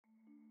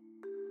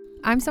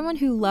I'm someone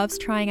who loves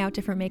trying out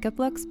different makeup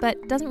looks,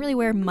 but doesn't really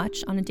wear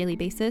much on a daily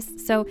basis,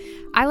 so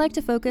I like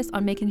to focus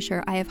on making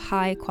sure I have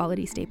high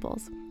quality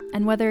staples.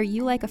 And whether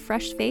you like a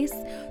fresh face,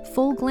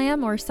 full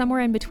glam, or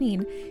somewhere in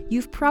between,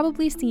 you've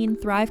probably seen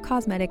Thrive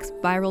Cosmetics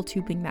Viral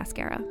Tubing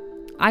Mascara.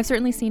 I've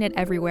certainly seen it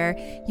everywhere.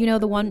 You know,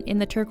 the one in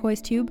the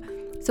turquoise tube?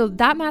 So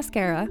that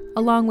mascara,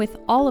 along with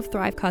all of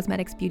Thrive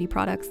Cosmetics beauty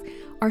products,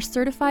 are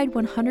certified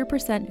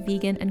 100%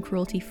 vegan and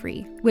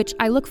cruelty-free, which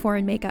I look for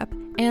in makeup,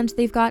 and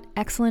they've got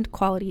excellent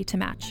quality to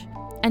match.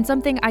 And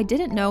something I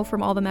didn't know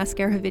from all the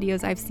mascara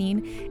videos I've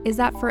seen is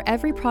that for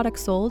every product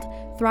sold,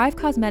 Thrive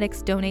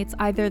Cosmetics donates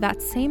either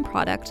that same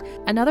product,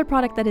 another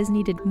product that is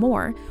needed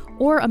more,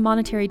 or a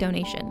monetary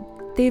donation.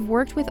 They've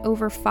worked with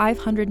over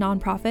 500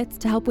 nonprofits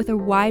to help with a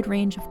wide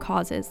range of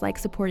causes like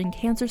supporting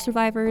cancer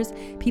survivors,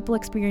 people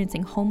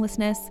experiencing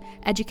homelessness,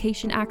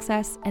 education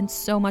access, and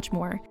so much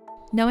more.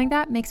 Knowing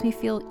that makes me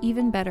feel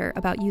even better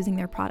about using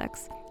their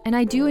products. And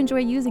I do enjoy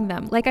using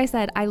them. Like I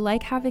said, I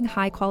like having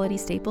high quality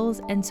staples,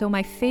 and so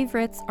my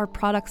favorites are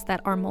products that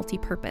are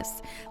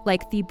multi-purpose,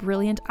 like the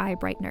Brilliant Eye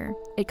Brightener.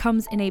 It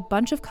comes in a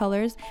bunch of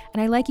colors,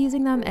 and I like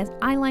using them as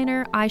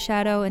eyeliner,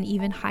 eyeshadow, and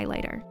even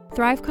highlighter.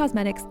 Thrive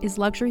Cosmetics is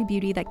luxury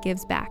beauty that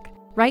gives back.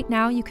 Right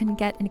now, you can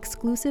get an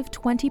exclusive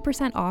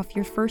 20% off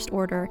your first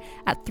order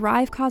at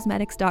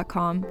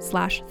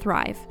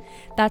thrivecosmetics.com/thrive.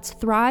 That's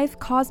Thrive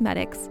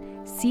Cosmetics,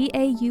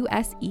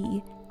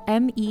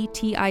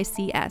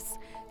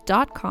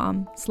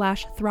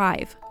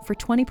 CAUSEMETICS.com/thrive for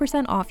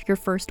 20% off your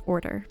first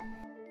order.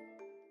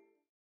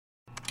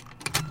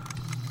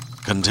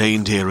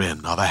 Contained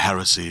herein are the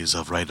heresies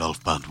of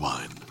Radolf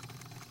Burntwine,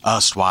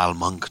 erstwhile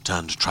monk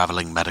turned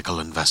traveling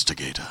medical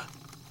investigator.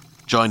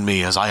 Join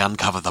me as I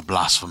uncover the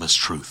blasphemous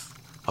truth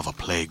of a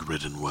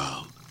plague-ridden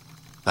world,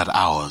 that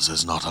ours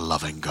is not a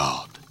loving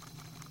God,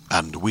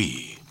 and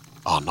we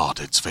are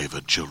not its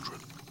favored children.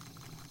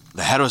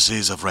 The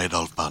heresies of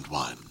Radolf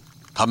Burntwine,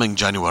 coming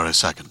January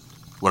 2nd,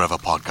 wherever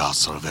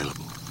podcasts are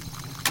available.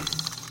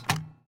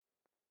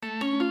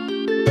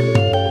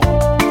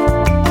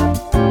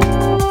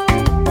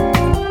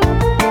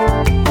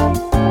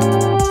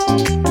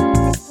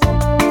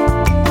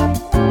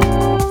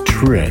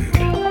 Trend.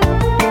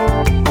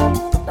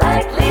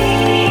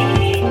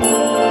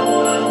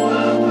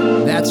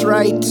 That's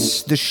right.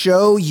 The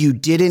show you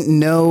didn't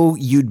know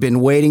you'd been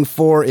waiting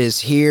for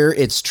is here.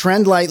 It's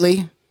Trend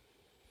Lightly,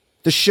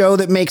 the show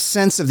that makes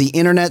sense of the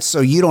internet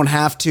so you don't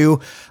have to.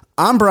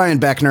 I'm Brian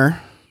Beckner.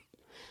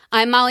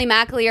 I'm Molly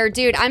McAleer.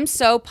 Dude, I'm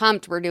so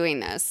pumped we're doing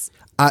this.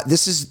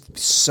 This is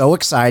so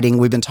exciting.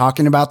 We've been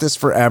talking about this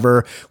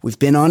forever. We've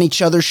been on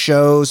each other's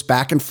shows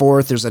back and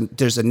forth.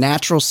 There's a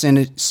natural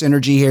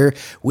synergy here.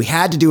 We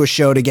had to do a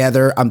show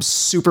together. I'm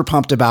super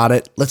pumped about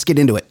it. Let's get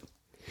into it.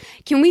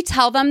 Can we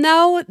tell them,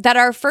 though, that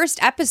our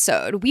first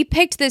episode, we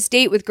picked this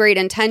date with great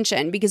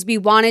intention because we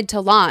wanted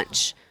to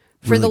launch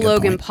for Really the good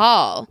Logan point.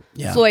 Paul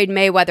Yeah. Floyd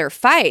Mayweather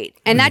fight.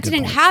 And Really that good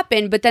didn't point.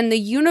 happen, but then the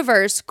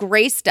universe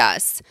graced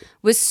us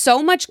with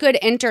so much good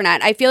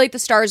internet. I feel like the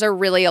stars are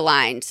really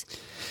aligned.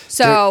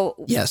 So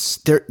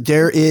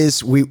There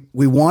is, we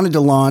wanted to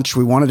launch,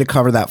 we wanted to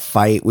cover that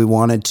fight. We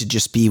wanted to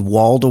just be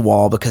wall to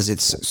wall because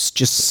it's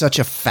just such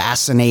a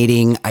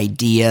fascinating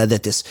idea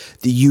that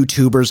the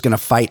YouTuber is going to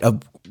fight a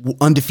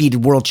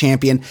undefeated world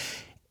champion.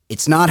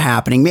 It's not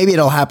happening. Maybe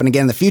it'll happen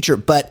again in the future,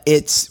 but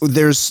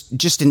there's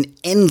just an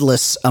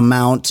endless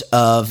amount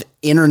of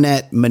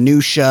internet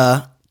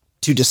minutia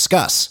to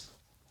discuss.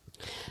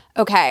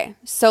 Okay,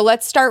 so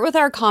let's start with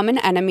our common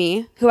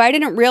enemy, who I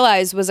didn't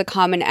realize was a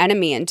common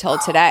enemy until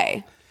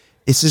today.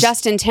 This is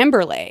Justin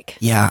Timberlake.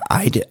 Yeah,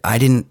 I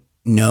didn't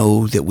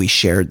know that we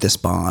shared this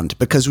bond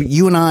because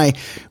you and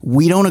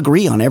we don't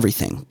agree on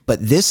everything.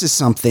 But this is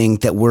something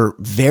that we're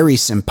very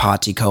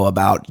simpatico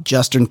about.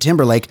 Justin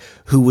Timberlake,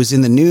 who was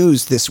in the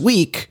news this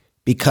week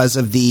because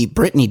of the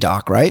Britney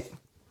doc, right?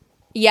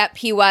 Yep,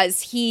 he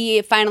was.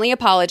 He finally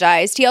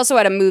apologized. He also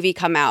had a movie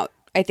come out,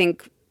 I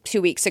think,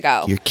 2 weeks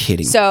ago. You're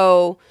kidding.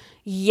 So,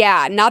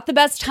 yeah, not the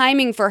best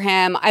timing for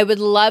him. I would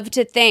love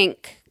to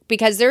think,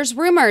 because there's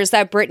rumors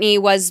that Britney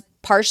was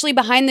partially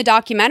behind the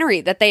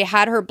documentary, that they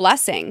had her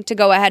blessing to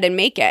go ahead and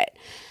make it.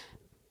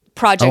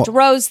 Project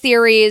Rose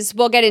theories.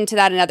 We'll get into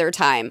that another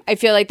time. I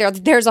feel like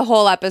there's a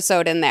whole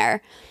episode in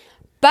there.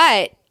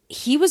 But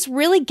he was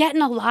really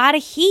getting a lot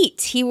of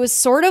heat. He was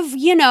sort of,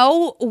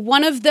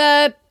 one of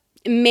the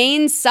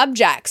main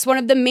subjects, one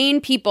of the main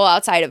people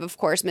outside of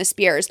course, Miss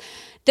Spears,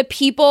 the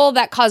people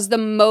that caused the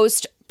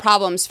most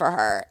problems for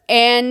her.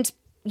 And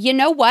you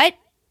know what?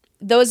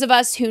 Those of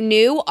us who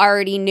knew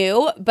already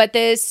knew, but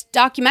this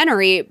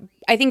documentary,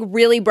 I think,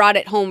 really brought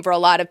it home for a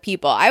lot of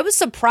people. I was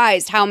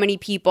surprised how many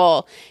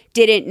people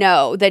didn't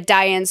know that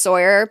Diane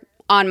Sawyer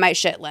on my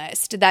shit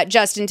list, that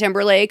Justin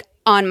Timberlake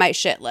on my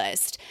shit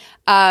list.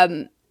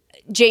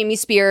 Jamie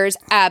Spears,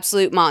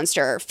 absolute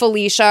monster.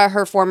 Felicia,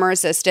 her former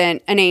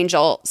assistant, an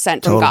angel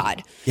sent from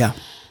God. Yeah.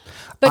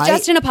 But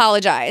Justin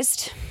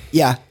apologized.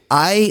 Yeah.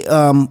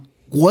 I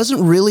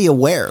wasn't really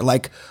aware.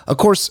 Like, of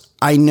course,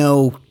 I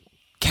know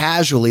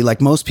casually,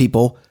 like most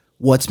people,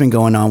 what's been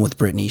going on with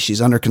Britney.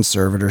 She's under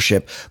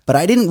conservatorship, but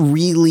I didn't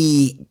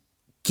really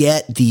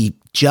get the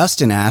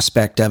Justin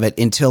aspect of it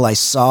until I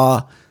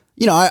saw,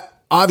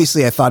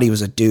 obviously I thought he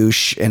was a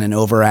douche and an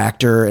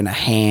overactor and a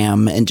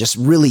ham and just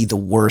really the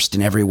worst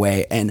in every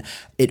way. And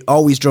it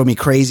always drove me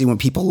crazy when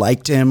people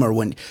liked him or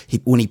when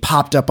he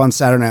popped up on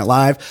Saturday Night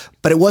Live.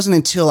 But it wasn't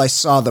until I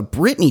saw the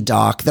Britney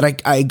doc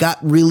that I got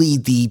really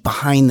the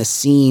behind the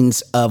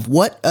scenes of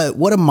what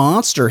a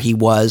monster he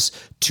was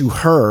to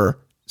her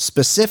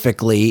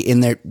specifically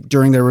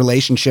during their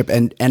relationship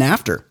and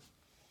after.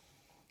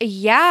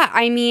 Yeah,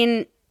 I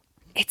mean,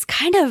 it's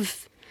kind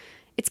of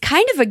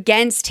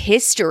against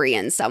history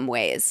in some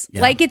ways.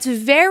 Yeah. Like, it's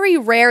very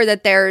rare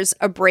that there's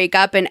a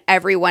breakup and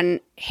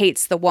everyone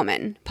hates the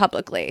woman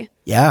publicly.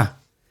 Yeah.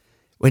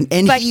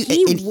 But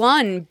he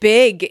won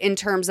big in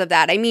terms of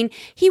that. I mean,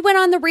 he went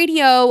on the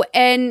radio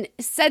and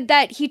said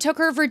that he took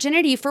her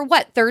virginity for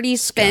 30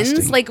 spins?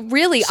 Disgusting. Like,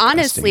 really, disgusting.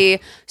 Honestly,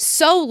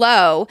 so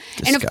low.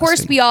 Disgusting. And of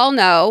course, we all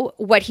know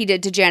what he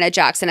did to Janet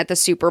Jackson at the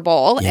Super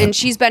Bowl. Yep. And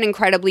she's been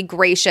incredibly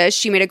gracious.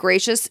 She made a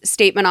gracious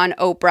statement on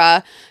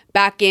Oprah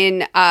back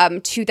in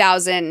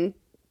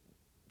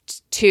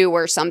 2002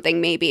 or something,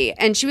 maybe.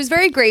 And she was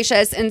very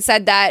gracious and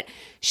said that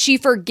she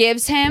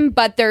forgives him,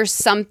 but there's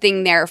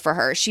something there for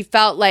her. She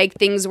felt like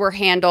things were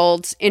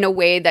handled in a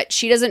way that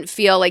she doesn't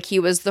feel like he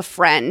was the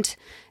friend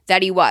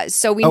that he was.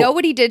 So we know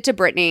what he did to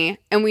Britney,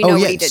 and we know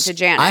what he did to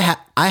Janet.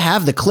 I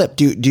have the clip.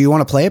 Do you want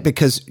to play it?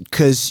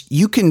 Because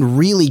you can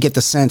really get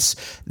the sense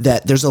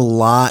that there's a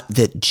lot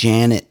that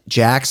Janet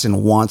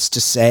Jackson wants to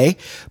say,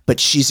 but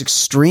she's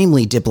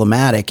extremely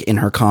diplomatic in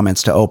her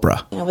comments to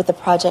Oprah. With the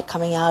project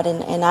coming out,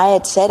 and I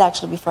had said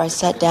actually before I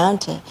sat down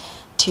to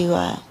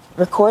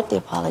record the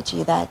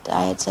apology that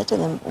I had said to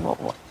them,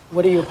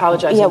 what are you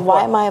apologizing for? Yeah,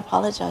 why am I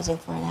apologizing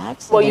for an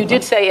accident? Well, you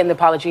did say in the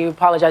apology you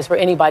apologized for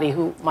anybody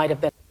who might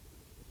have been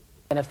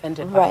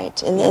offended.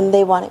 Right, and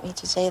they wanted me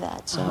to say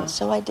that,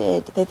 so I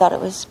did. They thought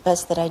it was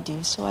best that I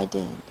do, so I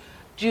did.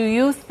 Do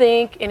you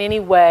think in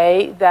any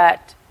way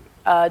that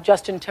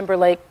Justin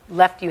Timberlake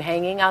left you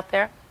hanging out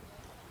there?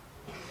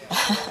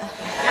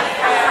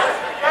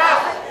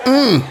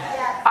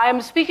 I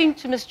am speaking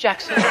to Miss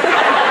Jackson.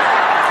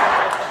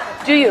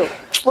 Do you?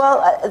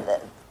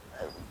 Well,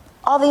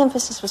 all the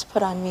emphasis was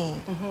put on me,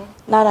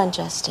 not on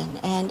Justin,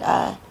 and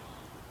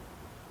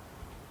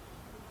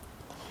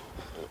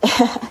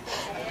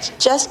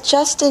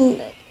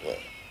Justin,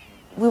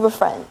 we were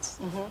friends,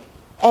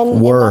 and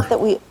not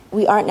that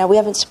we aren't now. We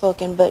haven't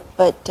spoken,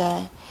 but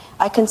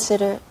I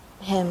consider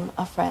him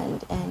a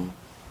friend, and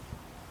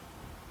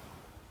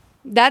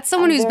that's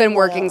someone who's been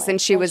working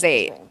since she was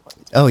 8.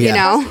 Oh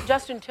yeah,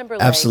 Justin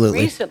Timberlake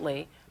absolutely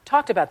recently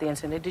talked about the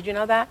incident. Did you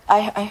know that?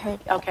 I heard.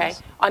 Okay,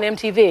 on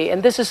MTV,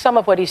 and this is some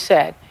of what he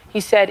said.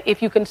 He said,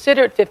 if you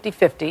consider it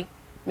 50-50,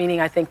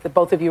 meaning I think that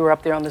both of you were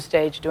up there on the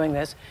stage doing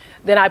this,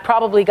 then I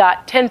probably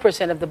got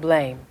 10% of the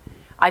blame.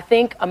 I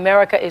think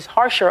America is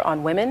harsher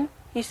on women,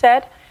 he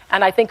said,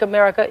 and I think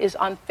America is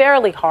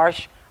unfairly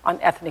harsh on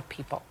ethnic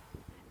people.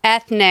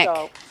 Ethnic.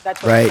 So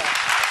that's what right.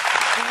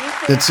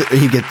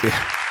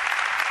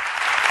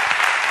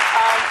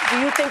 Do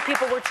you think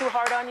people were too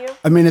hard on you?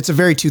 I mean, it's a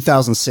very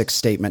 2006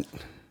 statement.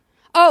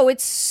 Oh,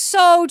 it's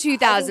so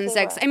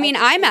 2006. I mean,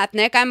 I'm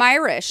ethnic. I'm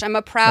Irish. I'm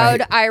a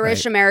proud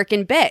Irish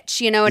American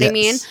bitch. You know what I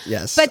mean?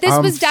 Yes. But this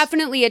was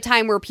definitely a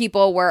time where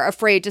people were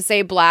afraid to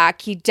say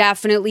black. He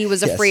definitely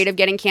was afraid of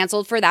getting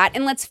canceled for that.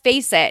 And let's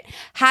face it,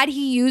 had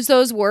he used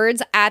those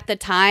words at the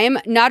time,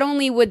 not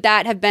only would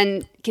that have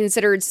been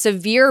considered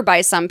severe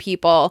by some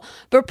people,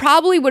 but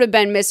probably would have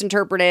been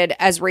misinterpreted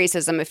as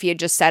racism if he had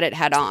just said it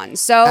head on.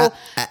 So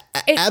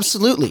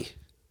absolutely.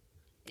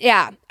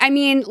 Yeah. I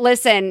mean,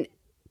 listen,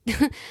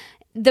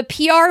 the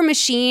PR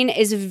machine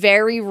is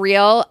very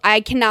real. I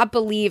cannot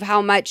believe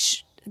how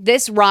much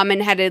this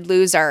ramen-headed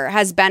loser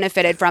has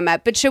benefited from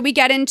it. But should we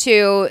get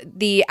into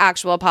the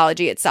actual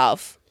apology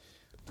itself?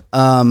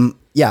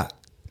 Yeah,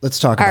 let's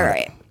talk about it. All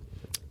right.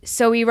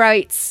 So he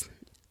writes,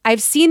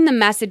 I've seen the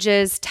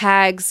messages,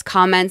 tags,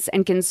 comments,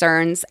 and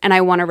concerns, and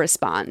I want to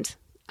respond.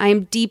 I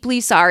am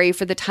deeply sorry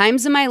for the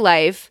times in my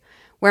life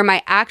where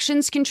my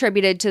actions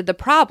contributed to the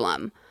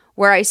problem,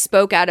 where I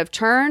spoke out of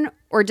turn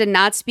or did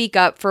not speak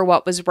up for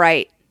what was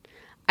right.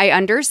 I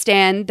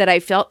understand that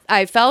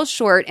I fell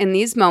short in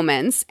these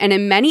moments and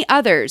in many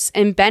others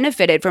and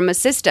benefited from a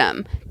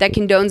system that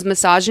condones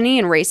misogyny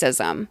and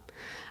racism.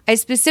 I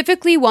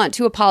specifically want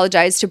to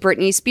apologize to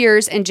Britney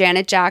Spears and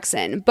Janet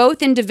Jackson,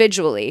 both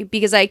individually,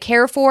 because I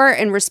care for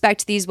and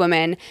respect these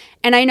women,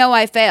 and I know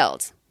I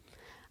failed.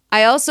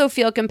 I also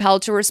feel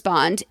compelled to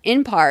respond,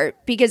 in part,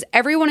 because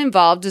everyone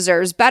involved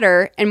deserves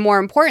better, and more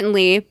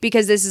importantly,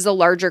 because this is a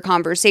larger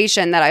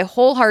conversation that I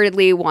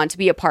wholeheartedly want to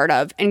be a part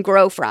of and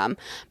grow from.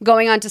 I'm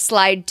going on to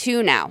slide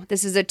 2 now.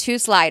 This is a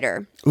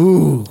 2-slider.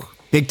 Ooh,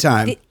 big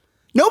time.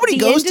 Nobody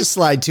goes to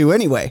slide 2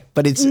 anyway,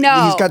 but he's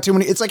got too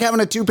many. It's like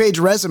having a 2-page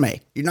resume.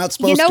 You're not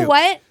supposed to. You know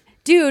what?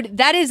 Dude,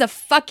 that is a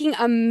fucking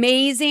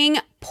amazing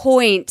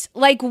point.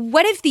 Like,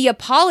 what if the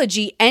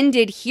apology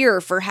ended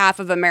here for half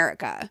of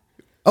America?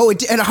 Oh, and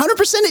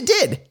 100% it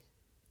did.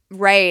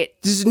 Right.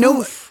 There's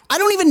no, I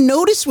don't even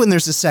notice when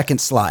there's a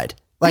second slide.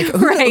 Like,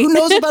 who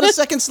knows about a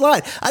second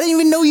slide? I didn't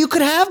even know you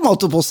could have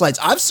multiple slides.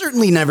 I've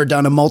certainly never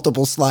done a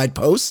multiple slide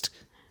post.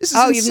 This is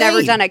insane. You've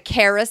never done a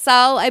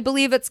carousel, I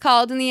believe it's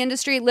called in the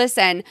industry?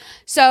 Listen,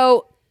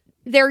 so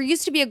there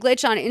used to be a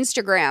glitch on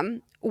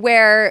Instagram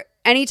where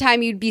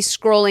anytime you'd be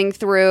scrolling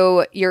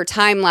through your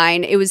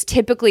timeline, it was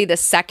typically the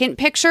second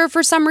picture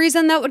for some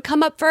reason that would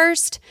come up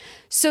first.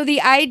 So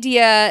the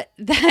idea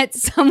that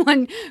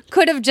someone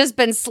could have just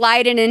been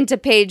sliding into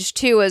page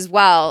 2 as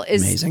well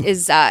is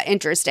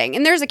interesting.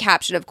 And there's a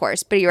caption, of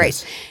course, but you're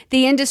right.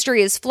 The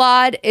industry is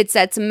flawed. It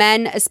sets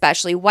men,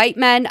 especially white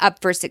men,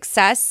 up for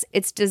success.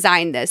 It's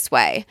designed this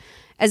way.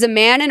 As a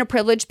man in a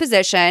privileged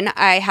position,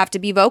 I have to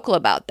be vocal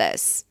about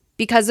this.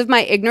 Because of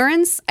my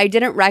ignorance, I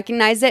didn't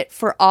recognize it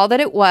for all that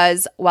it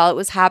was while it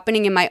was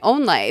happening in my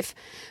own life.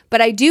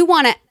 But I do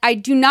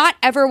not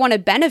ever want to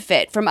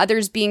benefit from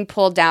others being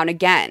pulled down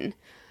again.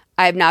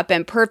 I have not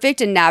been perfect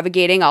in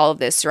navigating all of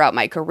this throughout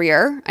my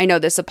career. I know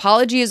this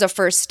apology is a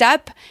first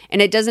step,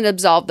 and it doesn't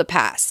absolve the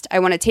past. I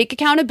want to take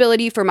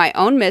accountability for my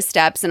own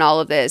missteps in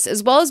all of this,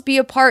 as well as be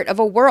a part of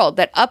a world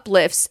that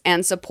uplifts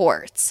and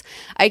supports.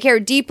 I care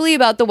deeply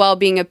about the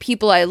well-being of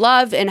people I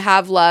love and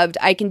have loved.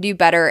 I can do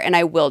better, and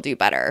I will do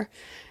better.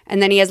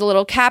 And then he has a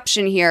little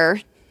caption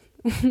here,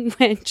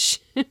 which...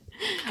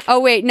 Oh,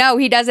 wait, no,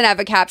 he doesn't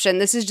have a caption.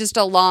 This is just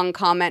a long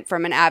comment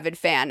from an avid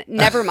fan.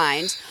 Never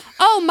mind.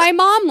 Oh, my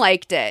mom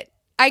liked it.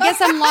 I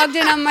guess I'm logged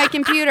in on my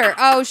computer.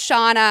 Oh,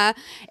 Shauna.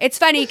 It's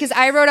funny because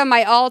I wrote on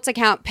my alt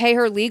account, pay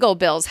her legal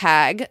bills,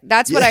 hag.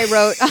 That's what I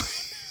wrote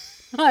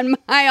on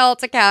my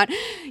alt account.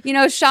 You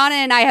know, Shauna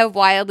and I have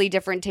wildly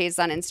different tastes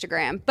on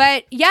Instagram.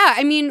 But yeah,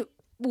 I mean,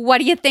 what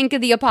do you think of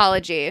the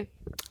apology?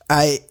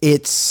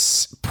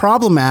 It's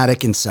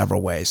problematic in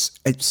several ways.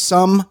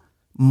 Some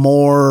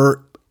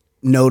more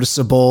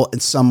noticeable and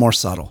some more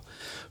subtle.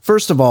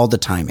 First of all, the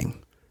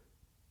timing.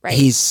 Right.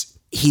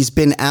 He's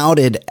been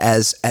outed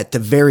as, at the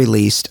very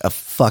least, a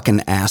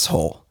fucking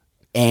asshole.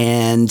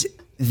 And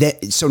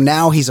so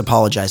now he's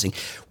apologizing.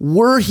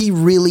 Were he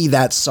really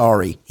that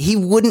sorry, he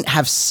wouldn't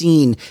have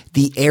seen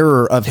the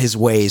error of his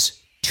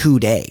ways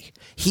today.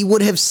 He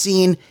would have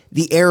seen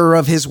the error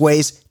of his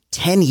ways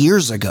 10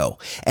 years ago,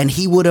 and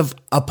he would have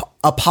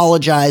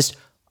apologized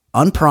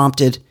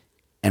unprompted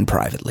and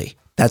privately.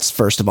 That's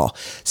first of all.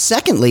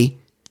 Secondly,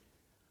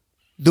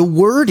 the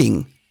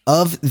wording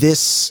of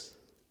this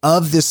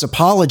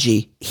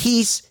apology,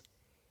 he's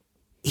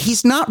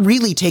not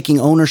really taking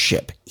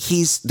ownership.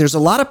 There's a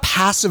lot of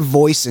passive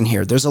voice in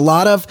here. There's a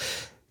lot of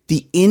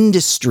the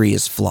industry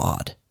is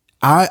flawed.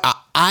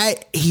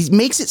 He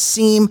makes it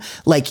seem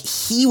like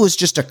he was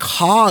just a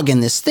cog in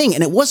this thing,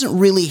 and it wasn't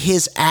really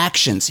his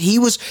actions. He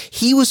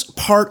was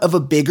part of a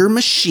bigger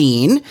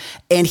machine,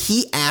 and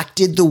he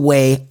acted the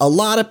way a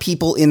lot of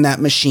people in that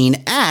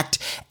machine act,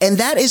 and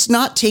that is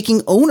not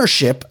taking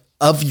ownership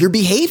of your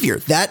behavior.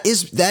 That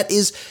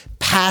is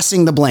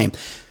passing the blame.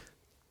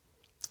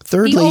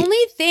 Thirdly, the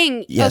only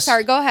thing. Yes. Oh,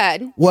 sorry. Go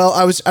ahead. Well,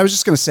 I was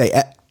just going to say,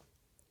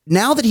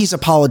 now that he's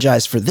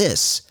apologized for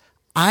this,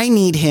 I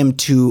need him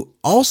to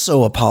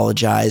also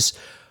apologize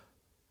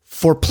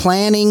for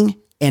planning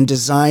and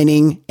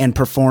designing and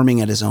performing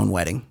at his own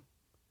wedding.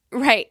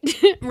 Right.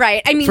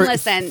 Right. I mean,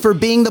 listen. For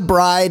being the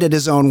bride at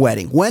his own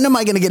wedding. When am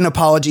I going to get an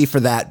apology for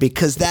that?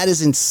 Because that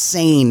is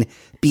insane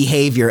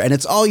behavior, and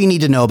it's all you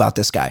need to know about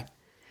this guy.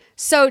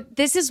 So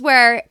this is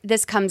where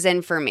this comes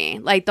in for me,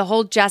 like the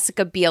whole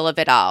Jessica Biel of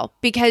it all,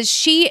 because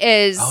she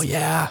is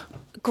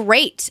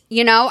great.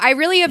 You know, I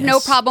really have no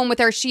problem with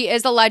her. She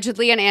is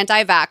allegedly an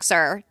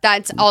anti-vaxxer.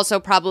 That's also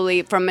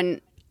probably from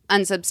an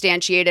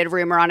unsubstantiated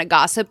rumor on a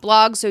gossip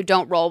blog, so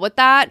don't roll with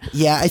that.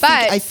 Yeah,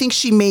 I think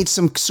she made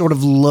some sort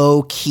of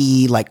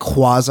low-key, like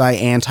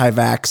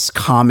quasi-anti-vax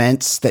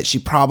comments that she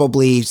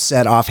probably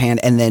said offhand,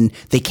 and then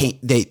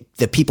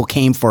the people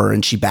came for her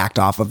and she backed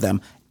off of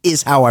them,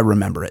 is how I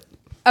remember it.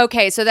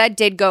 Okay, so that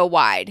did go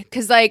wide,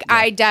 because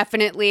I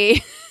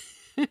definitely...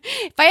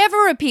 If I ever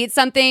repeat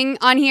something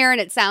on here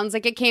and it sounds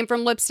like it came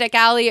from Lipstick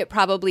Alley, it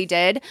probably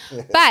did.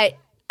 But,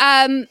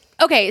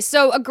 okay,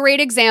 so a great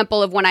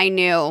example of when I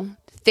knew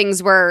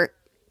things were,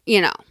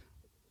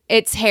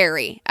 it's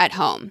hairy at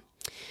home.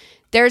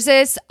 There's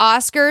this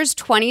Oscars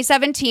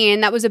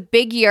 2017 that was a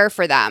big year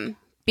for them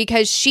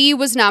because she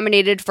was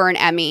nominated for an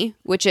Emmy,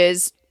 which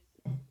is,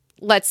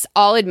 let's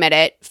all admit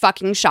it,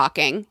 fucking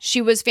shocking.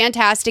 She was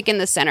fantastic in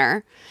The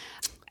Sinner.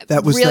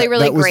 That was really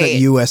that was great. That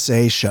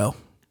USA show.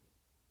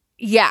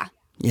 Yeah.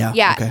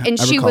 Okay. And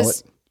she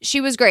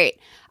was great.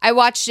 I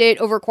watched it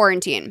over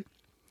quarantine.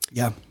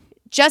 Yeah.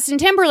 Justin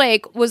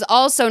Timberlake was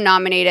also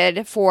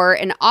nominated for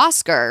an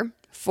Oscar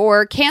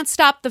for Can't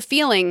Stop the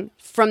Feeling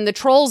from the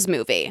Trolls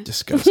movie.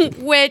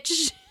 Disgusting.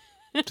 Which...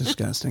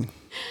 Disgusting.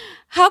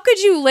 How could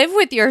you live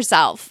with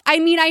yourself? I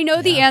mean, I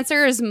know the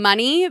answer is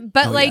money,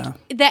 but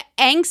the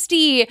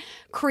angsty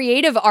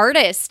creative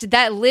artist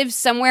that lives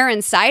somewhere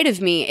inside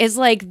of me is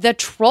like the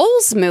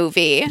Trolls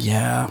movie.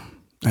 Yeah.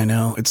 I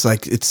know. It's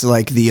like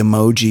the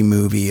Emoji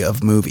movie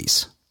of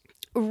movies.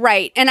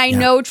 Right. And I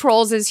know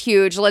Trolls is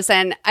huge.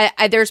 Listen,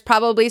 there's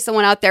probably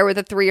someone out there with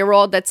a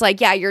 3-year-old that's like,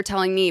 yeah, you're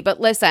telling me. But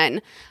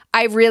listen,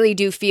 I really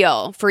do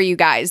feel for you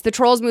guys. The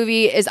Trolls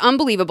movie is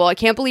unbelievable. I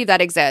can't believe that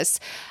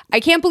exists. I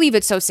can't believe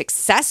it's so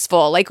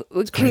successful. Like,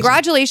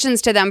 congratulations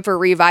to them for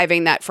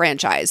reviving that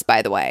franchise,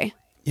 by the way.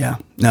 Yeah.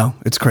 No,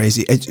 it's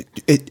crazy.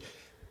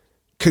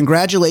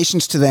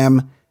 Congratulations to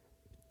them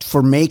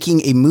for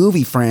making a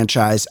movie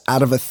franchise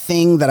out of a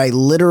thing that I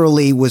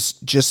literally was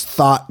just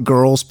thought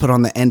girls put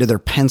on the end of their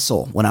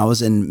pencil when I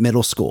was in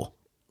middle school.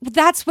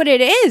 That's what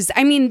it is.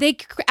 I mean, they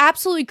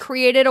absolutely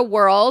created a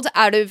world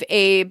out of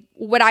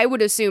what I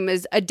would assume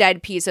is a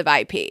dead piece of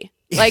IP.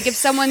 Like, if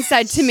someone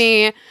said to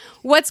me,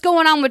 what's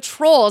going on with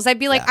Trolls? I'd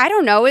be like, I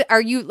don't know.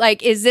 Are you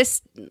like, is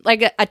this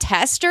like a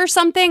test or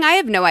something? I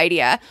have no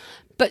idea.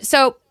 But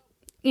so,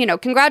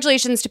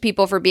 congratulations to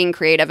people for being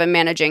creative and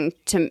managing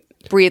to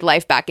breathe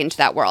life back into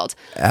that world.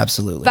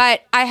 Absolutely.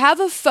 But I have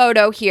a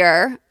photo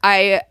here.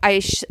 I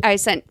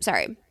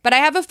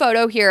have a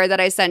photo here that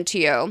I sent to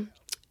you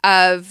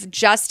of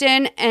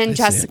Justin and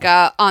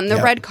Jessica on the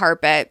red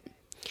carpet.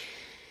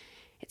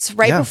 It's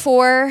right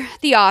before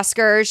the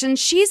Oscars, and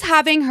she's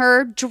having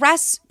her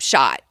dress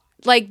shot.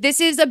 Like, this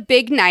is a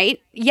big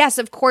night. Yes,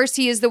 of course,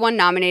 he is the one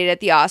nominated at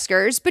the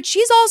Oscars, but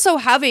she's also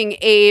having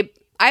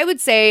I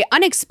would say,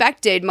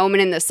 unexpected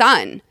moment in the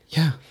sun.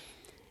 Yeah.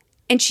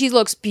 And she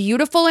looks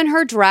beautiful in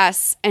her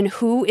dress, and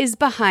who is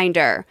behind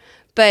her?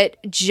 But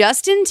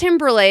Justin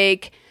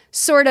Timberlake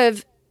sort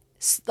of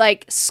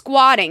like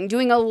squatting,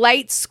 doing a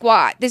light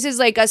squat. This is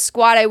like a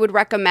squat I would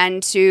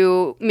recommend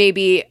to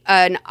maybe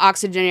an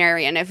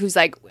octogenarian who's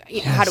like,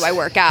 how do I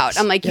work out?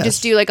 I'm like, you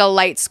just do like a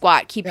light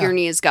squat, keep your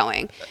knees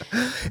going.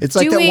 It's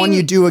like that one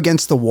you do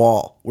against the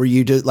wall where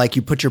you do like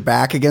you put your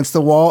back against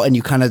the wall and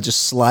you kind of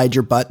just slide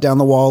your butt down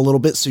the wall a little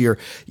bit so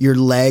your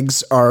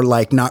legs are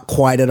like not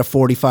quite at a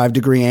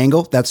 45-degree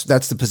angle. That's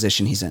the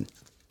position he's in.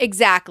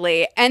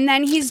 Exactly. And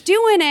then he's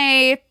doing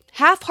a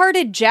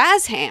half-hearted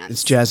jazz hands.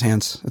 It's jazz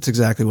hands. That's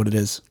exactly what it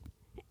is.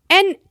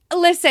 And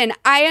listen,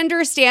 I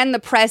understand the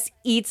press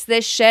eats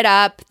this shit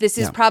up. This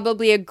is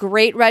probably a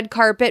great red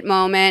carpet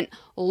moment.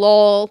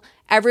 Lol.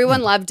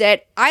 Everyone loved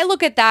it. I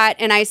look at that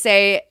and I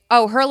say,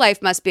 oh, her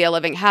life must be a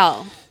living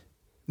hell.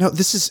 No,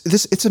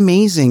 it's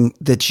amazing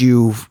that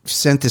you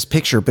sent this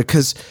picture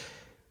because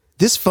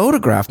this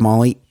photograph,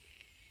 Molly,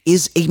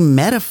 is a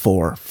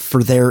metaphor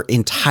for their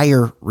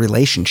entire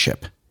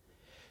relationship.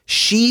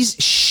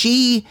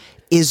 She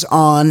is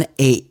on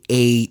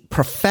a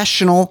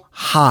professional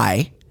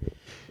high.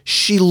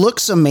 She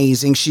looks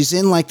amazing. She's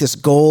in like this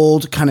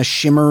gold kind of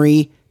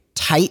shimmery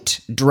tight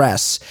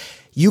dress.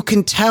 You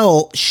can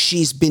tell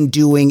she's been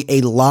doing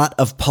a lot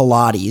of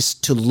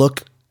Pilates to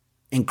look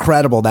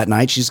incredible that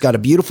night. She's got a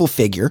beautiful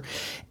figure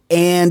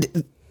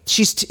and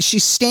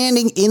she's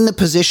standing in the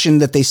position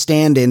that they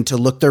stand in to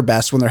look their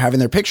best when they're having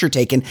their picture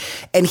taken.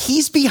 And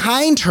he's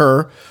behind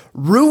her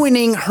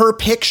ruining her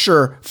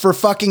picture for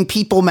fucking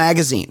People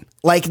magazine.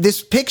 Like,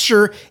 this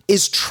picture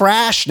is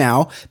trash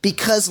now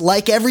because,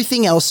 like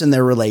everything else in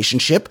their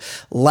relationship,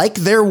 like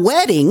their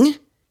wedding,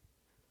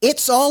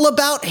 it's all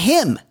about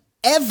him.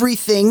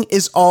 Everything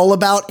is all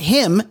about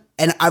him.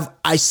 And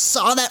I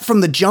saw that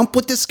from the jump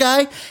with this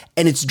guy,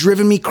 and it's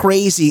driven me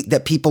crazy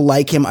that people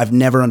like him. I've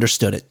never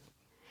understood it.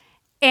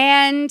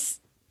 And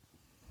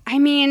I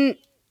mean,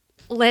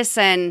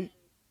 listen.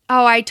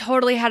 Oh, I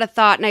totally had a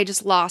thought and I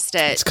just lost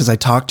it. It's because I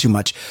talk too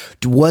much.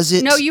 Was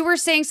it? No, you were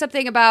saying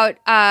something about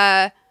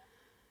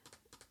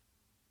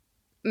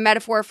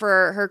metaphor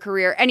for her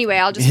career. Anyway,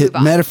 I'll just move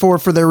on. Metaphor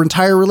for their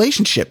entire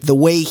relationship. The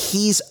way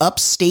he's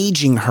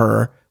upstaging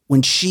her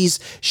when she's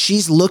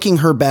looking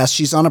her best.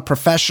 She's on a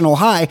professional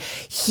high.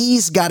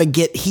 He's got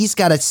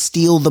to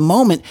steal the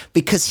moment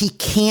because he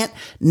can't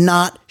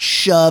not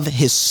shove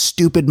his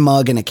stupid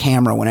mug in a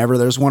camera whenever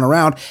there's one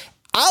around.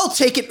 I'll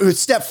take it a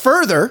step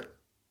further.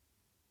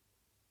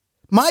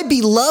 My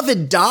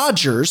beloved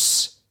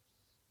Dodgers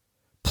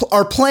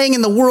are playing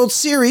in the World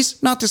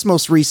Series, not this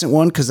most recent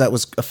one because that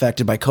was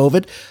affected by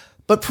COVID,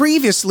 but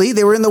previously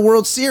they were in the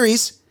World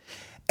Series,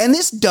 and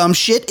this dumb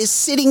shit is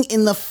sitting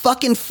in the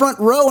fucking front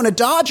row in a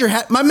Dodger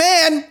hat. My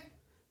man,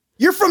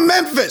 you're from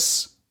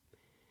Memphis.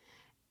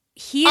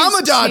 I'm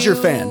a Dodger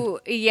fan.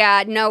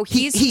 Yeah, no,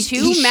 he's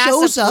too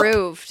mass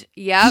approved.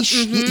 Yep.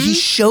 He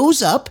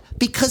shows up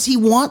because he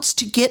wants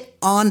to get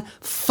on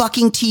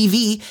fucking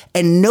TV,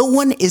 and no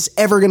one is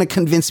ever going to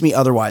convince me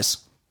otherwise.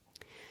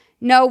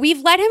 No,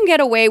 we've let him get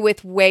away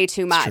with way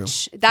too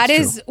much. That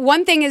is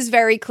one thing is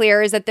very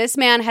clear is that this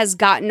man has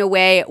gotten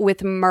away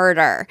with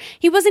murder.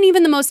 He wasn't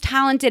even the most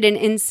talented in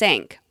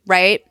NSYNC,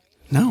 right?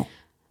 No,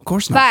 of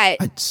course not.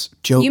 But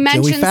you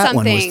mentioned Joey Fat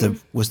something.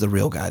 One was the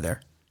real guy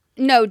there.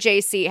 No,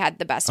 JC had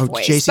the best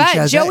voice. JC but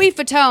Chazet. Joey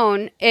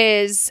Fatone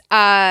is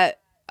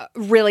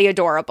really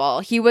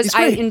adorable.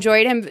 I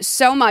enjoyed him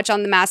so much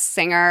on The Masked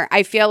Singer.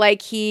 I feel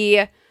like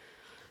he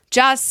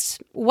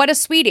just, what a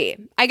sweetie.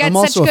 I got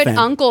such good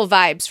uncle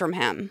vibes from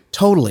him.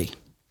 Totally.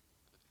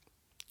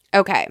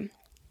 Okay.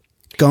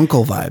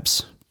 Gunkle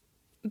vibes.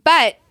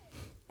 But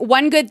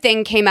one good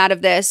thing came out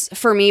of this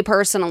for me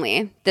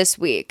personally this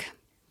week.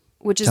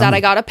 which is Tell that me.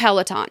 I got a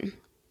Peloton.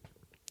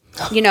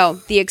 You know,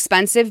 the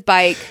expensive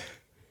bike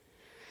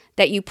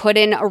that you put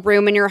in a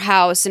room in your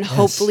house and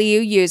hopefully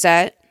you use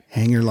it.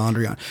 Hang your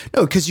laundry on.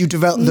 No, because you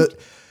develop the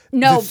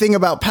thing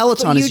about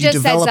Peloton you is you just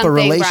develop said a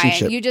something, relationship.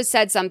 Brian. You just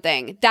said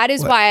something. That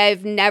is why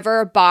I've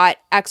never bought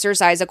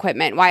exercise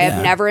equipment, why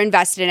I've never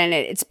invested in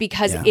it. It's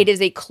because it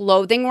is a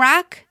clothing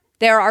rack.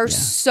 There are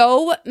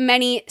so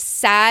many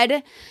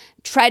sad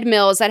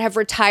treadmills that have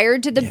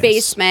retired to the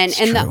basement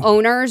and the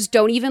owners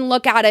don't even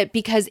look at it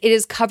because it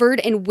is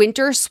covered in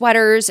winter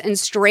sweaters and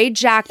stray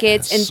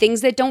jackets and things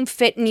that don't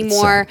fit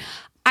anymore.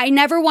 I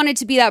never wanted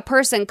to be that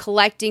person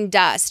collecting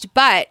dust,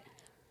 but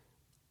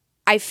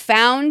I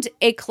found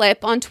a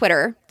clip on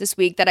Twitter this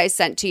week that I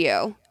sent to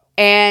you,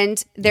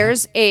 and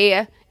there's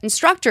a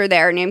instructor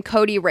there named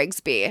Cody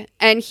Rigsby,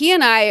 and he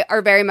and I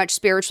are very much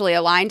spiritually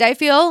aligned, I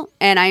feel,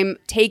 and I'm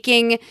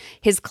taking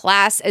his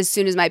class as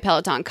soon as my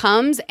Peloton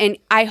comes, and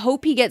I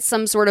hope he gets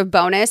some sort of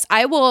bonus.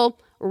 I will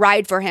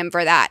ride for him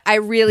for that. I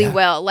really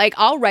will. Like,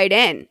 I'll write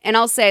in and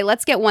I'll say,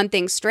 let's get one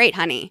thing straight,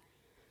 honey.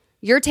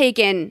 You're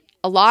taking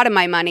a lot of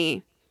my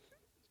money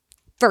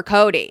for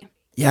Cody.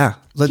 Yeah.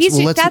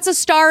 That's a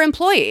star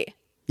employee.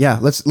 Yeah,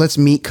 let's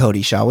meet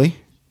Cody, shall we?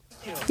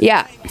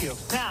 Yeah. Thank you.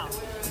 Now,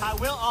 I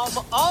will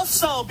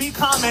also be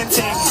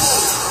commenting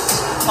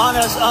on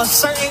a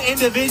certain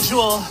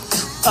individual,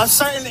 a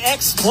certain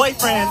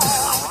ex-boyfriend.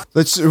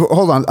 Let's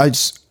hold on. I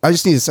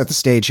just need to set the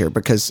stage here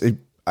because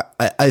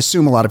I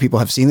assume a lot of people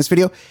have seen this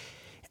video.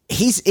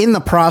 He's in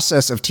the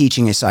process of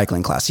teaching a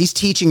cycling class. He's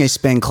teaching a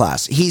spin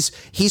class.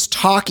 He's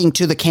talking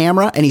to the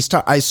camera, and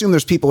I assume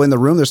there's people in the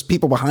room. There's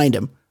people behind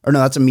him. Or no,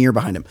 that's a mirror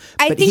behind him.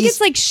 I think it's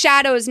like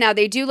shadows now.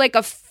 They do like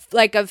a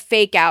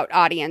fake out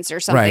audience or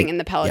something in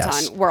the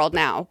Peloton world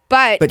now.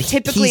 But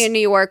typically in New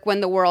York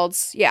when the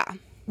world's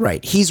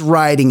Right. He's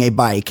riding a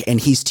bike and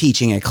he's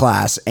teaching a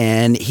class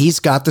and he's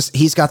got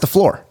the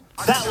floor.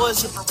 That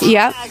was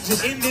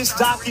in this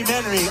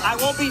documentary. I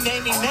won't be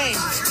naming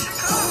names,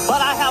 but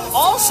I have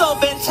also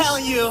been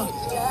telling you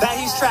that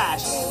he's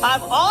trash.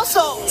 I've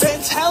also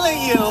been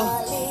telling you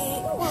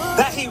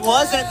that he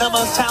wasn't the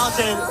most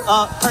talented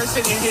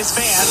person in his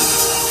band.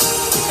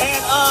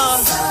 And,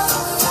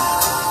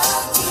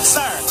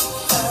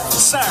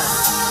 sir,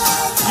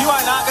 you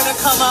are not going to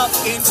come up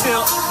into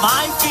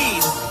my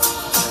feed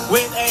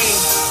with a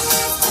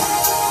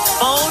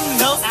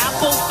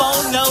Apple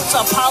phone notes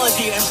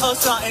apology and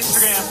post it on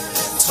Instagram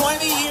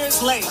 20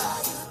 years late.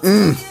 20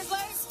 years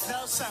late?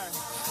 No, sir.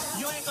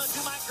 You ain't going to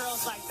do my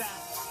girls like that.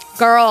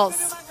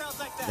 Girls.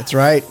 That's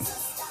right.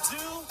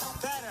 Do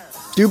better.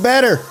 Do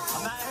better.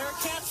 I'm not here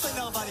canceling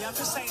nobody. I'm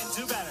just saying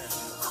do better.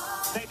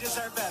 They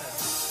deserve better.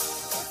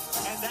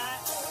 And that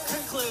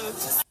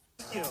concludes.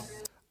 Thank you.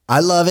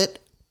 I love it.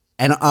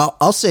 And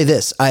I'll say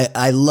this.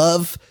 I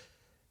love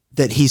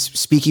that he's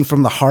speaking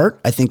from the heart.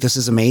 I think this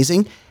is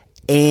amazing.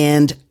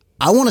 And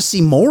I want to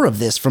see more of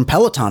this from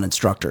Peloton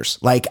instructors.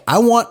 Like I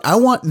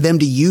want them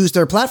to use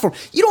their platform.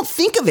 You don't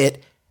think of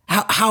it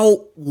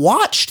how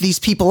watched these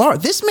people are.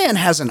 This man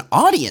has an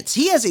audience.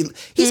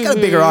 He's got a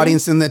bigger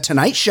audience than the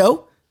Tonight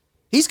Show.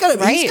 He's got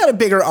a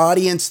bigger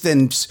audience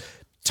than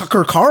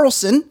Tucker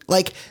Carlson.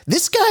 Like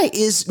this guy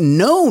is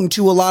known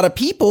to a lot of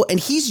people and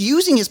he's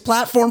using his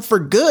platform for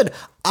good.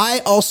 I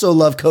also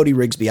love Cody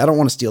Rigsby. I don't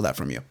want to steal that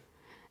from you.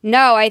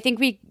 No, I think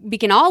we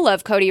can all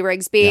love Cody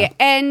Rigsby.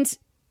 And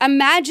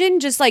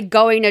imagine just like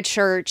going to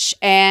church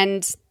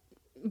and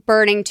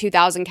burning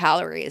 2,000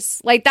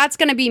 calories. Like that's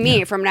going to be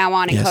me from now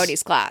on in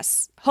Cody's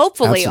class.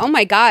 Hopefully. Absolutely. Oh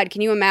my God.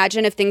 Can you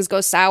imagine if things go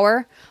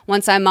sour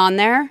once I'm on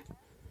there?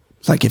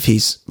 Like if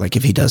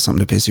he does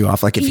something to piss you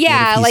off, like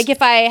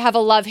if I have a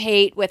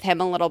love-hate with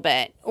him a little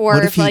bit,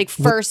 or if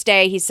first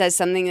day he says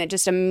something that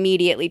just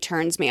immediately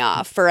turns me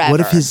off forever.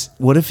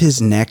 What if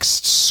his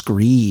next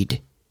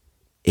screed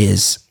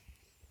is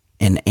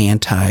an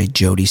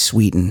anti-Jodie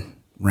Sweetin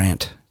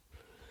rant?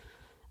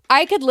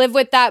 I could live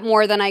with that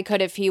more than I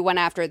could if he went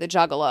after the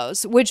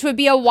Juggalos, which would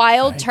be a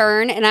wild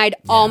turn, and I'd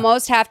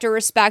almost have to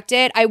respect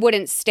it. I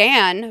wouldn't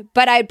stan,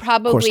 but I'd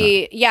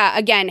probably,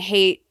 again,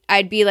 hate.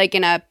 I'd be like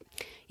in a,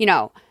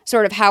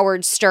 sort of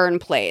Howard Stern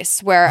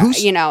place where,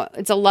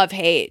 it's a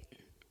love-hate.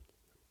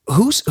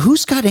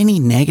 Who's got any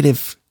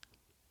negative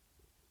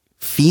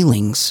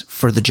feelings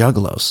for the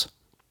Juggalos?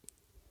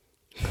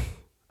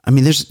 I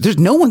mean, there's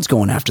no one's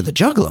going after the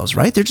Juggalos,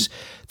 right?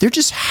 They're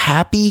just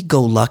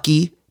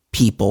happy-go-lucky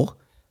people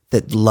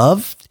that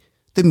love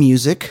the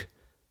music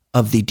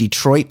of the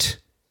Detroit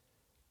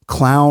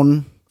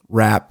clown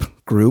rap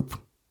group,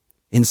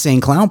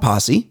 Insane Clown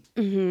Posse.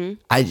 Mm-hmm.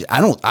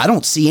 I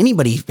don't see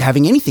anybody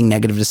having anything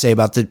negative to say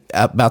about the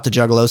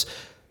Juggalos.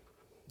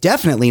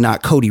 Definitely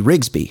not Cody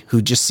Rigsby,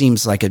 who just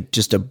seems like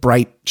just a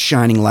bright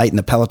shining light in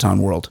the Peloton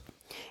world.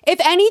 If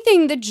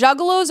anything, the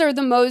Juggalos are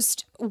the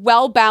most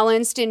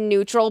well-balanced and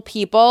neutral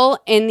people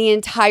in the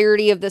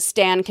entirety of the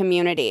stan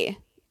community.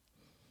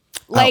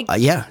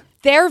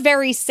 They're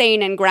very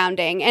sane and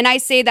grounding. And I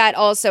say that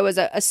also as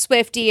a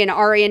Swiftie, an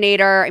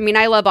Arianator. I mean,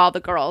 I love all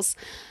the girls.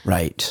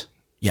 Right.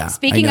 Yeah.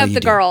 Speaking of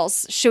the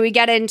girls, should we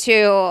get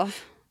into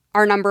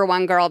our number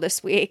one girl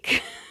this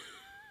week?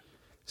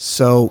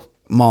 So,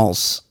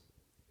 Malls,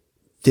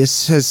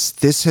 this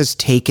has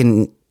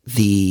taken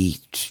the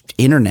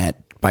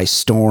internet by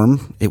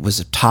storm. It was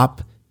a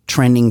top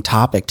trending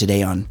topic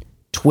today on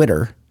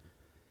Twitter.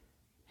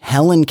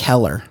 Helen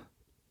Keller.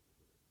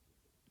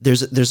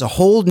 There's a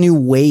whole new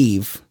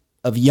wave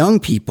of young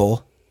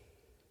people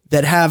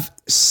that have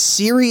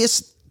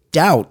serious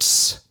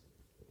doubts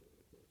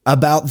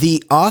about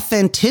the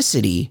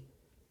authenticity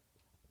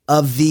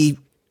of the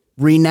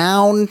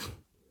renowned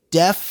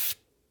deaf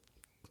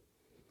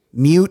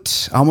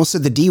mute. I almost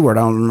said the D word.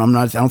 I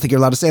don't think you're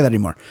allowed to say that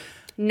anymore.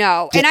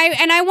 No. And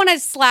I want to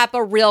slap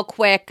a real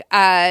quick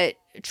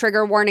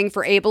trigger warning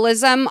for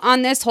ableism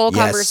on this whole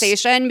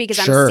conversation, because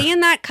I'm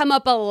seeing that come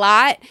up a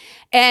lot.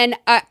 And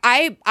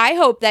I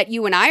hope that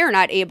you and I are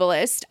not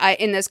ableist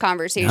in this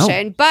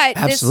conversation. No, but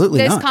this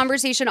not.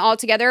 conversation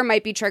altogether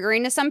might be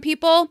triggering to some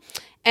people.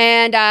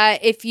 And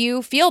if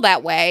you feel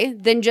that way,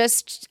 then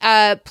just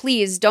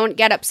please don't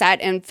get upset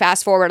and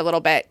fast forward a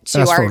little bit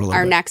to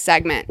our next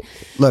segment.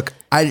 Look,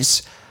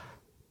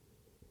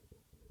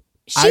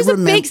 She's a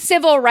big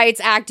civil rights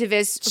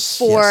activist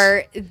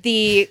for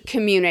the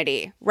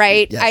community,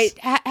 right? Yes.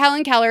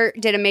 Helen Keller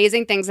did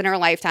amazing things in her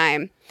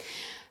lifetime.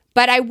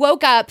 But I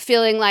woke up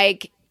feeling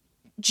like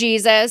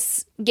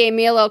Jesus gave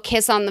me a little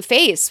kiss on the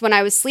face when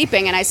I was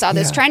sleeping and I saw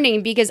this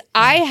trending, because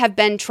I have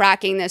been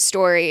tracking this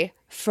story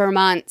for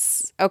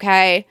months,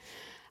 okay?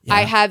 Yeah.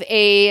 I have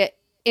a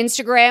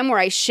Instagram where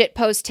I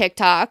shitpost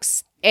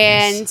TikToks.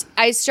 And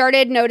I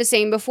started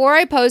noticing, before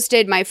I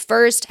posted my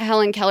first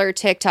Helen Keller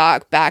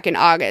TikTok back in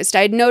August,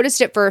 I'd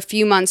noticed it for a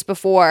few months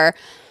before.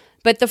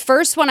 But the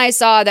first one I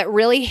saw that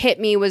really hit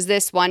me was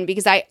this one,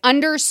 because I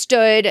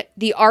understood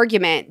the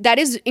argument that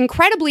is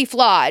incredibly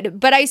flawed,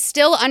 but I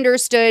still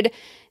understood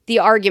the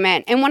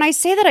argument. And when I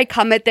say that I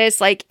come at this,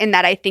 like, in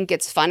that I think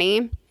it's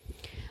funny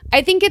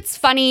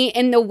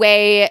in the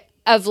way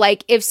of,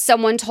 like, if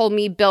someone told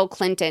me Bill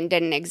Clinton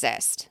didn't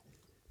exist.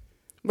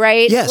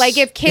 Right? Yes. Like,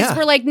 if kids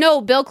were like, no,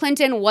 Bill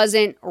Clinton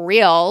wasn't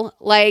real.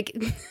 Like,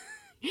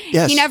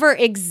 he never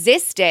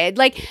existed.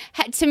 Like,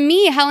 to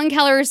me, Helen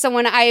Keller is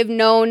someone I have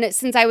known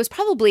since I was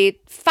probably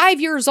 5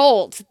 years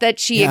old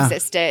that she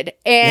existed.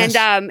 And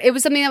it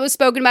was something that was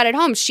spoken about at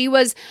home.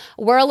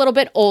 We're a little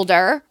bit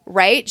older,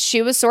 right?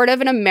 She was sort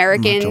of an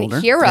American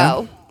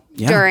hero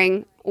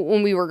during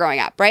when we were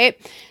growing up, right?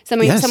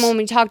 Someone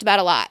we talked about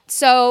a lot.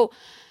 So,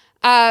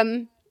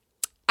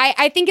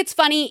 I think it's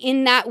funny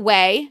in that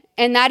way,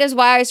 and that is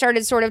why I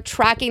started sort of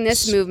tracking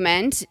this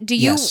movement. Do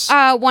you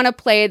want to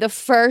play the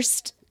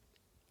first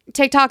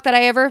TikTok that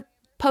I ever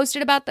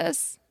posted about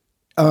this?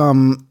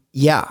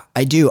 Yeah,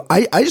 I do.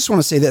 I just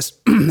want to say this.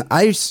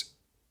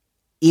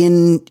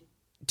 In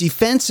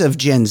defense of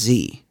Gen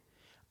Z,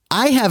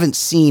 I haven't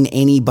seen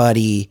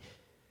anybody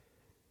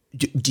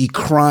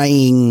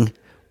decrying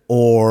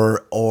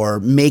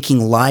or making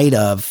light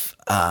of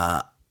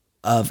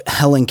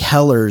Helen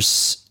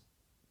Keller's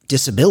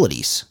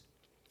disabilities.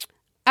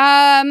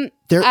 I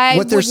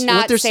would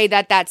not say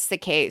that that's the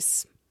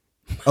case.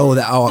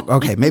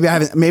 Okay. Maybe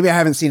I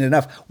haven't seen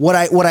enough. What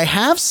I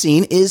have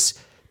seen is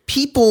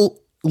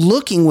people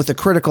looking with a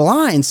critical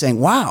eye and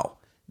saying, "Wow,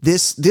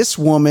 this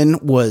woman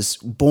was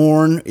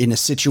born in a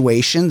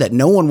situation that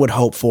no one would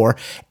hope for,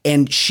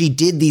 and she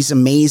did these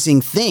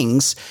amazing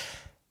things."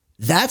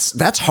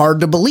 That's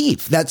hard to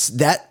believe.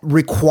 That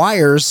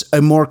requires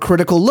a more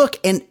critical look,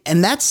 and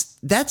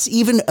that's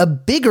even a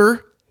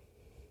bigger.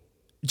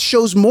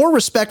 Shows more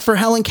respect for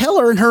Helen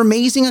Keller and her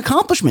amazing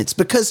accomplishments,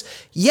 because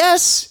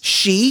yes,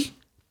 she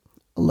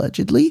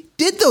allegedly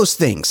did those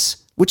things,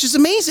 which is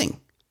amazing.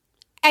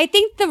 I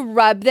think the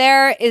rub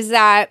there is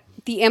that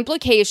the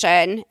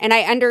implication, and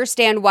I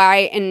understand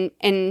why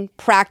in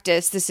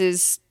practice this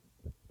is,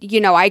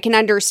 I can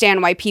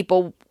understand why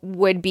people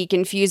would be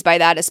confused by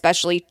that,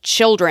 especially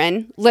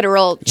children,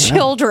 literal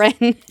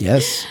children.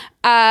 Yes.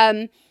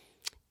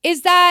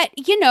 Is that,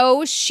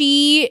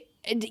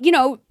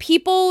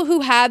 people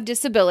who have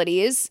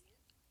disabilities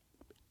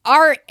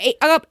are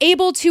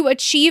able to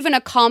achieve and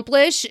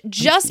accomplish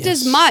just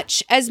as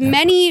much as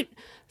many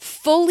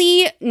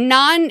fully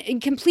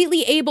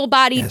completely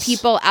able-bodied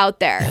people out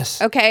there.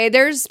 Yes. Okay.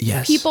 There's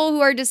people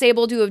who are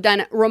disabled who have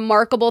done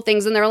remarkable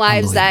things in their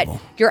lives that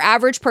your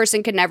average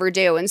person could never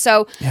do. And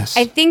so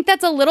I think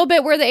that's a little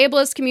bit where the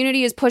ableist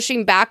community is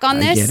pushing back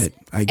on this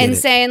and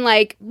saying,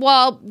 like,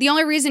 well, the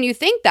only reason you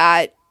think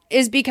that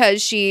is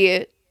because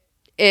she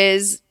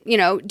is,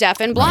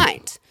 deaf and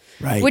blind.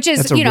 Right. Which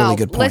is, really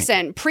good point.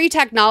 Listen,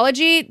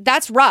 pre-technology,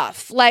 that's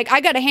rough. Like,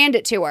 I got to hand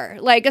it to her.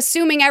 Like,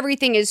 assuming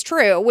everything is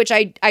true, which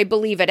I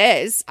believe it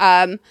is.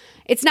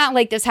 It's not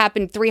like this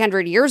happened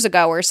 300 years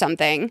ago or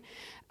something,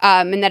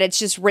 and that it's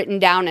just written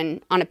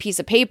down on a piece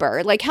of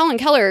paper. Like, Helen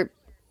Keller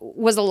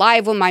was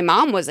alive when my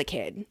mom was a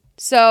kid.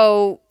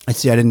 So I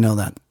didn't know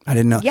that. I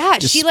didn't know. Yeah,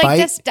 she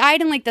just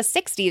died in like the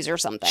 60s or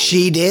something.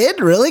 She did?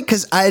 Really?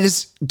 Because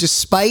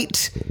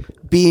despite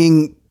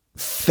being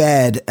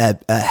fed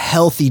a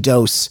healthy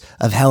dose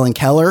of Helen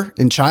Keller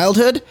in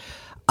childhood,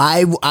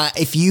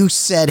 if you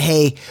said,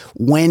 "Hey,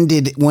 when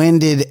did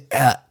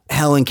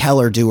Helen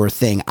Keller do her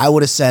thing?" I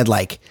would have said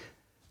like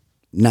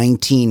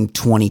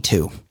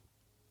 1922.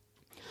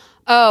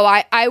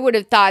 Oh, I would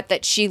have thought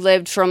that she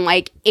lived from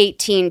like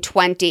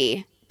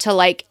 1820 to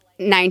like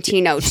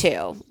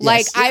 1902.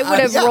 Like I would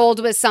have rolled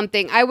with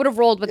something. I would have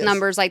rolled with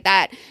numbers like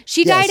that.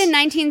 She died in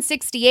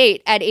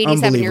 1968 at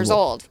 87 years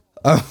old.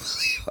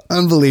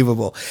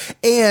 Unbelievable.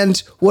 And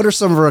what are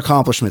some of her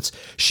accomplishments?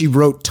 She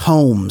wrote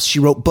tomes. She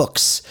wrote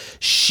books.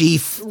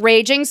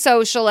 Raging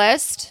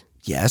socialist.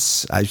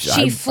 Yes.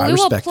 She flew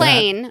a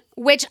plane, that.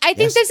 Which I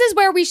think this is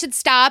where we should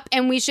stop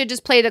and we should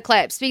just play the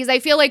clips because I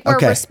feel like we're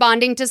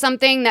responding to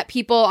something that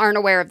people aren't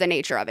aware of the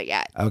nature of it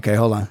yet. Okay,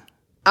 hold on.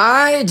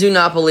 I do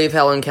not believe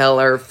Helen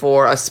Keller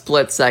for a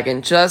split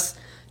second. Just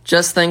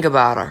think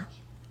about her.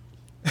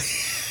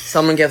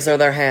 Someone gives her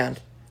their hand.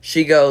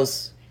 She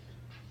goes,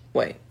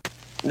 wait,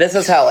 this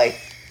is Helly.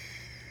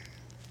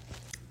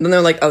 Then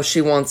they're like, oh, she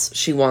wants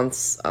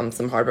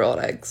some hard-boiled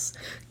eggs.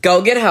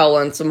 Go get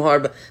Helen some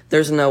hard.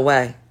 There's no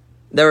way.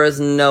 There is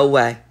no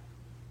way.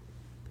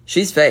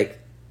 She's fake.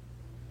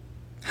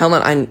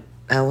 Helen.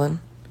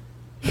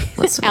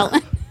 Listen.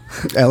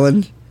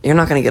 Ellen. You're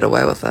not gonna get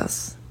away with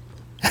this.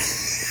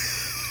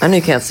 I know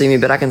you can't see me,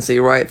 but I can see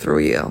right through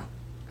you.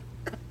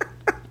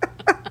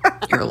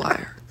 You're a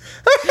liar.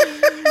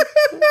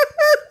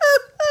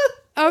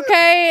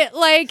 Okay,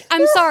 like,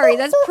 I'm sorry,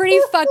 that's pretty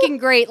fucking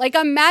great. Like,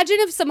 imagine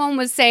if someone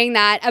was saying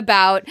that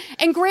about,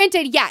 and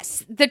granted,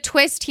 yes, the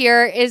twist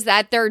here is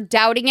that they're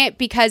doubting it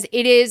because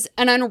it is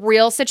an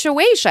unreal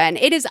situation.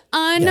 It is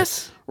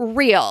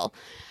unreal.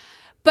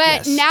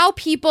 But now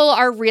people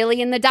are really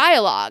in the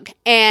dialogue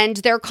and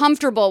they're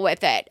comfortable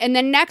with it. And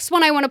the next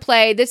one I want to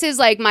play, this is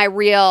like my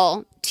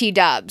real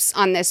T-dubs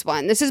on this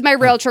one. This is my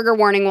real trigger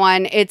warning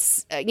one.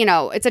 It's,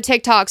 it's a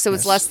TikTok, so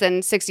it's less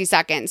than 60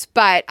 seconds.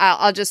 But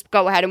I'll just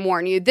go ahead and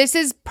warn you. This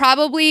is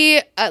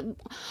probably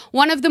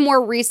one of the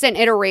more recent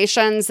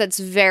iterations that's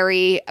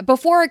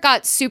before it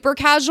got super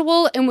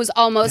casual and was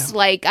almost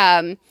like,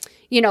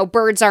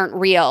 birds aren't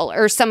real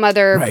or some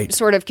other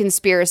sort of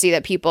conspiracy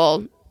that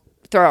people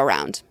throw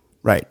around.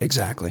 Right,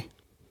 exactly.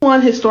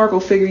 One historical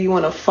figure you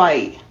want to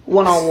fight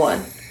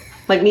one-on-one.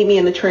 Like Meet Me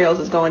in the Trails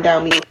is going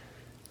down me.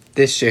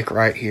 This chick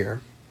right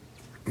here.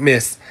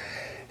 Miss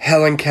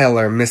Helen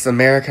Keller, Miss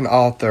American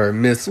Author,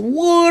 Miss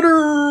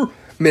Water,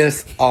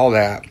 Miss all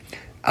that.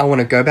 I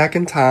want to go back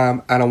in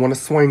time and I want to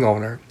swing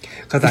on her.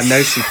 Because I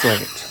know she'd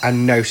flinch. I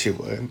know she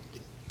would.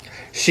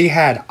 She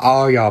had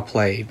all y'all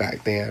played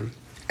back then.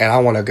 And I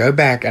want to go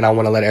back and I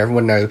want to let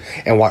everyone know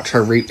and watch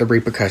her reap the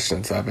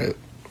repercussions of it.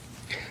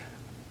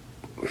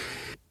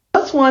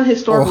 That's one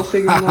historical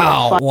figure you want to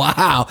fight.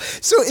 Wow.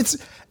 So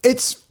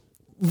it's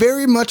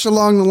very much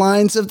along the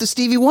lines of the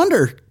Stevie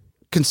Wonder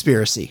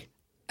conspiracy.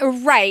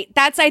 Right.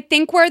 That's, I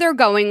think, where they're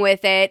going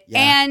with it.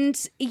 Yeah.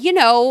 And,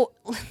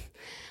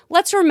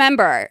 let's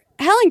remember,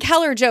 Helen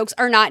Keller jokes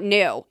are not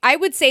new. I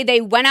would say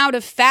they went out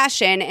of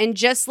fashion and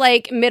just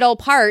like middle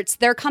parts,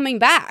 they're coming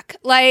back.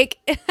 Like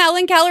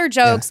Helen Keller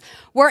jokes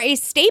were a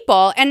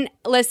staple. And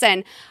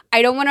listen,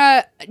 I don't want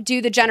to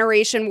do the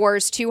generation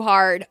wars too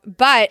hard,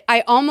 but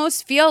I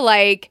almost feel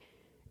like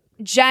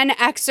Gen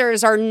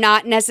Xers are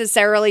not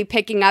necessarily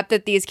picking up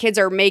that these kids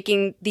are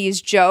making these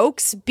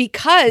jokes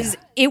because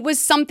it was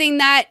something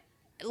that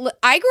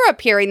I grew up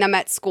hearing them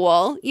at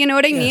school. You know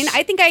what I mean?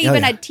 I think I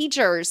even had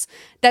teachers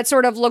that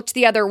sort of looked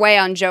the other way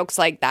on jokes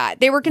like that.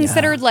 They were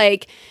considered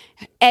like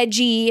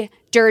edgy,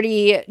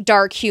 dirty,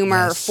 dark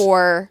humor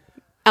for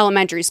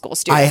elementary school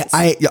students.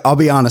 I'll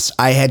be honest.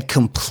 I had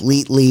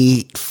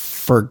completely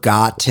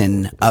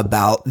forgotten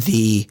about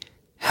the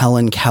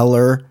Helen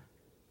Keller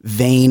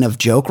vein of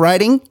joke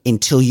writing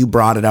until you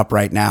brought it up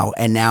right now.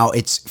 And now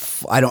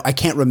I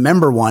can't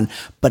remember one,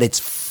 but it's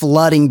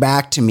flooding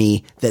back to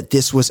me that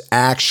this was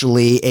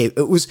actually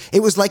it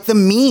was like the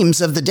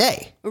memes of the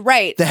day.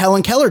 Right. The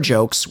Helen Keller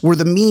jokes were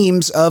the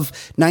memes of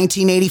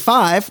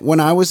 1985 when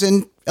I was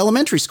in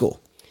elementary school.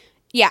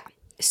 Yeah.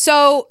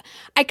 So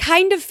I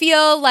kind of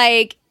feel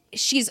like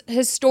she's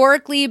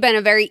historically been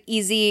a very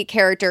easy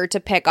character to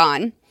pick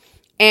on.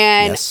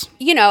 And,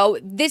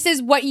 this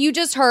is what you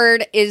just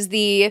heard is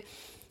the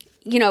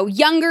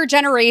younger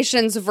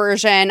generation's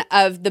version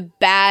of the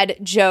bad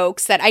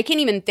jokes that I can't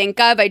even think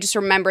of. I just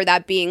remember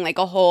that being like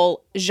a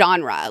whole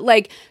genre.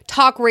 Like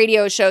talk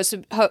radio show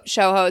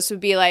hosts would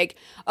be like,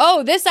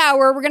 oh, this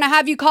hour we're going to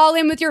have you call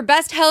in with your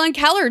best Helen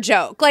Keller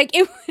joke. Like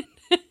it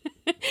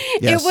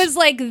it was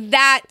like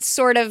that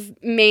sort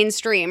of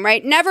mainstream,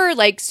 right? Never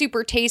like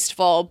super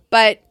tasteful,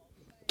 but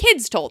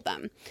kids told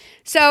them.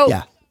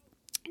 So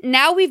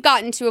now we've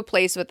gotten to a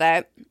place with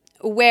it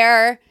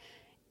where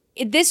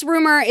this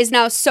rumor is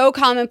now so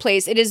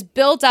commonplace. It is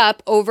built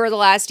up over the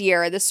last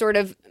year, this sort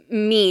of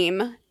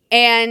meme.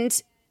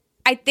 And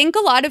I think a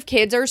lot of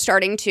kids are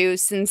starting to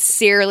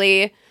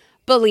sincerely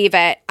believe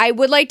it. I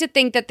would like to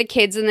think that the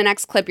kids in the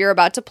next clip you're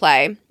about to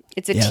play,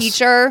 it's a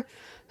teacher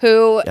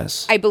who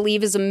I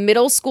believe is a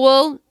middle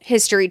school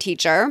history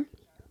teacher.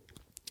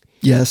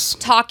 Yes.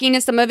 Talking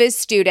to some of his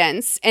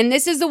students. And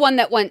this is the one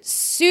that went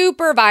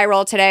super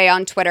viral today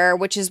on Twitter,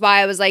 which is why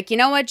I was like, you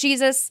know what,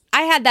 Jesus?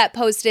 I had that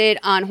posted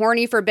on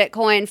Horny for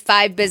Bitcoin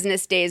 5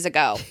 business days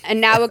ago. And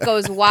now it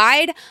goes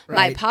wide.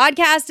 My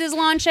podcast is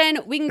launching.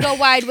 We can go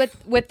wide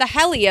with the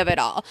heli of it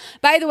all.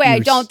 By the way, I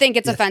don't think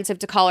it's offensive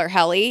to call her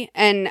heli.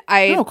 And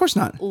no, of course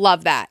not.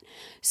 Love that.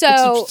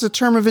 So it's a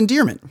term of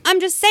endearment. I'm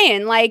just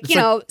saying,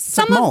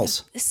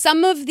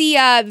 some of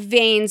the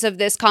veins of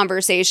this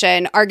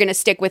conversation are going to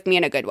stick with me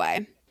in a good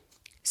way.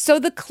 So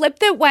the clip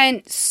that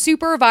went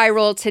super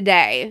viral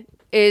today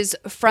is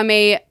from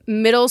a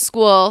middle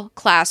school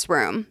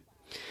classroom.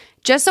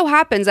 Just so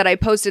happens that I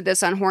posted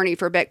this on Horny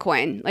for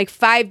Bitcoin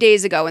 5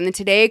 days ago, and then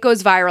today it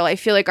goes viral. I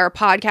feel like our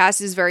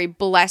podcast is very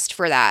blessed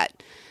for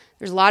that.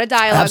 There's a lot of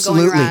dialogue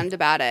going around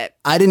about it.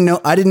 I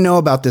didn't know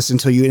about this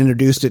until you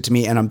introduced it to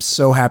me, and I'm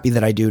so happy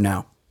that I do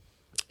now.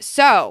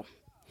 So,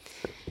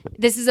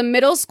 this is a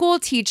middle school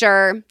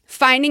teacher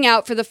finding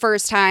out for the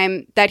first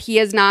time that he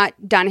has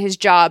not done his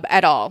job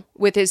at all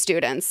with his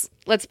students.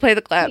 Let's play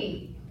the clip.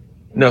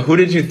 No, who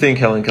did you think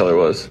Helen Keller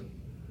was?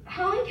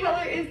 Helen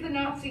Keller is the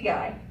Nazi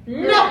guy.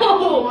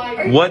 No!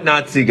 What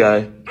Nazi guy?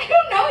 I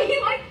don't know.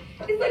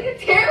 He's like a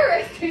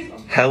terrorist or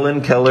something.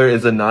 Helen Keller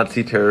is a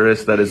Nazi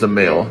terrorist that is a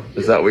male.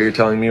 Is that what you're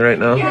telling me right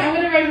now? Yeah, I'm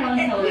gonna write Helen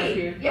Keller up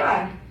here.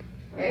 Yeah.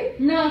 Right?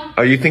 No.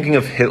 Are you thinking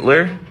of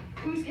Hitler?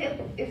 Who's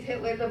Hitler? Who's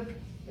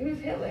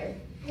Hitler?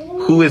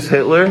 Who is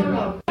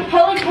Hitler?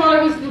 Helen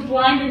Keller was the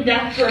blind and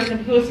deaf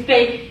person who was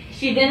fake.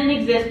 She didn't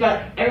exist,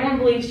 but everyone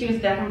believes she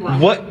was deaf and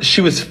blind. What?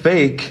 She was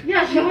fake?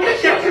 Yeah, she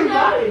was deaf and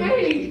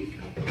blind.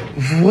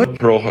 What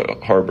Pearl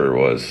Harbor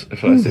was,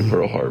 if I say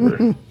Pearl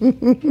Harbor.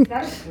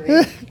 That's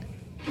great.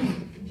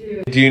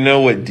 Do you know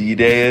what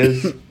D-Day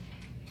is?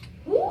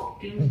 Who?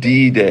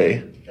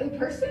 D-Day. A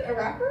person? A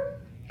rapper?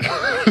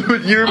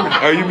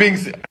 Are you being...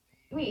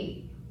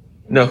 Wait.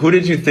 No, who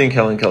did you think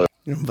Helen Keller?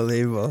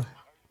 Unbelievable.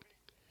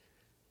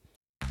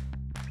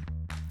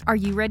 Are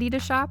you ready to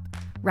shop?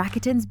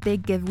 Rakuten's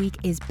Big Give Week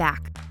is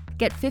back.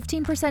 Get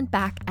 15%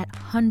 back at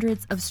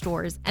hundreds of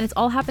stores, and it's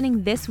all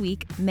happening this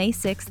week, May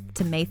 6th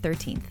to May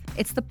 13th.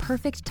 It's the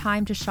perfect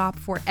time to shop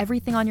for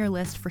everything on your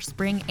list for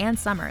spring and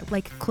summer,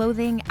 like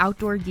clothing,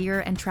 outdoor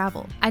gear, and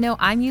travel. I know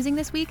I'm using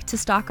this week to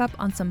stock up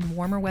on some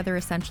warmer weather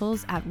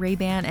essentials at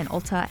Ray-Ban and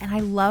Ulta, and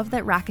I love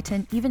that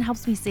Rakuten even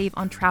helps me save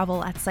on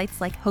travel at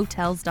sites like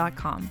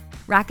Hotels.com.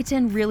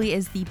 Rakuten really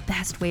is the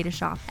best way to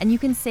shop, and you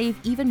can save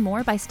even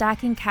more by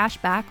stacking cash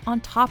back on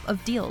top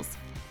of deals.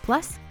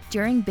 Plus,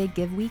 during Big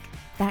Give Week,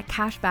 that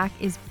cash back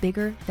is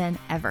bigger than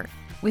ever.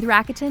 With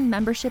Rakuten,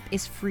 membership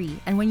is free,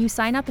 and when you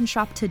sign up and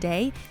shop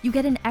today, you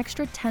get an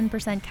extra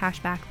 10% cash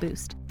back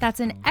boost. That's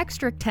an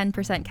extra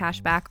 10%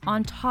 cash back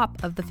on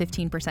top of the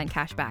 15%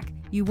 cash back.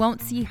 You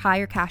won't see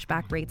higher cash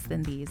back rates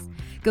than these.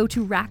 Go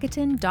to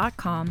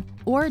Rakuten.com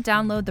or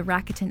download the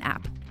Rakuten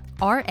app.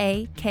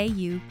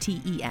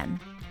 Rakuten.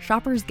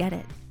 Shoppers get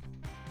it.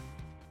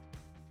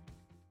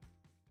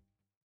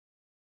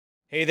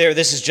 Hey there,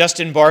 this is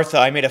Justin Bartha.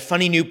 I made a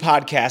funny new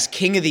podcast,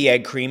 King of the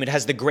Egg Cream. It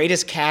has the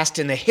greatest cast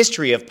in the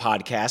history of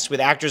podcasts with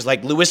actors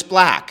like Louis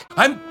Black.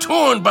 I'm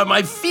torn by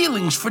my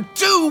feelings for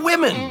two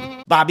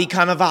women. Bobby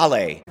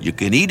Cannavale. You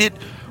can eat it,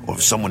 or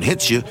if someone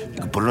hits you, you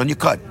can put it on your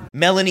cut.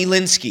 Melanie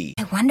Linsky.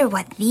 I wonder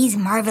what these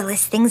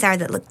marvelous things are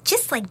that look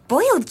just like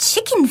boiled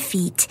chicken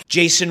feet.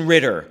 Jason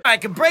Ritter. I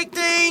can break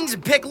things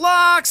and pick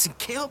locks and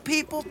kill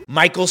people.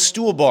 Michael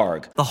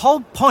Stuhlbarg. The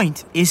whole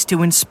point is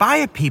to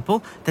inspire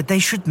people that they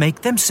should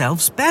make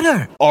themselves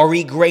better.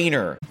 Ari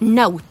Grainer.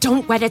 No,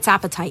 don't whet its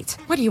appetite.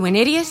 What are you, an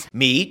idiot?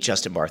 Me,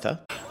 Justin Bartha.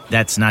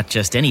 That's not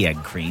just any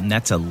egg cream,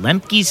 that's a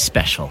Lemke's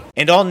special.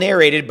 And all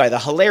narrated by the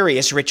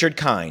hilarious Richard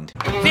Kind.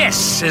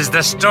 This is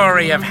the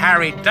story of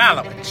Harry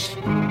Dalowitz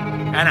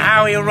and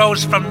how he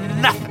rose from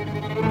nothing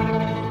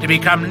to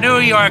become New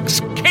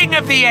York's King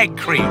of the Egg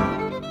Cream.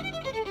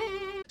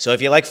 So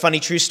if you like funny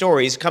true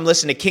stories, come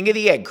listen to King of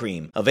the Egg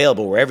Cream,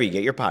 available wherever you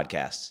get your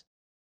podcasts.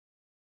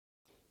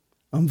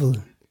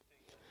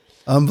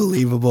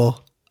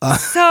 Unbelievable.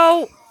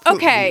 So,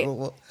 okay.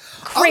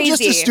 Crazy. I'm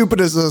just as stupid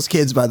as those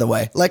kids, by the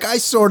way. Like, I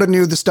sort of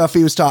knew the stuff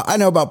he was talking. I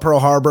know about Pearl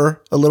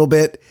Harbor a little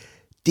bit.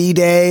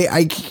 D-Day.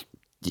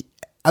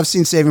 I've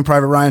seen Saving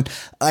Private Ryan.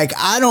 Like,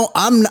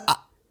 I'm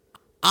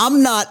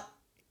not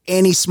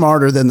any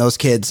smarter than those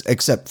kids,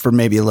 except for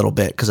maybe a little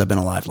bit because I've been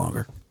alive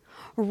longer.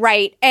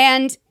 Right.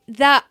 And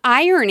the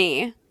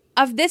irony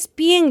of this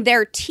being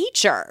their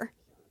teacher,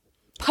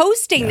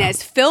 posting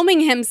this, filming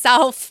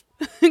himself,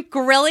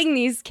 grilling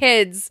these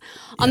kids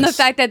on the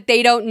fact that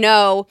they don't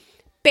know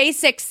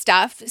basic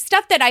stuff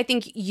that I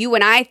think you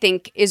and I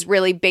think is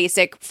really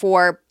basic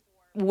for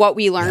what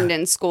we learned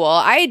in school.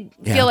 I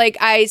feel like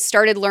I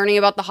started learning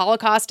about the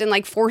Holocaust in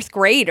like 4th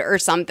grade or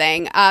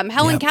something.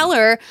 Helen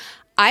Keller,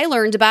 I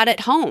learned about at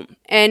home,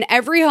 and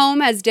every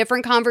home has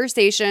different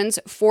conversations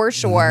for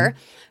sure.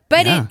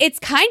 But it's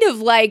kind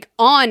of like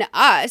on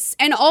us.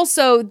 And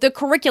also the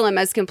curriculum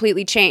has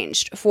completely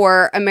changed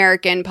for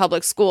American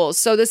public schools.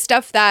 So the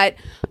stuff that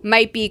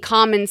might be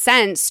common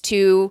sense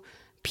to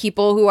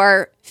people who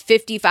are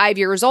 55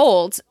 years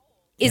old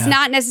is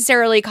not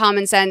necessarily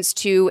common sense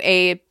to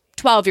a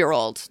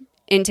 12-year-old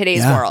in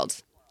today's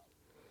world.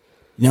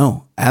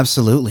 No,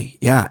 absolutely.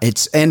 Yeah.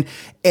 And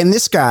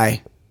this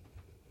guy,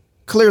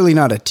 clearly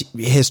not a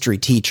history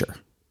teacher.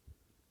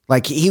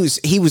 Like he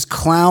was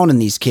clowning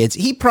these kids.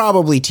 He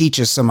probably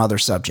teaches some other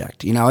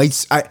subject. You know,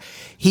 he's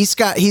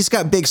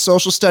got big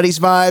social studies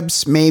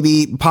vibes,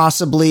 maybe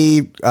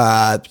possibly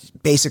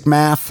basic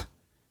math.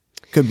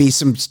 Could be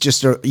some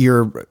just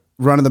your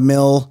run of the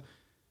mill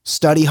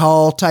study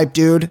hall type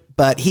dude,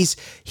 but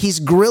he's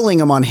grilling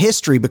them on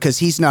history because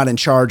he's not in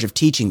charge of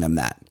teaching them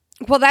that.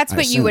 Well, that's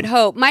what you would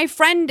hope. My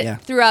friend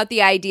threw out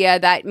the idea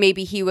that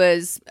maybe he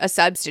was a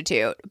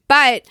substitute,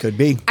 but could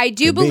be. I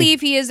do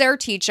believe he is their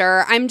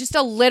teacher. I'm just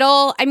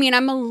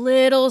I'm a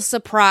little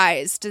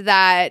surprised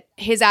that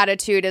his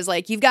attitude is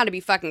like, you've got to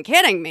be fucking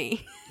kidding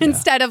me.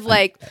 Instead of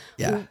like,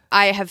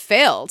 I have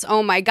failed.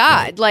 Oh my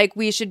God. Right. Like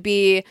we should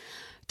be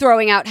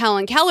throwing out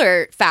Helen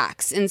Keller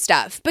facts and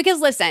stuff. Because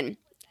listen,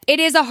 it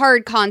is a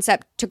hard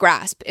concept to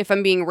grasp, if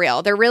I'm being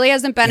real. There really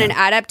hasn't been an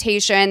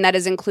adaptation that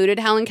has included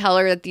Helen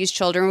Keller that these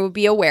children would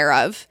be aware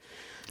of.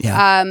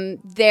 Yeah.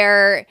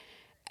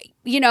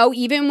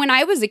 Even when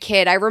I was a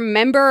kid, I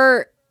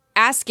remember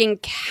asking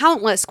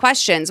countless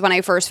questions when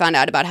I first found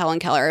out about Helen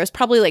Keller. I was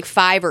probably like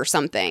 5 or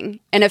something,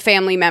 and a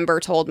family member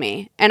told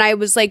me. And I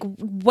was like,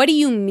 what do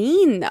you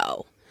mean,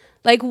 though?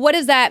 Like, what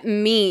does that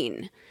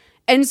mean?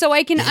 And so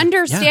I can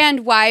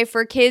understand why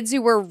for kids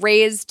who were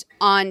raised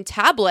on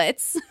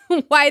tablets,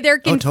 why they're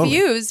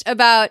confused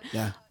about,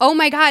 oh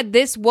my God,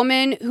 this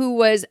woman who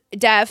was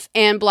deaf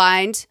and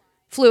blind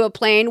flew a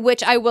plane,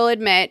 which I will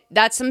admit,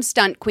 that's some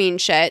stunt queen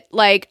shit.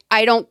 Like,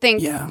 I don't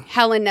think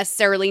Helen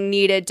necessarily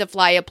needed to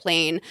fly a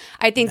plane.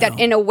 I think that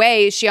in a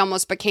way, she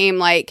almost became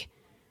like,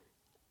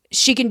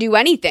 she can do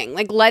anything.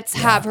 Like, let's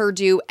have her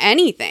do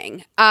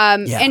anything.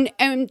 And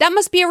that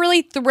must be a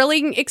really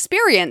thrilling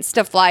experience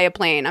to fly a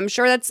plane. I'm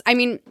sure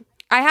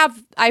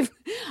I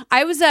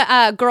was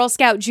a Girl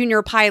Scout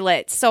junior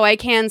pilot, so I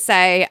can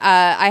say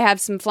I have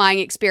some flying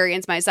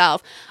experience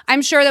myself.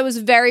 I'm sure that was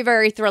very,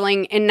 very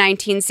thrilling in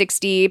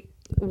 1960,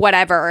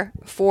 whatever,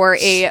 for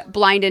a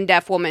blind and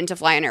deaf woman to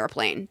fly an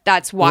airplane.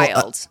 That's wild.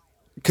 Well,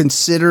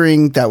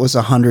 considering that was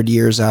 100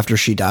 years after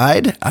she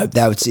died,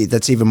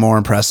 that's even more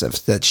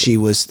impressive that she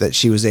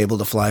was able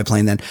to fly a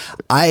plane then.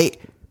 I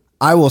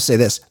will say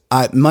this,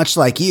 much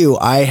like you,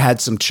 I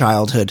had some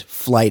childhood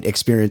flight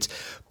experience,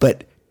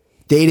 but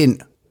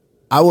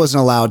I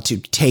wasn't allowed to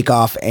take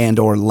off and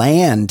or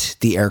land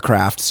the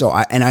aircraft. So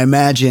I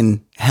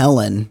imagine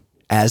Helen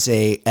as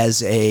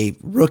a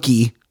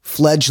rookie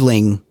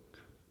fledgling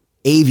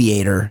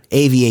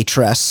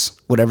aviatress,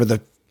 whatever the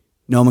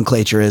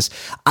nomenclature is.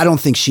 I don't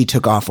think she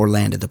took off or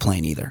landed the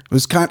plane either. It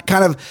was kind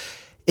of,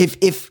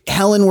 if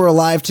Helen were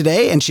alive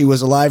today, and she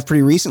was alive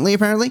pretty recently,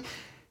 apparently,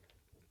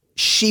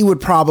 she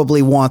would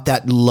probably want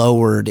that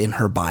lowered in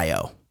her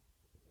bio.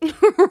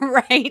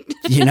 Right.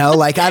 You know,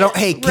 like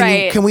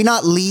can we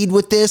not lead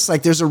with this?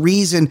 Like there's a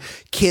reason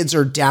kids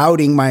are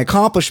doubting my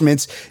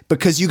accomplishments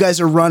because you guys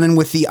are running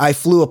with the I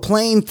flew a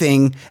plane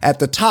thing at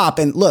the top.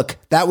 And look,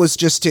 that was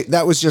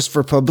just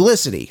for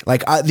publicity.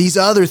 Like these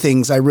other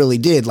things I really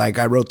did. Like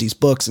I wrote these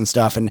books and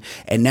stuff, and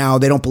now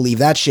they don't believe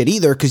that shit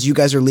either because you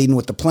guys are leading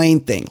with the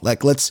plane thing.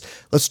 Like let's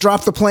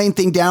drop the plane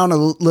thing down a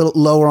little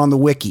lower on the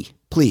wiki,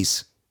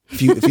 please.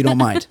 If you don't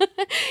mind.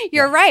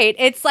 You're right.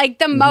 It's like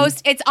the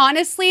most, it's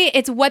honestly,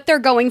 it's what they're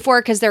going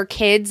for because they're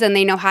kids and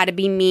they know how to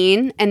be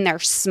mean and they're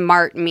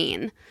smart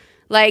mean.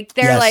 Like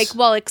they're like,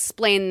 well,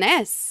 explain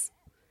this.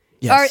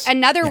 Yes. Or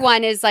another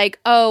one is like,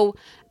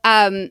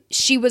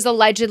 she was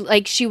alleged,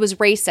 like she was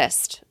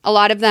racist. A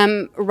lot of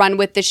them run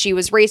with the she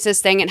was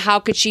racist thing. And how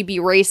could she be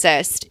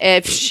racist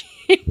if she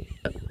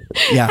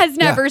has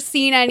never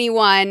seen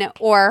anyone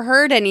or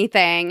heard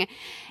anything?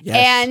 Yes.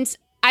 And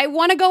I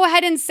want to go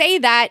ahead and say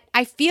that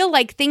I feel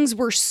like things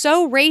were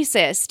so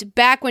racist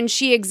back when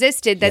she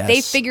existed that they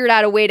figured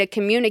out a way to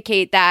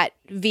communicate that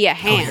via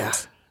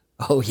hand.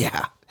 Oh,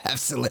 yeah.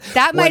 Absolutely.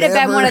 That might have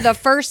been one of the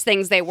first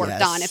things they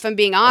worked on, if I'm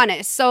being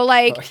honest. So,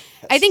 like,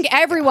 I think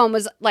everyone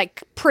was,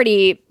 like,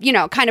 pretty,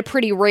 kind of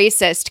pretty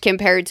racist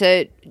compared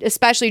to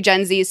especially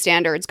Gen Z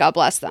standards. God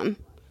bless them.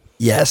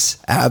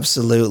 Yes,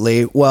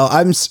 absolutely. Well,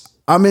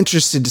 I'm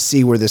interested to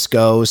see where this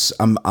goes.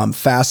 I'm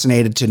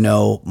fascinated to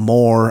know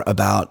more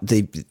about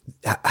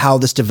how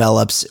this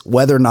develops,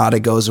 whether or not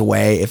it goes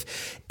away.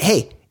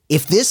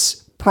 If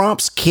this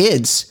prompts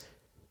kids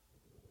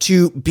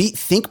to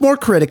think more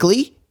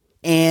critically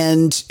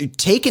and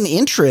take an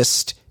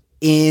interest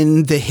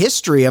in the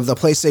history of the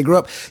place they grew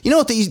up. You know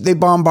what they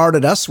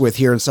bombarded us with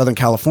here in Southern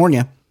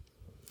California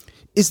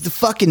is the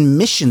fucking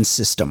mission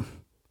system.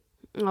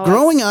 Oh,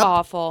 growing up,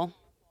 awful.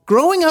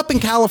 Growing up in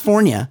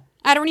California.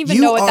 I don't even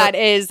know what that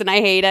is, and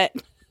I hate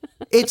it.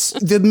 It's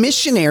the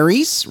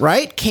missionaries,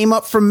 right? Came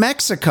up from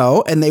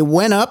Mexico, and they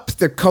went up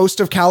the coast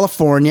of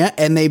California,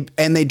 and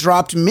they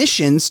dropped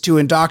missions to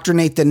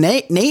indoctrinate the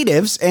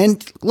natives.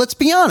 And let's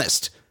be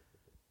honest,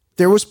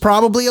 there was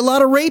probably a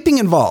lot of raping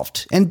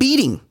involved and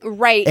beating,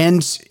 right?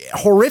 And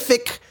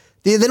horrific.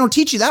 They don't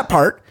teach you that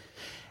part.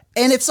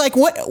 And it's like,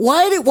 what?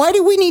 Why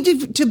do we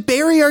need to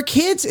bury our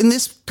kids in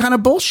this kind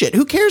of bullshit?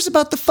 Who cares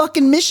about the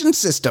fucking mission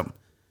system?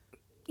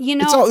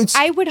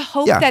 I would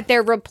hope that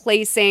they're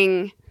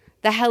replacing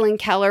the Helen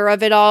Keller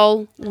of it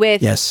all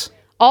with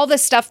all the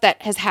stuff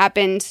that has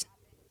happened,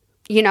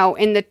 in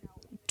the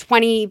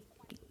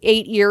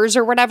 28 years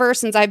or whatever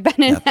since I've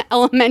been in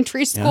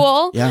elementary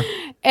school. Yeah.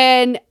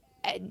 And,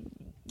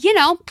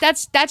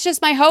 that's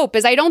just my hope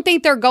is I don't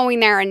think they're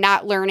going there and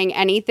not learning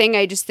anything.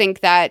 I just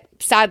think that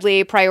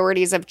sadly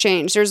priorities have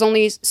changed. There's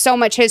only so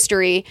much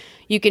history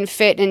you can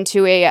fit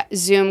into a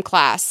Zoom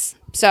class.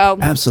 So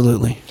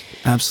absolutely.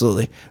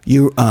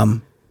 You,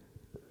 and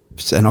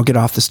I'll get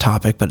off this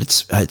topic,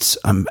 but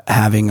I'm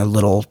having a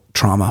little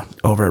trauma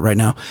over it right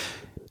now.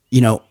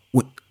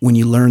 When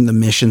you learn the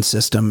mission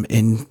system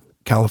in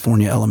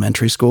California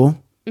elementary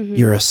school,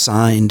 you're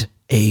assigned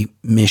a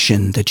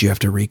mission that you have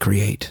to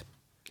recreate.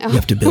 You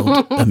have to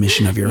build a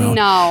mission of your own.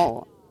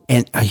 No.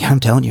 And I'm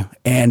telling you,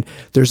 and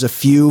there's a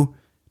few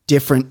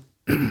different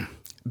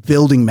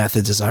building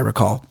methods, as I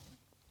recall.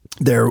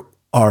 There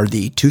are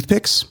the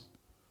toothpicks.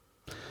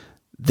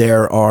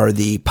 There are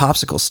the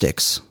popsicle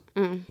sticks.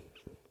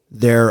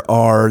 There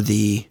are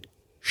the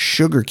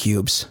sugar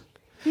cubes.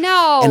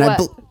 No. And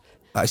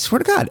I swear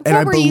to God.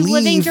 And were you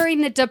living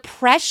during the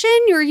Depression?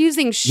 You were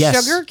using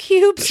sugar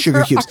cubes for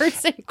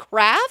arts and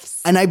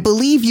crafts? And I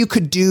believe you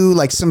could do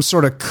like some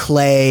sort of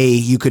clay.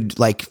 You could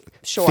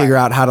figure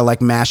out how to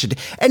mash it.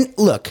 And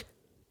look,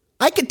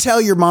 I could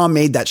tell your mom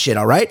made that shit,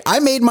 all right? I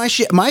made my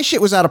shit. My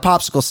shit was out of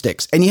popsicle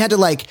sticks. And you had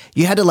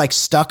to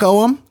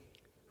stucco them,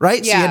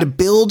 right? Yeah. So you had to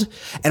build.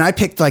 And I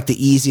picked the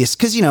easiest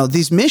because,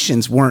 these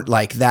missions weren't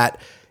that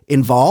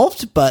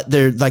involved, but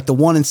they're the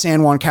one in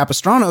San Juan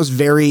Capistrano is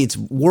it's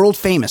world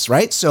famous,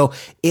 right? So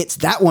it's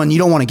that one. You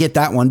don't want to get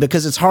that one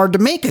because it's hard to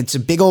make. It's a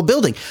big old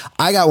building.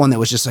 I got one that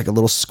was just a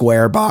little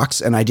square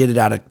box and I did it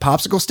out of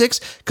popsicle sticks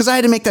because I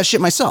had to make that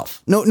shit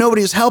myself.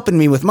 Nobody was helping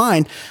me with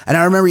mine. And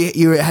I remember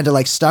you had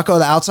to stucco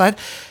the outside,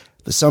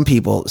 but some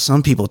people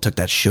took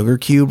that sugar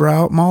cube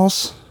route,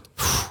 Malls.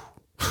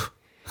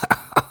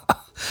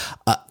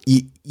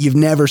 You've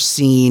never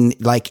seen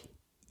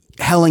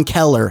Helen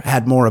Keller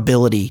had more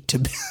ability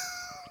to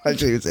I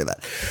shouldn't even say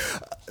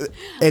that.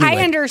 Anyway,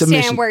 I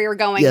understand where you're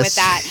going with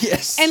that.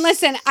 Yes. And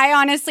listen, I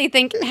honestly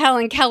think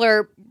Helen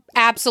Keller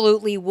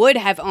absolutely would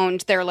have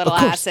owned their little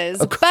asses.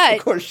 Of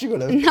course she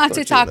would have. Not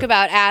to talk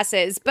about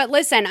asses. But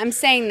listen, I'm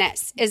saying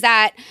this is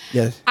that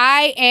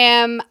I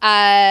am,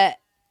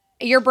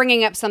 you're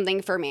bringing up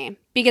something for me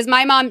because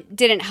my mom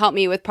didn't help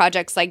me with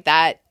projects like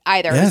that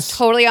either. I was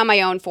totally on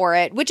my own for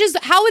it, which is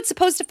how it's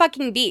supposed to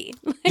fucking be.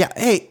 Yeah.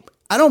 Hey,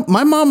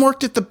 my mom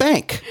worked at the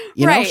bank.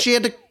 You know, she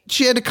had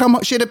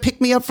to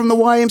pick me up from the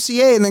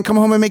YMCA and then come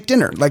home and make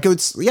dinner.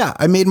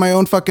 I made my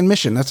own fucking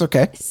mission. That's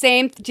okay.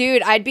 Same,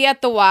 dude. I'd be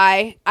at the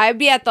I'd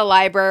be at the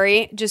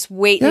library just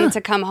waiting to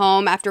come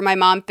home after my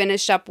mom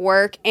finished up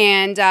work.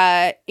 And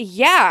I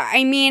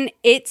mean,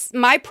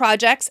 my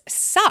projects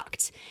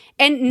sucked.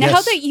 And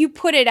now that you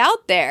put it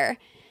out there,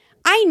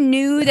 I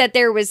knew that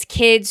there was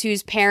kids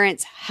whose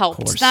parents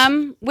helped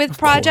them with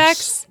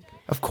projects.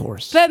 Of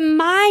course. But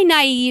my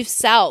naive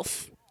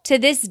self to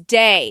this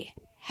day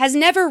has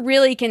never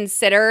really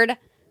considered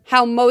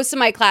how most of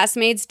my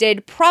classmates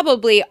did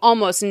probably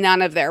almost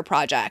none of their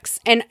projects.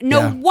 And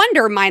no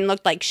wonder mine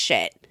looked like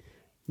shit.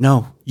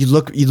 No, you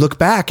look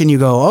back and you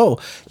go, oh,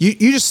 you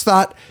just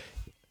thought,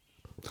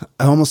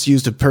 I almost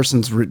used a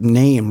person's real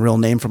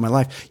name from my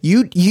life.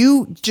 You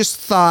just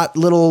thought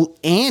little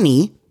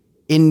Annie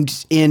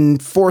in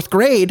fourth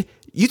grade,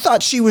 you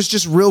thought she was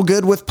just real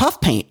good with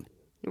puff paint.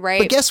 Right.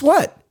 But guess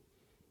what?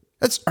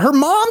 That's her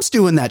mom's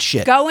doing that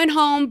shit. Going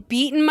home,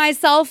 beating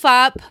myself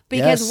up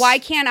because why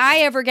can't I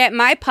ever get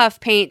my puff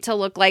paint to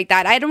look like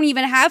that? I don't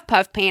even have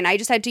puff paint. I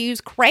just had to use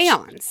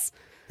crayons.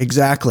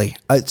 Exactly.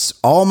 It's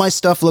all my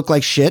stuff looked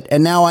like shit,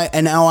 and now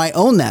I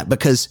own that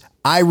because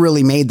I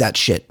really made that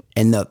shit.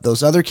 And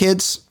those other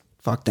kids,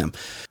 fuck them.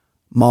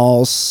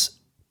 Malls,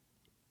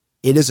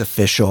 it is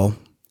official.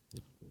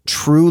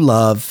 True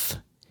love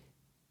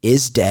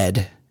is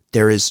dead.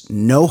 There is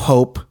no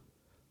hope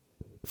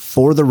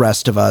for the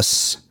rest of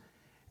us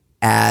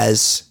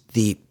as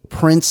the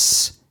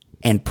prince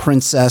and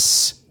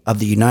princess of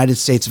the United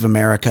States of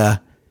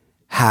America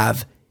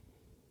have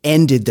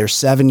ended their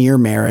 7-year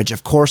marriage.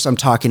 Of course, I'm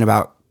talking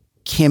about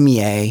Kim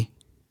Ye,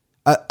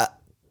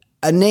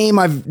 a name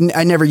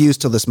I never used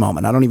till this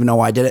moment. I don't even know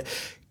why I did it.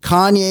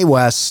 Kanye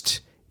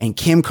West and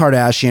Kim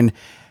Kardashian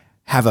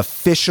have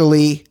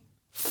officially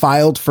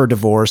filed for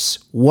divorce.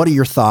 What are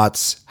your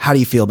thoughts? How do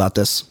you feel about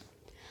this?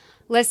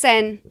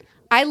 Listen,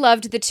 I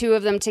loved the two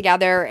of them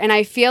together, and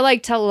I feel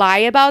like to lie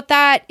about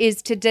that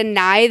is to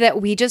deny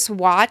that we just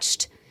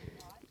watched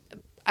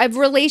a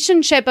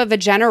relationship of a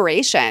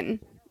generation.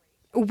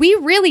 We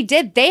really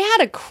did. They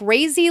had a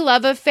crazy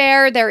love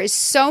affair. There is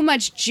so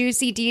much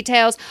juicy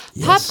details.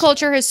 Yes. Pop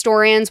culture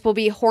historians will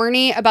be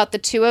horny about the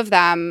two of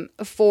them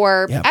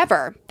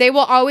forever. Yep. They will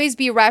always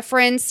be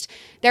referenced.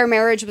 Their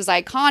marriage was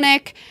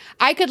iconic.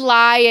 I could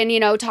lie and,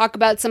 talk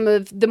about some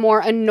of the more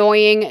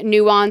annoying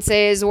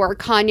nuances or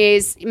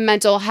Kanye's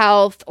mental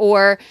health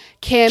or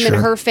Kim and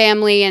her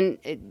family and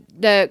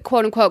the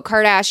quote unquote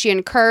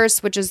Kardashian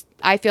curse, which is,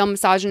 I feel,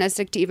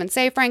 misogynistic to even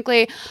say,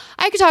 frankly.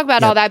 I could talk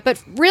about all that,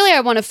 but really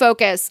I want to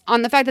focus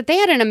on the fact that they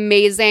had an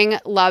amazing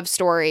love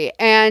story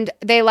and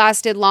they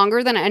lasted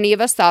longer than any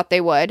of us thought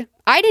they would.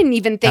 I didn't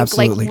even think,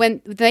 Absolutely. like,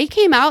 when they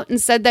came out and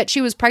said that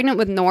she was pregnant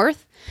with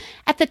North,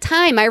 at the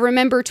time I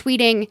remember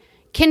tweeting,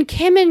 can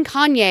Kim and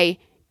Kanye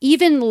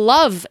even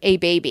love a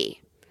baby?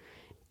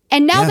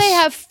 And now they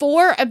have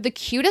 4 of the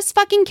cutest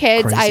fucking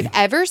kids I've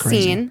ever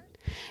seen.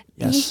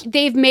 Yes.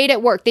 They've made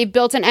it work. They've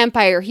built an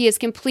empire. He has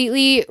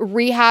completely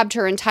rehabbed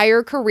her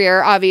entire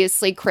career.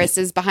 Obviously, Chris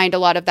is behind a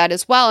lot of that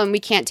as well, and we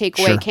can't take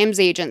away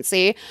Kim's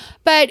agency.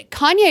 But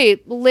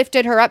Kanye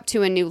lifted her up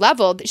to a new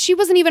level. She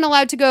wasn't even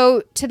allowed to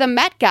go to the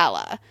Met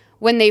Gala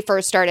when they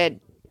first started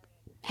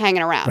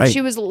hanging around. Right. She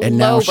was and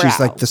now lowbrow. she's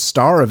like the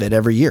star of it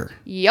every year.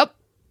 Yep.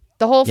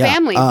 The whole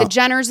family, the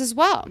Jenners as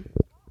well.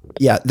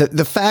 Yeah,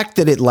 the fact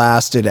that it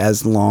lasted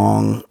as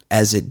long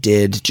as it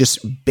did, just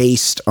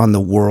based on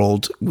the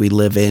world we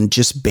live in,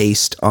 just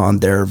based on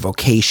their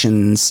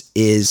vocations,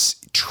 is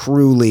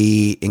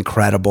truly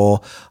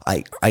incredible.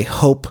 I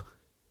hope,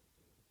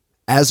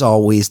 as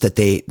always, that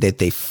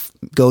they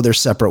go their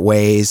separate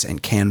ways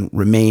and can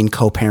remain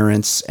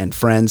co-parents and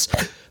friends.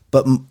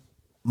 But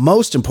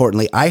most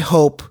importantly, I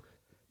hope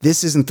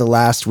this isn't the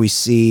last we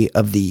see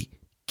of the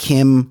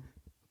Kim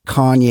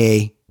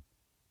Kanye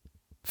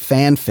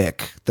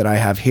fanfic that I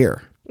have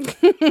here.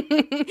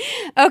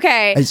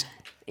 Okay.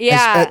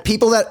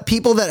 People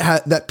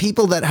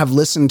that have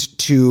listened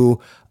to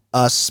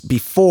us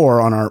before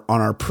on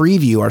our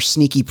preview, our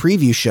sneaky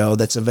preview show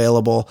that's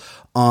available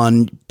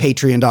on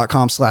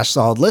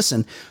patreon.com/solid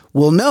listen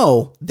will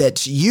know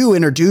that you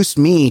introduced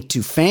me to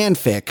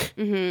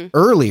fanfic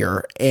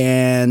earlier,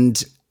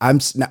 and I'm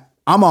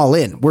all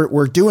in.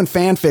 We're doing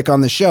fanfic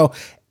on the show.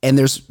 And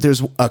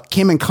there's a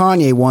Kim and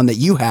Kanye one that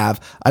you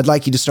have. I'd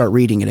like you to start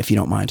reading it if you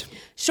don't mind.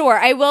 Sure.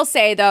 I will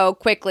say, though,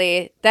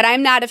 quickly, that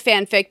I'm not a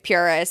fanfic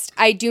purist.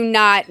 I do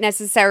not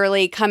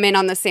necessarily come in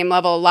on the same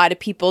level a lot of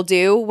people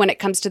do when it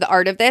comes to the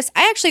art of this.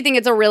 I actually think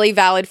it's a really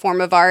valid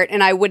form of art,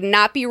 and I would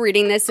not be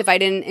reading this if I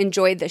didn't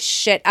enjoy the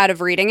shit out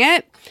of reading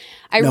it.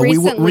 I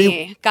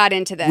recently got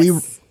into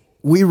this.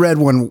 We read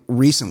one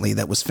recently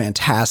that was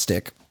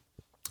fantastic.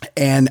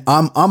 And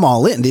I'm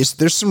all in.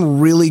 There's some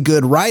really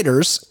good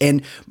writers,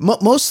 and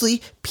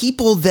mostly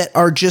people that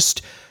are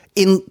just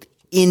in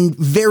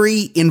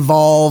very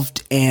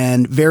involved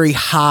and very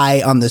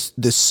high on this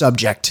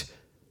subject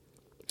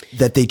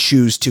that they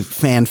choose to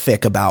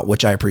fanfic about,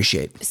 which I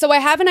appreciate. So I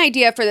have an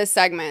idea for this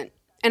segment,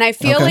 and I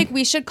feel like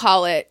we should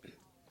call it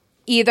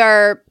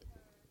either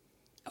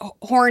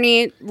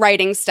horny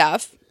writing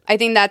stuff. I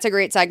think that's a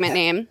great segment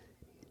name.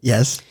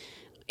 Yes.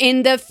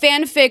 In the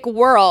fanfic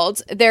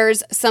world,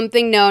 there's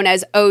something known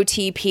as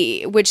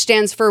OTP, which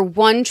stands for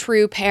one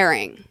true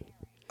pairing.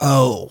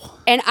 Oh.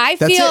 And I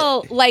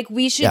feel like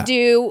we should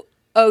do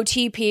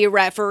OTP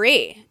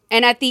referee.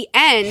 And at the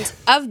end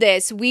of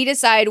this, we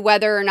decide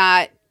whether or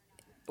not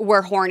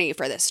we're horny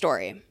for this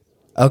story.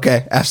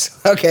 Okay.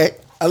 Okay.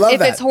 I love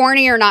that. If it's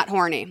horny or not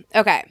horny.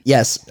 Okay.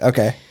 Yes.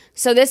 Okay.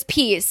 So this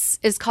piece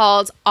is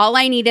called All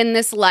I Need in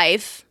This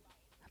Life,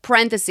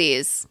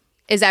 parentheses,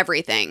 is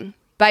Everything,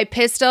 by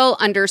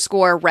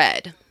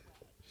Pistol_Red.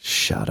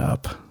 Shut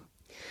up.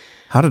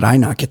 How did I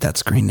not get that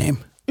screen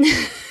name?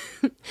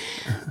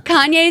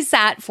 Kanye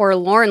sat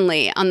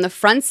forlornly on the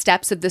front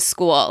steps of the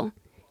school.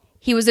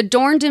 He was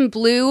adorned in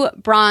blue,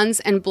 bronze,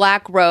 and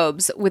black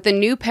robes with a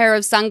new pair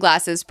of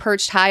sunglasses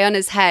perched high on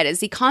his head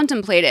as he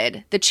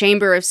contemplated the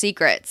Chamber of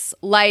Secrets,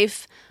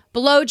 life,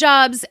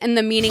 blowjobs, and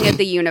the meaning of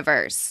the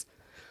universe.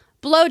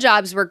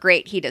 Blowjobs were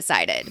great, he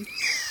decided.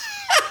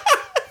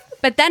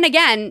 But then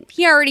again,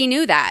 he already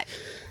knew that.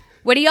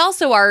 What he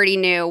also already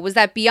knew was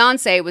that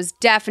Beyonce was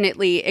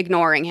definitely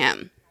ignoring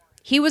him.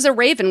 He was a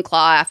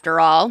Ravenclaw, after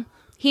all.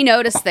 He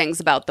noticed things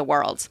about the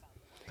world.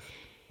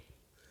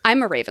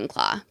 I'm a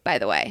Ravenclaw, by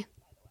the way.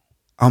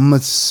 I'm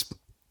the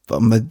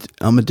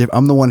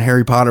one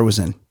Harry Potter was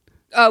in.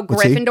 Oh,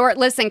 Gryffindor.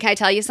 Listen, can I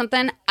tell you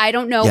something? I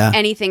don't know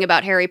anything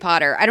about Harry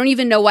Potter. I don't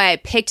even know why I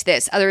picked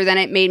this other than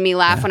it made me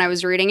laugh when I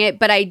was reading it.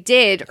 But I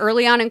did,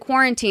 early on in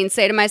quarantine,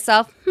 say to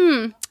myself,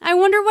 I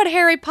wonder what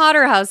Harry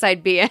Potter house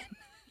I'd be in.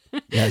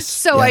 Yes.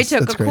 So I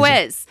took a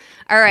quiz.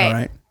 All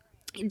right.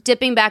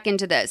 Dipping back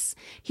into this.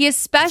 He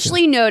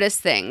especially noticed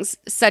things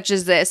such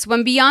as this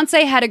when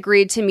Beyonce had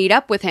agreed to meet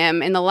up with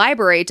him in the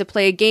library to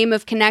play a game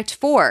of Connect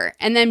 4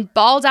 and then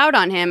balled out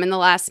on him in the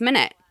last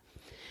minute.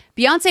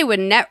 Beyonce would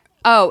never...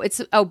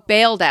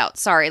 bailed out.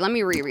 Sorry, let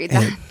me reread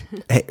that.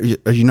 Hey,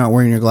 are you not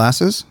wearing your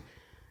glasses?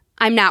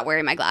 I'm not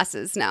wearing my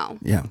glasses, no.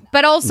 Yeah.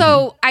 But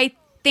also, I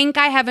think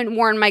I haven't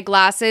worn my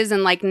glasses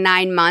in like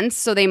 9 months,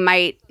 so they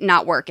might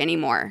not work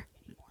anymore.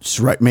 That's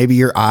right. Maybe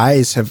your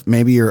eyes have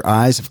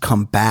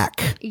come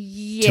back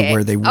to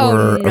where they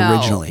were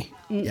originally.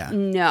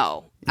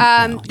 No.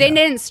 They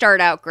didn't start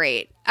out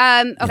great.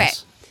 Okay.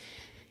 Yes.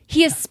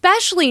 He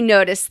especially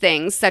noticed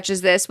things such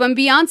as this when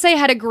Beyonce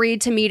had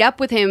agreed to meet up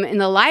with him in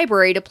the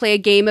library to play a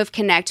game of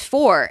Connect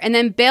 4 and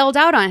then bailed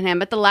out on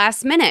him at the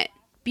last minute.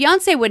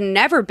 Beyonce would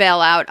never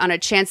bail out on a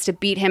chance to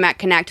beat him at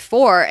Connect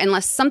 4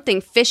 unless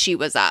something fishy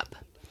was up.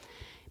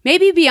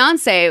 Maybe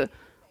Beyonce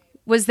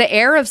was the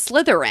heir of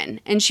Slytherin,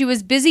 and she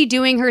was busy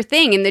doing her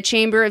thing in the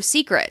Chamber of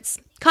Secrets.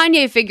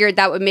 Kanye figured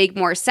that would make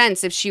more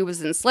sense if she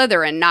was in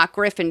Slytherin, not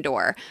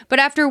Gryffindor. But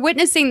after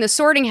witnessing the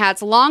Sorting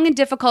Hat's long and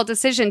difficult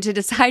decision to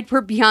decide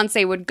where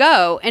Beyonce would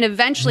go, and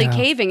eventually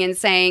caving and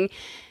saying,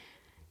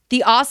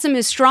 the awesome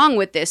is strong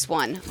with this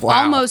one.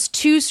 Wow. Almost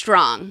too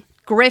strong.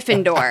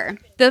 Gryffindor.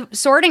 The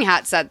Sorting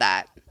Hat said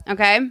that.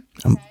 Okay?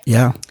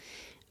 Yeah.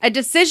 A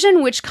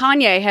decision which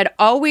Kanye had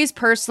always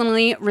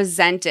personally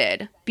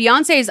resented.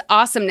 Beyonce's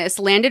awesomeness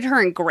landed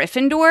her in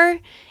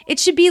Gryffindor. It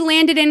should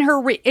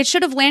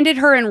have landed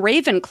her in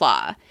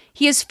Ravenclaw.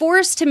 He is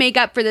forced to make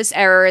up for this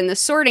error in the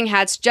Sorting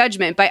Hat's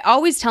judgment by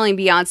always telling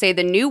Beyonce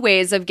the new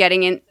ways of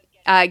getting in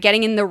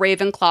the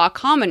Ravenclaw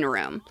common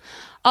room.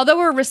 Although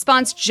her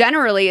response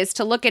generally is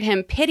to look at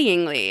him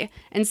pityingly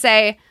and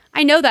say,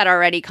 I know that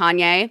already,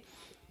 Kanye.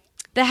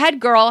 The head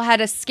girl had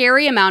a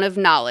scary amount of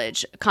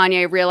knowledge,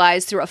 Kanye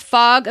realized through a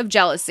fog of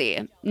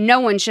jealousy. No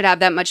one should have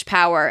that much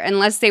power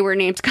unless they were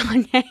named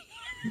Kanye.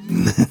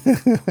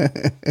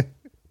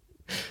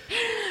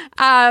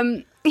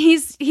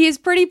 He's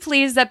pretty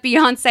pleased that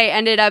Beyonce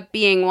ended up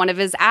being one of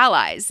his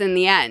allies in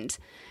the end.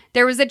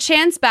 There was a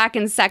chance back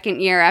in second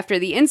year after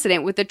the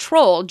incident with the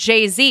troll,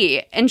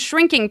 Jay-Z, and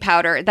shrinking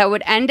powder that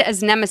would end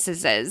as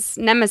nemeses.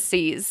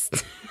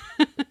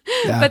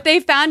 But they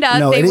found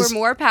out they were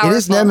more powerful. It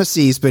is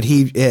Nemesis, but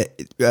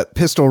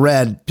Pistol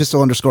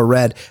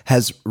 _Red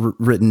has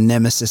written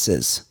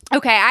Nemesises.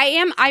 Okay,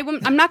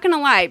 I'm not going to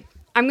lie.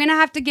 I'm going to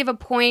have to give a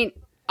point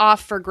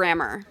off for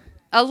grammar.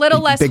 A little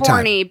less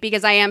horny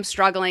because I am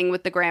struggling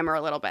with the grammar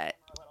a little bit.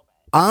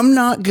 I'm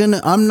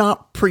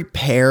not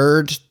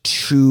prepared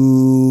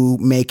to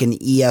make an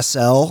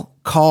ESL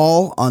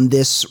call on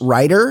this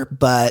writer,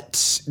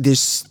 but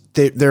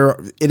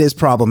it is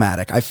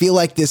problematic. I feel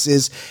like this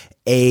is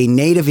a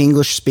native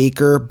English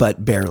speaker,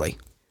 but barely.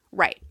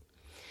 Right.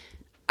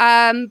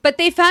 But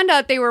they found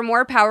out they were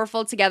more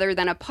powerful together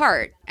than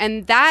apart.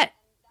 And that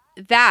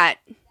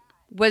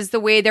was the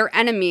way their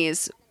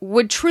enemies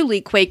would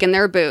truly quake in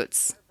their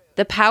boots.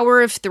 The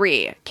power of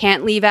three.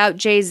 Can't leave out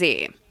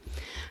Jay-Z.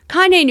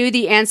 Kanye knew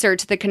the answer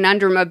to the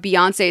conundrum of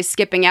Beyonce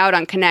skipping out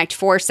on Connect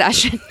 4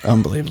 session.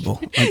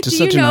 Unbelievable. Do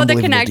you know the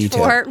Connect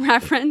 4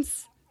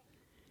 reference?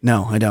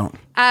 No, I don't.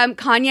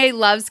 Kanye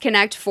loves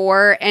Connect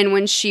 4, and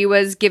when she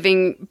was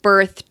giving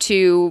birth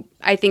to,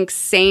 I think,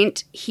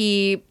 Saint,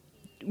 he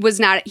was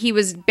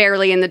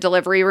barely in the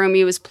delivery room.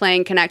 He was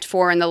playing Connect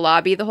 4 in the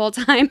lobby the whole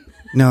time.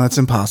 No, that's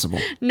impossible.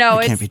 No,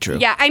 it can't be true.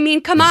 Yeah, I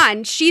mean, come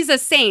on. She's a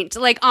saint.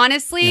 Like,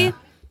 honestly,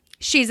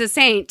 she's a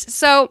saint.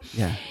 So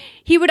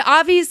he would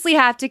obviously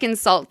have to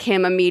consult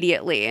Kim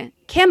immediately.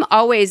 Kim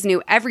always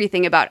knew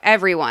everything about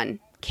everyone.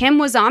 Kim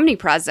was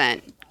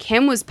omnipresent.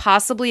 Kim was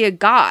possibly a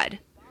god.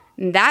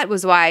 And that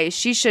was why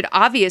she should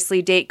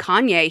obviously date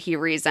Kanye, he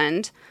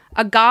reasoned.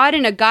 A god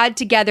and a god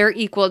together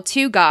equaled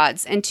two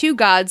gods, and two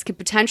gods could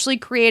potentially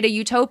create a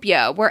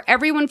utopia where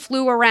everyone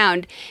flew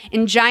around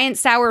in giant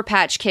Sour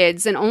Patch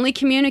Kids and only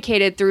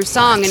communicated through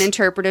song and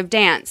interpretive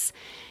dance.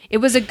 It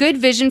was a good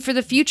vision for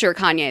the future,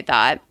 Kanye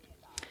thought.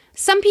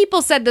 Some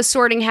people said the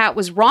Sorting Hat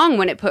was wrong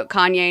when it put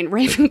Kanye in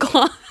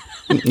Ravenclaw.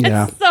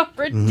 It's so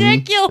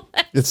ridiculous.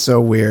 It's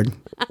so weird.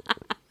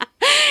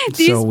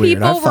 These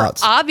people were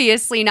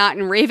obviously not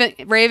in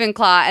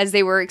Ravenclaw, as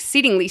they were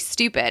exceedingly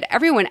stupid.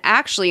 Everyone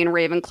actually in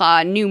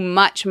Ravenclaw knew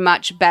much,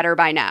 much better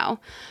by now.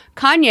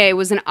 Kanye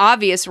was an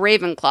obvious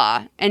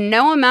Ravenclaw, and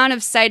no amount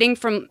of sighing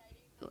from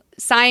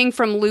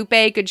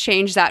Lupe could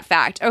change that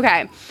fact.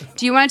 Okay,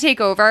 do you want to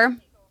take over?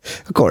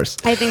 Of course.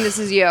 I think this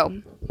is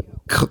you.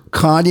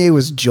 Kanye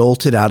was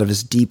jolted out of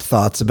his deep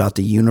thoughts about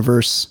the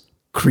universe,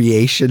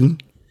 creation,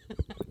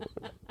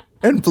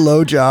 and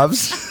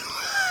blowjobs.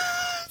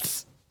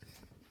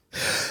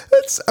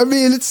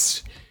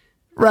 It's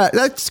right.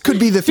 That could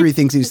be the three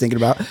things he was thinking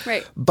about.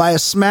 Right. By a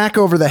smack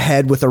over the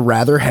head with a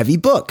rather heavy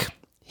book.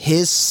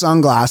 His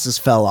sunglasses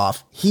fell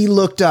off. He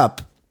looked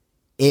up.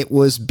 It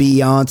was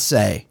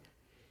Beyonce.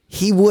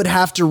 He would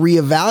have to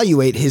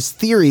reevaluate his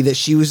theory that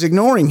she was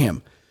ignoring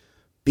him.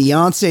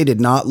 Beyonce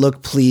did not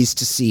look pleased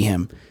to see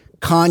him.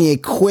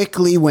 Kanye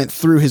quickly went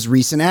through his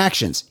recent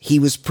actions. He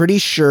was pretty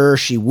sure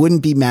she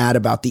wouldn't be mad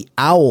about the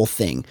owl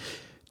thing.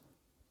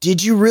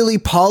 Did you really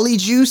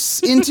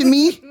polyjuice into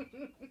me?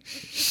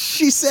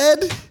 She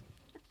said,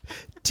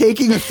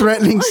 taking a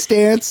threatening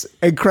stance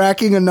and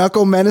cracking a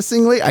knuckle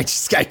menacingly. I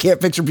can't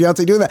picture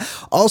Beyonce doing that.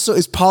 Also,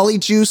 is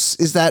polyjuice,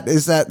 is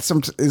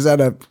that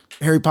a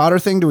Harry Potter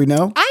thing? Do we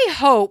know? I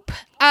hope,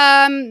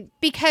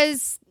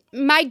 because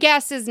my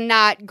guess is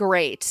not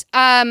great.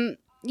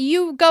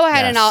 You go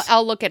ahead and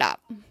I'll look it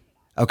up.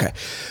 Okay.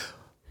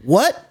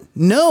 What?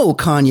 No,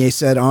 Kanye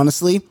said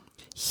honestly.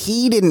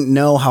 He didn't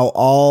know how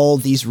all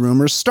these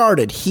rumors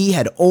started. He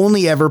had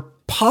only ever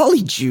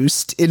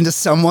polyjuiced into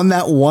someone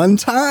that one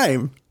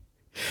time.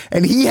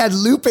 And he had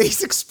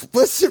Lupe's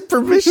explicit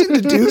permission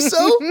to do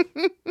so?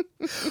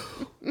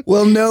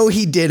 Well, no,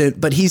 he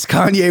didn't, but he's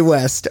Kanye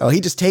West. Oh,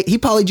 he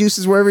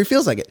polyjuices wherever he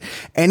feels like it.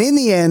 And in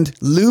the end,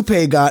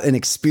 Lupe got an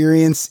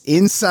experience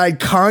inside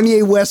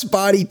Kanye West's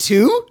body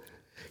too?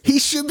 He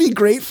should be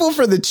grateful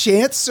for the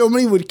chance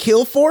somebody would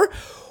kill for,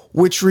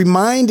 which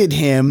reminded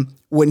him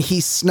when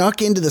he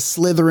snuck into the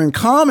Slytherin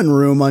common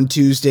room on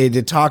Tuesday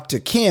to talk to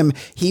Kim,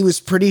 he was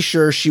pretty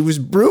sure she was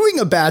brewing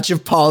a batch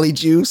of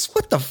polyjuice.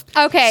 What the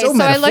Okay, so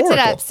I looked it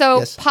up. So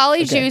yes.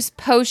 polyjuice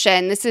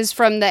potion, this is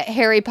from the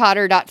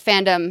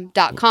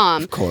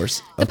harrypotter.fandom.com. Of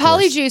course. The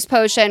polyjuice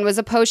potion was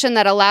a potion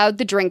that allowed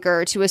the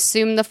drinker to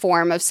assume the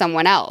form of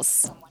someone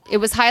else. It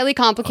was highly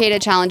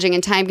complicated, challenging,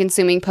 and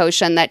time-consuming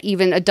potion that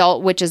even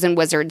adult witches and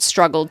wizards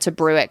struggled to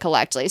brew it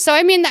correctly. So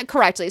I mean that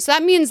correctly. So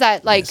that means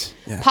that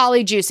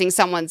polyjuicing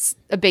someone's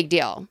a big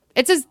deal.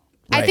 I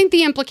think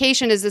the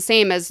implication is the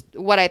same as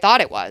what I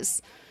thought it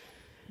was.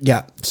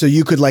 Yeah. So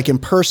you could like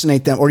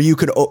impersonate them, or you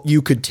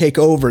could take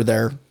over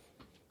their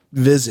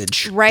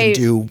visage, right?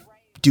 And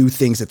do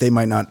things that they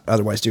might not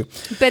otherwise do.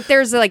 But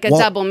there's like a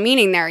double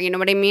meaning there. You know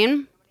what I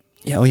mean?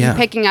 Yeah. Oh yeah. You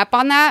picking up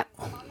on that?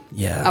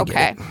 Yeah.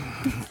 Okay.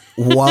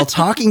 While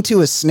talking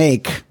to a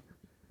snake,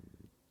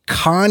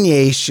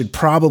 Kanye should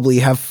probably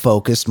have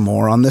focused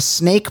more on the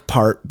snake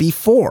part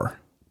before.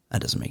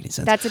 That doesn't make any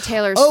sense. That's a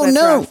Taylor Swift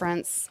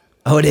reference.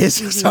 Oh, it is?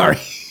 Sorry.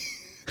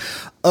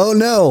 Oh,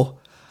 no.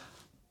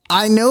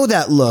 I know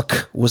that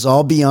look was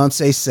all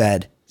Beyonce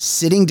said,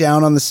 sitting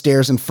down on the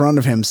stairs in front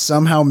of him,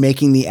 somehow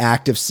making the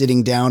act of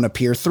sitting down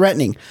appear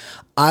threatening.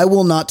 I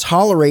will not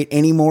tolerate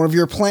any more of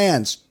your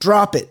plans.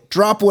 Drop it.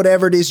 Drop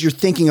whatever it is you're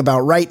thinking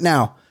about right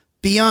now.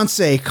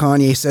 Beyonce,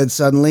 Kanye said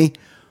suddenly,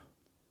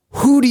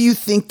 who do you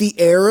think the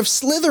heir of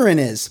Slytherin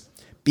is?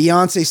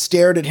 Beyonce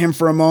stared at him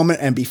for a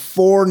moment and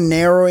before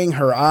narrowing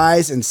her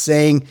eyes and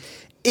saying,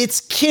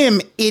 it's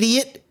Kim,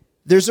 idiot.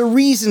 There's a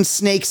reason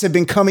snakes have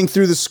been coming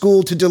through the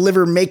school to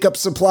deliver makeup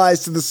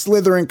supplies to the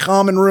Slytherin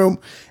common room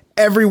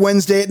every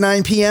Wednesday at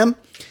 9 p.m.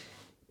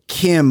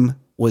 Kim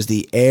was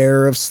the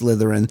heir of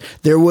Slytherin.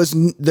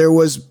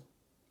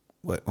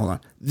 Wait, hold on.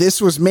 This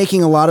was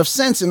making a lot of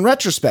sense in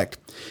retrospect.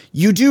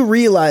 You do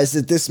realize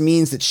that this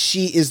means that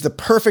she is the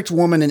perfect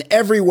woman in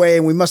every way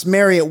and we must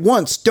marry at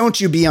once, don't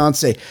you,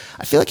 Beyonce?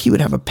 I feel like he would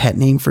have a pet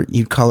name for,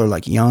 you'd call her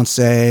like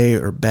Beyonce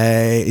or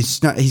Bay. He's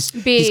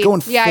B. He's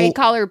going full, he'd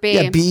call her B.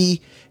 Yeah, B.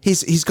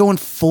 He's going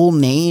full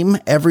name,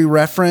 every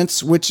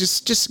reference, which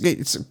is just,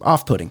 it's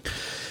off-putting.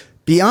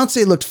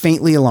 Beyonce looked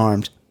faintly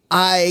alarmed.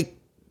 I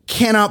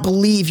cannot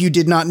believe you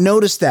did not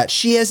notice that.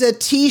 She has a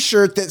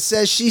t-shirt that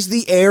says she's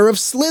the heir of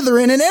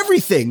Slytherin and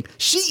everything.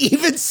 She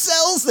even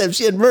sells them.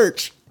 She had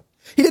merch.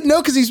 He didn't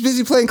know because he's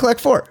busy playing Connect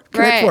 4.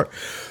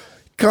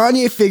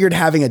 Kanye figured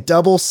having a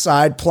double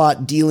side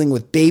plot dealing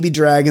with baby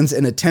dragons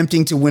and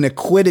attempting to win a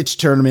Quidditch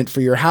tournament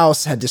for your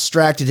house had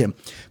distracted him.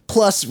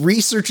 Plus,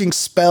 researching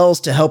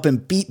spells to help him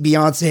beat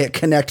Beyonce at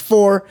Connect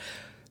 4.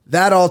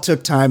 That all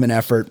took time and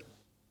effort.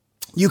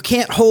 You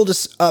can't hold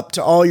us up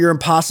to all your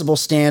impossible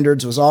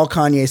standards, was all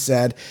Kanye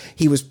said.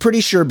 He was pretty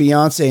sure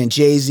Beyonce and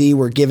Jay-Z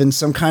were given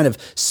some kind of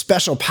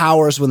special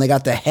powers when they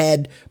got the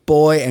head,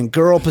 boy, and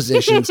girl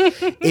positions.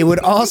 It would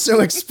also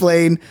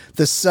explain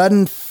the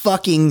sudden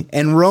fucking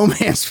and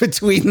romance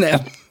between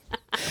them.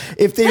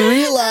 If they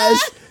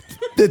realized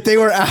that they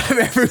were out of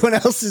everyone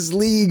else's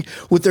league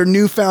with their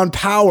newfound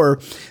power,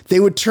 they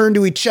would turn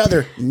to each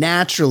other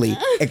naturally.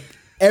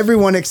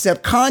 Everyone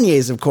except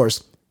Kanye's, of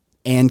course.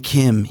 And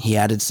Kim, he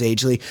added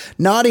sagely,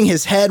 nodding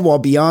his head while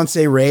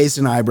Beyonce raised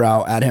an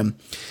eyebrow at him.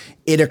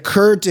 It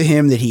occurred to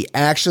him that he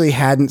actually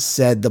hadn't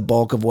said the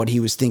bulk of what he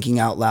was thinking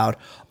out loud.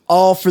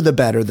 All for the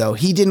better, though.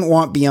 He didn't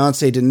want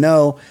Beyonce to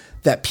know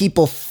that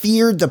people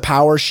feared the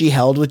power she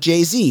held with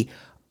Jay-Z.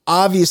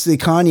 Obviously,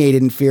 Kanye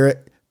didn't fear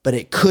it, but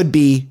it could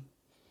be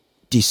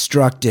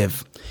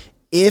destructive.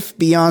 If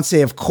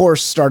Beyonce, of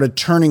course, started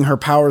turning her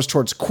powers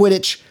towards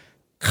Quidditch,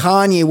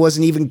 Kanye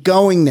wasn't even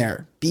going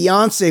there.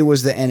 Beyonce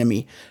was the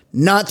enemy,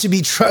 not to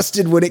be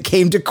trusted when it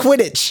came to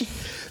Quidditch.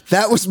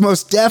 That was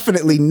most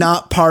definitely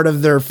not part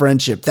of their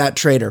friendship, that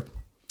traitor.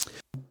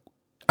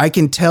 I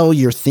can tell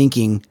you're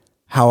thinking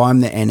how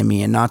I'm the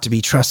enemy and not to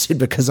be trusted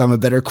because I'm a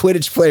better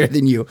Quidditch player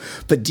than you.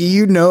 But do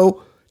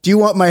you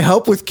want my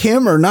help with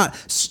Kim or not?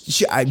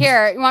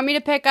 Here, you want me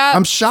to pick up?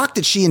 I'm shocked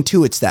that she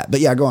intuits that, but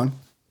yeah, go on.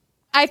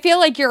 I feel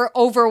like you're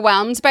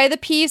overwhelmed by the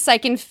piece. I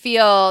can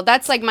feel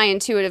that's like my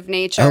intuitive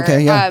nature.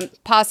 Okay, yeah.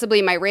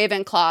 Possibly my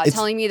Ravenclaw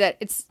telling me that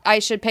I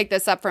should pick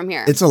this up from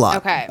here. It's a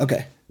lot.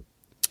 Okay.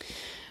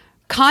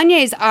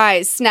 Kanye's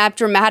eyes snapped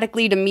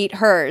dramatically to meet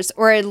hers,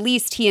 or at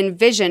least he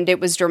envisioned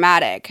it was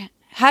dramatic.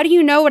 How do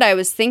you know what I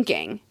was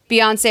thinking?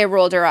 Beyonce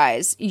rolled her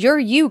eyes. You're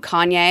you,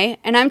 Kanye,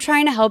 and I'm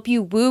trying to help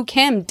you woo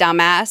Kim,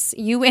 dumbass.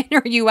 You in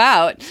or you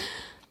out.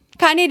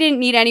 Kanye didn't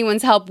need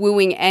anyone's help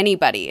wooing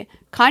anybody.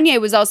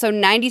 Kanye was also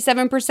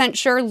 97%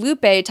 sure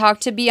Lupe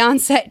talked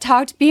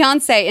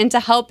Beyonce into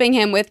helping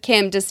him with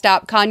Kim to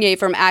stop Kanye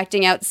from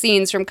acting out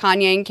scenes from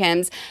Kanye and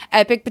Kim's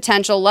epic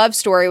potential love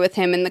story with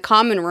him in the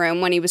common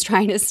room when he was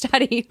trying to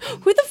study.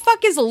 Who the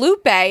fuck is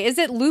Lupe? Is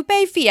it Lupe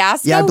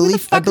Fiasco? Yeah, I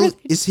believe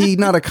is he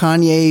not a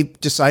Kanye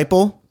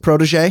disciple,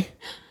 protege?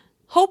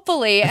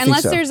 Hopefully,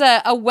 unless there's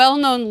a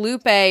well-known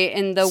Lupe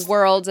in the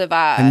world of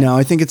no,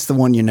 I think it's the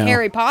one you know.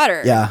 Harry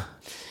Potter. Yeah.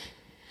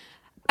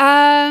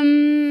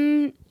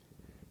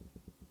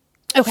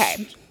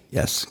 Okay.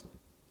 Yes.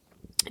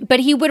 But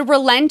he would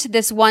relent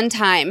this one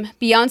time.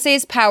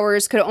 Beyonce's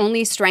powers could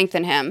only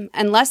strengthen him,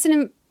 and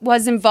Lesson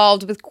was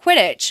involved with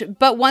Quidditch,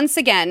 but once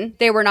again,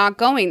 they were not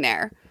going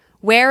there.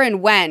 Where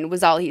and when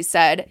was all he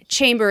said.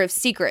 Chamber of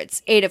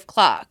Secrets, 8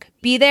 o'clock.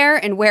 Be there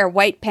and wear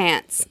white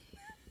pants.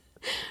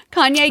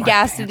 Kanye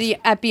gasped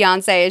at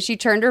Beyonce as she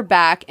turned her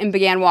back and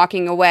began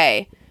walking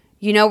away.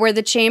 You know where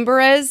the chamber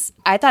is?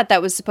 I thought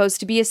that was supposed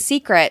to be a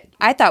secret.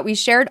 I thought we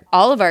shared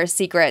all of our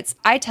secrets.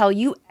 I tell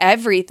you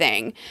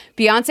everything.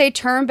 Beyonce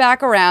turned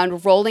back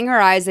around, rolling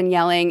her eyes and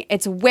yelling,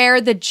 it's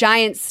where the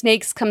giant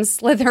snakes come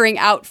slithering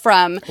out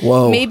from.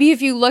 Whoa. Maybe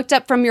if you looked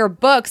up from your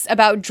books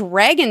about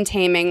dragon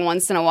taming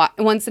once in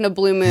a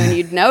blue moon,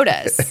 you'd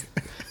notice.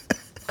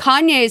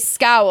 Kanye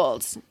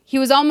scowled. He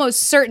was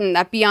almost certain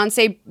that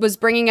Beyonce was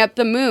bringing up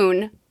the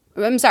moon.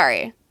 I'm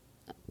sorry.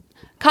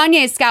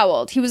 Kanye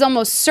scowled. He was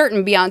almost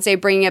certain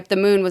Beyonce bringing up the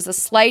moon was a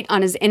slight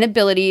on his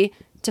inability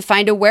to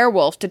find a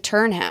werewolf to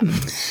turn him.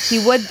 He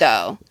would,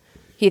 though,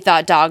 he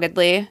thought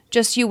doggedly.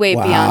 Just you wait,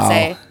 Wow.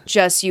 Beyonce.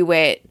 Just you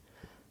wait.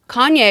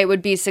 Kanye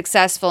would be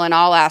successful in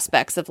all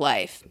aspects of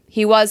life.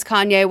 He was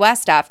Kanye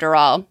West, after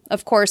all.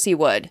 Of course he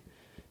would.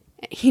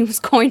 He was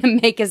going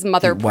to make his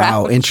mother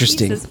proud. Wow,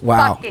 interesting. Jesus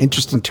Wow, fucking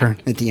interesting turn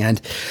at the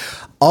end.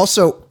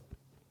 Also,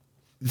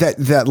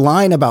 that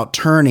line about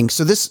turning.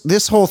 So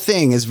this whole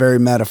thing is very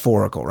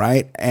metaphorical,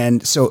 right?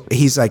 And so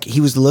he's like, he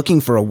was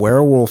looking for a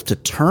werewolf to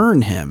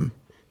turn him.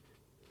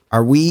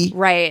 Are we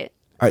right?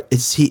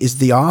 Is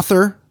the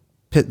author,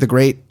 the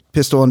great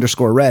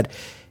Pistol_Red,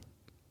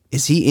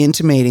 is he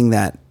intimating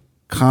that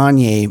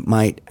Kanye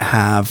might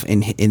have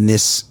in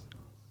this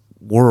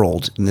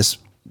world, in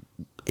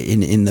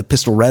the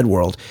Pistol Red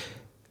world,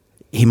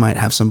 he might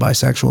have some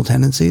bisexual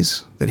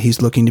tendencies, that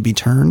he's looking to be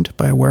turned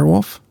by a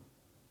werewolf?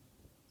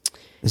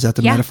 Is that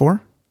the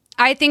metaphor?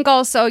 I think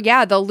also,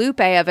 the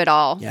Lupe of it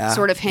all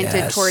sort of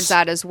hinted towards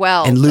that as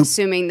well, And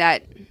assuming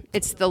that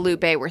it's the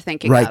Lupe we're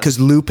thinking Right, of. because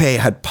Lupe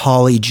had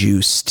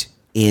polyjuiced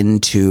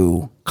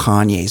into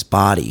Kanye's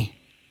body.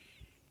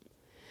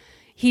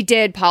 He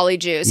did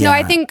polyjuice. Yeah. No,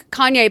 I think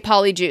Kanye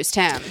polyjuiced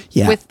him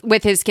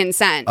with his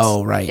consent.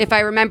 Oh, right. If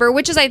I remember,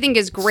 which is, I think,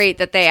 is great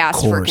that they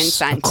asked for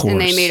consent.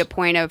 And they made a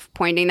point of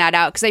pointing that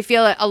out. Because I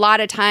feel that a lot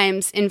of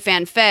times in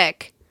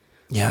fanfic,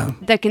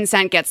 the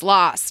consent gets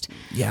lost.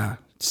 Yeah.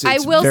 I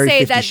will very say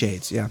 50 that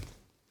Shades,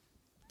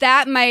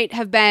 that might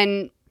have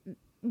been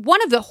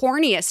one of the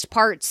horniest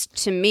parts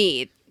to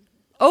me.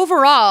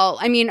 Overall,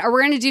 I mean,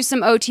 we're going to do some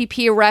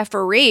OTP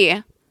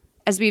referee,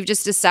 as we've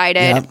just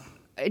decided.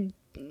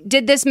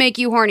 Did this make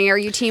you horny? Are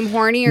you team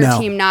horny or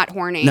team not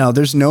horny? No,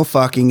 there's no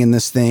fucking in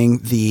this thing.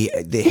 The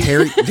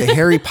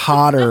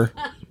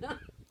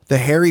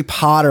Harry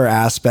Potter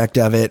aspect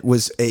of it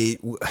was a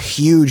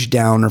huge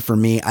downer for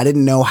me. I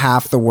didn't know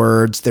half the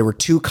words. They were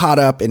too caught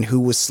up in who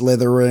was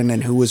Slytherin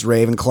and who was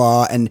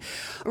Ravenclaw. And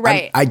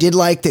I did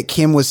like that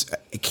Kim was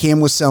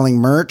selling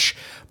merch,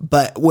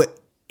 but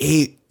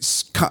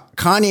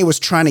Kanye was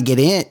trying to get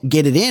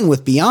it in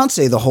with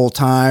Beyonce the whole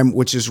time,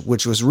 which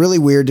was really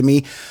weird to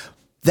me.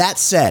 That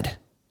said,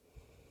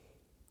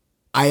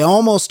 I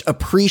almost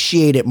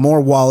appreciate it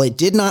more while it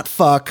did not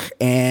fuck,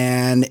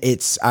 and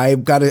it's a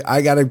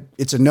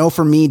no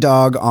for me,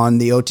 dog, on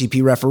the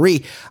OTP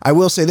referee. I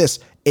will say this,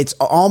 it's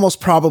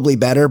almost probably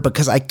better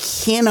because I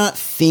cannot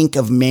think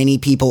of many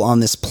people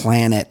on this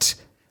planet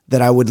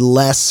that I would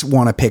less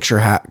want to picture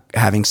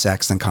having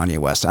sex than Kanye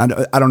West. I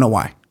don't know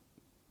why.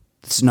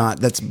 It's not.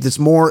 That's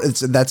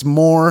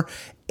more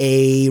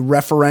a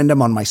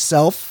referendum on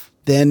myself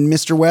than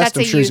Mr. West.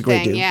 I'm sure he's a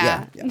great dude.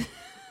 Yeah.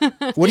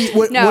 What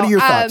are your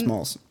thoughts,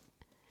 Moles?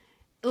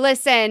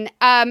 Listen,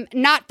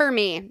 not for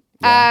me.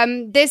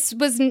 This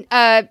was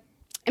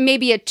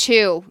maybe a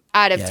 2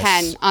 out of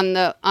 10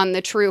 on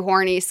the true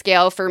horny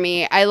scale for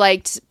me. I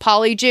liked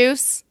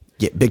Polyjuice.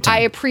 Yeah, big time. I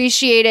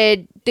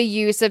appreciated the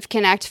use of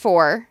Connect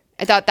 4.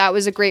 I thought that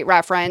was a great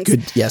reference.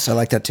 Good. Yes, I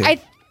like that too. I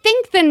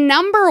think the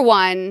number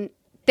one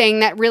thing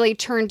that really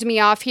turned me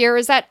off here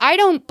is that I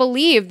don't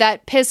believe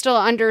that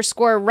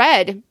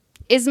Pistol_Red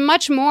is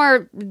much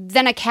more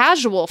than a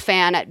casual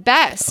fan at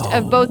best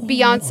of both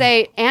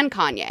Beyonce and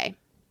Kanye.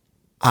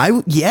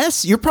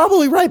 Yes, you're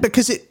probably right,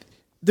 because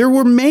there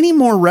were many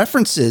more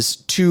references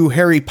to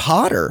Harry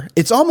Potter.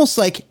 It's almost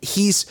like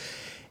he's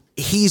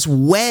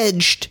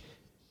wedged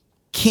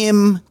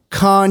Kim,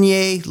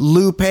 Kanye,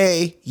 Lupe,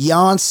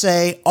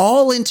 Beyonce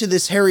all into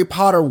this Harry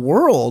Potter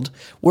world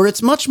where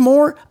it's much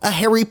more a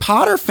Harry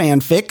Potter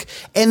fanfic,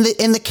 and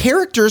the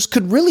characters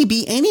could really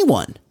be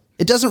anyone.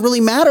 It doesn't really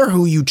matter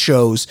who you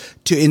chose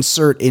to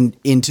insert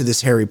into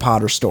this Harry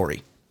Potter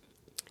story.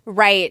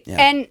 Right. Yeah.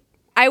 And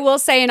I will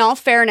say, in all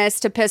fairness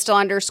to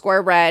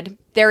Pistol_Red,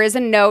 there is a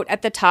note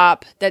at the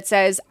top that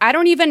says, I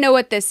don't even know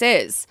what this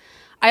is.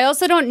 I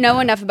also don't know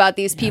enough about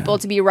these people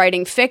to be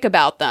writing fic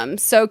about them.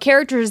 So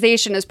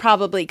characterization is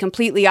probably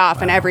completely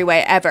off in every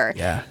way ever.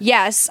 Yeah.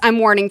 Yes, I'm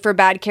warning for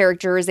bad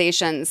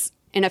characterizations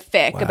in a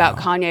fic about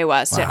Kanye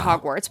West at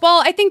Hogwarts.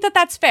 Well, I think that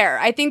that's fair.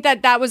 I think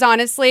that that was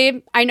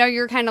honestly, I know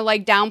you're kind of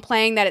like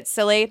downplaying that it's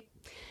silly.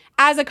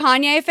 As a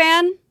Kanye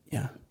fan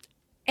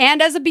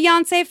and as a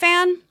Beyonce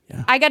fan,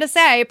 I got to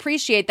say, I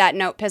appreciate that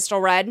note, Pistol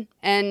Red,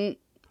 and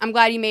I'm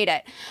glad you made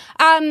it.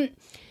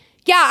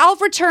 Yeah, I'll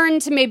return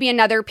to maybe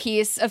another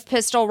piece of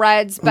Pistol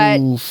Reds, but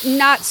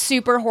not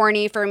super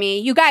horny for me.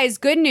 You guys,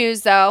 good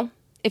news though,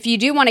 if you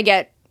do want to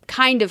get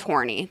kind of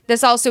horny,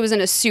 this also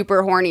isn't a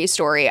super horny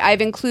story.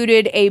 I've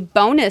included a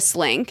bonus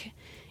link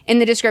in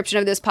the description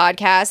of this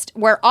podcast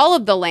where all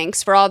of the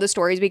links for all the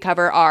stories we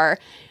cover are.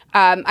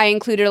 I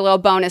included a little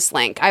bonus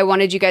link. I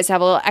wanted you guys to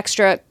have a little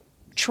extra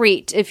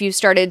treat if you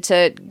started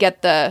to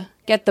get the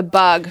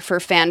bug for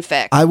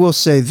fanfic. I will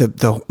say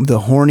the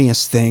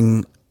horniest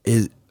thing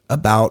is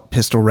about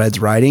Pistol Red's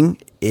writing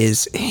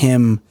is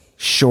him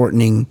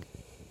shortening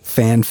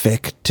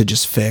fanfic to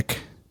just fic.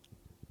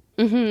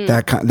 Mm-hmm.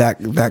 That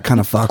kind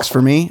of fucks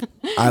for me.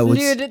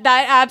 Dude,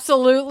 that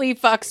absolutely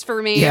fucks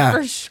for me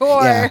for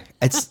sure. Yeah.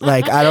 It's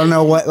like I don't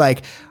know what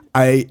like.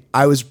 I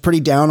was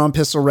pretty down on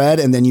Pistol Red,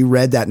 and then you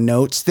read that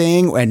notes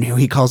thing, and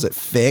he calls it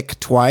fic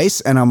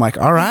twice, and I'm like,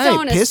 all right,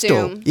 don't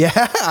Pistol. assume.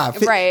 Yeah.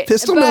 Right.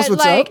 Pistol but knows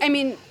what's like, up. I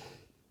mean,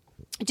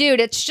 dude,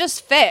 it's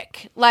just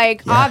fic.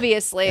 Like,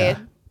 obviously,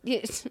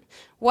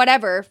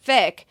 whatever,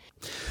 fic.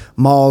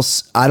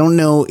 Malls, I don't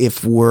know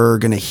if we're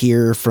going to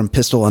hear from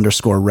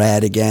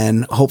Pistol_Red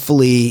again.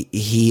 Hopefully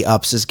he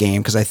ups his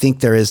game, because I think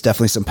there is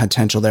definitely some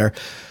potential there.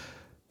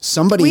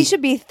 We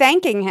should be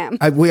thanking him.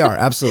 We are,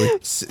 absolutely.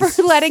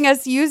 For letting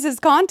us use his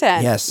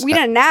content. Yes. We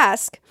didn't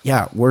ask.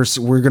 Yeah, we're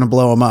going to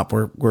blow him up.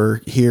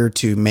 We're here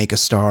to make a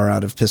star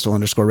out of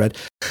Pistol_Red.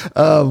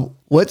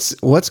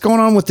 What's going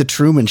on with the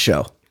Truman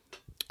Show?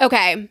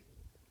 Okay.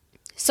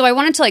 So I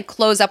wanted to like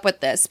close up with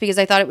this because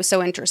I thought it was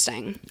so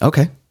interesting.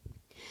 Okay.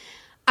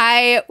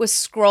 I was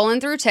scrolling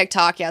through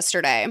TikTok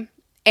yesterday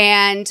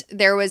and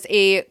there was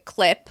a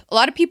clip. A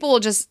lot of people will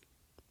just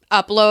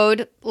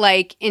upload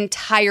like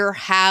entire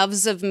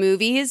halves of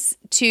movies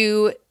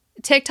to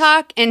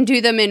TikTok and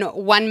do them in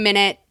 1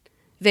 minute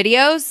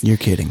videos. You're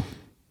kidding.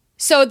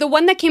 So the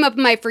one that came up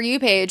on my For You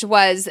page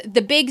was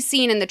the big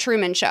scene in the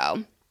Truman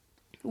Show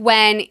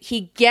when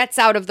he gets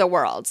out of the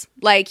world.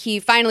 Like he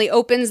finally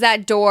opens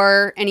that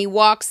door and he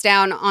walks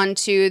down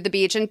onto the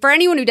beach. And for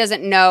anyone who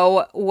doesn't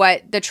know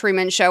what the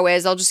Truman Show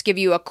is, I'll just give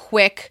you a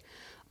quick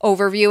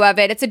overview of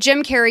it. It's a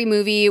Jim Carrey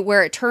movie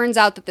where it turns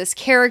out that this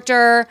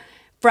character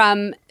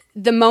from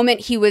the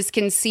moment he was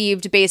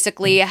conceived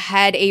basically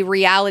had a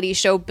reality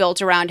show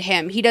built around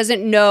him. He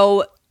doesn't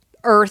know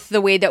Earth the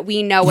way that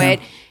we know it.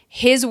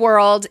 His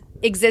world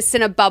exists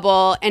in a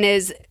bubble and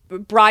is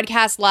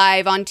broadcast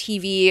live on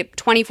TV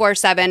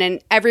 24/7,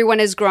 and everyone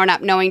has grown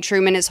up knowing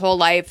Truman his whole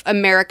life.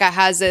 America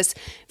has this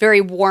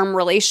very warm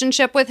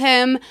relationship with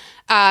him,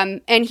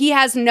 and he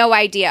has no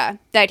idea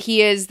that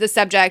he is the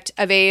subject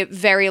of a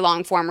very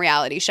long-form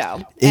reality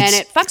show, and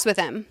it fucks with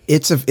him.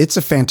 It's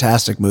a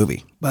fantastic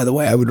movie, by the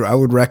way. I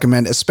would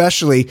recommend,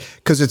 especially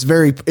because it's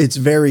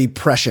very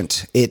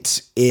prescient.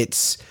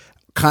 It's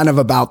kind of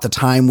about the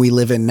time we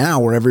live in now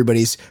where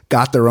everybody's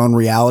got their own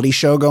reality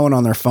show going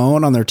on their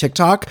phone, on their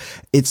TikTok.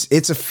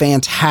 It's a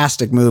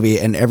fantastic movie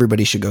and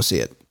everybody should go see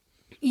it.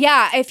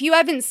 Yeah, if you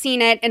haven't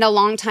seen it in a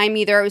long time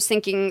either, I was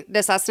thinking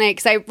this last night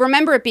because I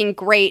remember it being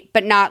great,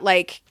 but not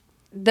like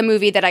the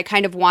movie that I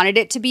kind of wanted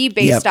it to be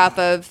based off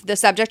of the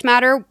subject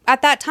matter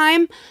at that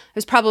time. I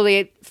was probably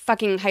a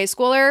fucking high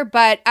schooler,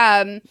 but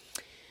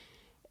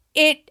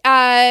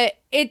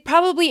it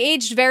probably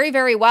aged very,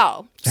 very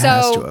well. It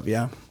has to have,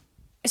 yeah.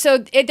 So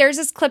there's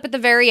this clip at the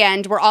very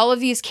end where all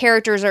of these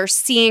characters are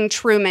seeing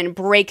Truman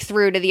break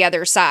through to the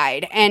other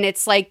side. And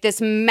it's like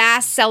this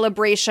mass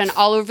celebration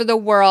all over the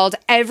world.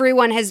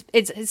 Everyone has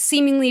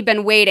seemingly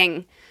been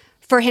waiting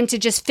for him to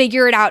just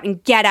figure it out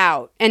and get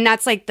out. And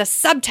that's like the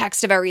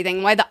subtext of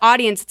everything. Why the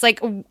audience, it's like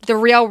the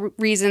real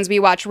reasons we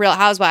watch Real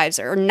Housewives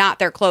are not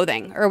their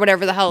clothing or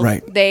whatever the hell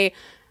they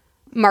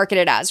market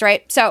it as,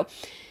 right? So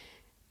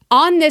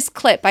on this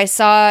clip, I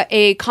saw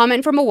a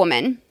comment from a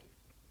woman.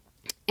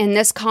 And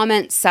this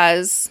comment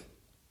says,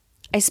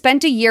 I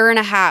spent 1.5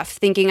 years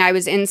thinking I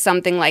was in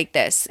something like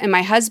this, and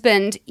my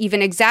husband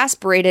even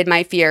exasperated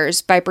my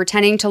fears by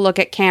pretending to look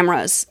at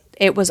cameras.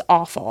 It was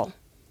awful.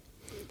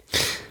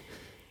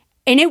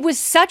 And it was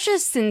such a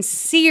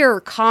sincere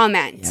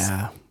comment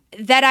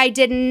that I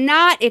did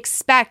not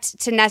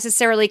expect to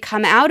necessarily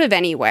come out of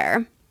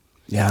anywhere.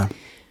 Yeah.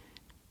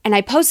 And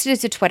I posted it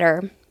to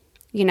Twitter.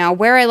 You know,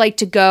 where I like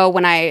to go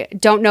when I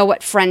don't know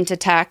what friend to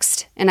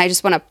text and I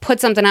just want to put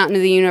something out into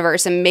the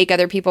universe and make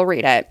other people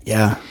read it.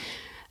 Yeah.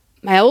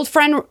 My old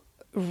friend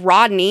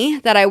Rodney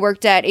that I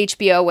worked at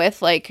HBO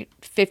with like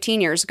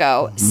 15 years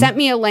ago, sent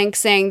me a link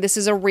saying this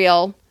is a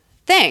real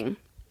thing.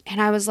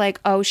 And I was like,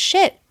 oh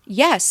shit,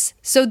 yes.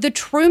 So the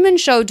Truman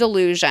Show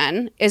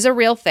delusion is a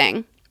real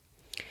thing.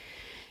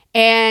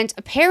 And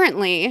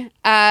apparently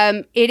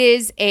it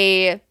is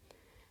a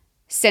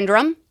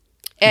syndrome.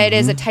 It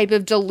is a type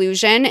of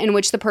delusion in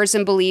which the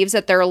person believes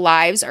that their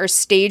lives are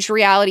staged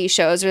reality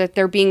shows or that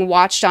they're being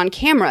watched on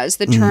cameras.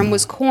 The term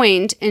was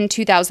coined in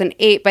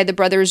 2008 by the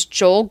brothers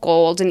Joel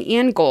Gold and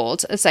Ian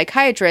Gold, a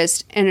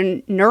psychiatrist and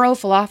a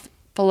neurophilosopher.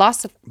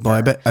 Boy,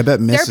 I bet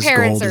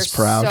Mrs. Gold is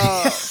proud.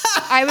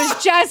 I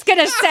was just going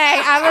to say,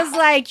 I was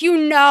like,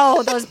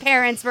 those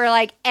parents were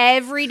like,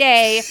 every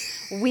day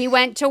we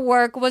went to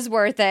work was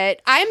worth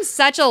it. I'm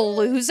such a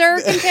loser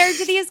compared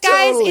to these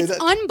guys. Totally. It's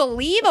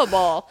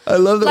unbelievable. I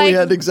love that we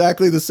had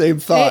exactly the same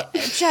thought.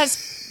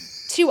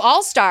 Just two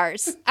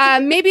all-stars.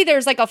 Maybe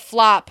there's like a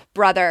flop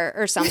brother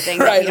or something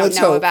that we don't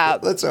know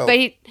about. Let's hope.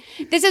 But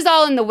this is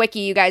all in the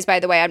wiki, you guys, by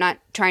the way. I'm not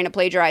trying to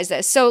plagiarize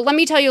this. So let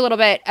me tell you a little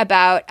bit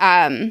about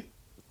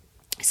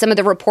some of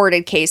the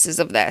reported cases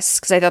of this,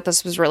 because I thought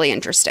this was really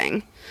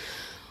interesting.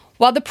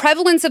 While the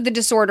prevalence of the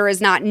disorder is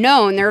not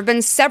known, there have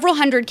been several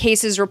hundred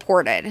cases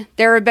reported.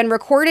 There have been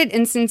recorded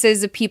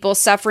instances of people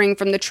suffering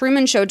from the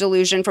Truman Show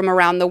delusion from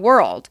around the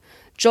world.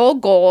 Joel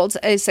Gold,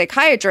 a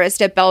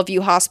psychiatrist at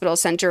Bellevue Hospital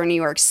Center in New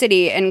York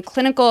City and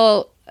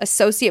clinical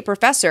associate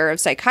professor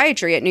of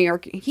psychiatry at New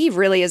York, he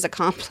really is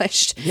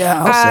accomplished.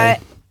 Yeah, I'll say.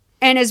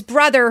 And his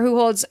brother, who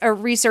holds a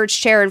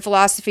research chair in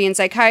philosophy and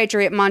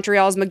psychiatry at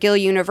Montreal's McGill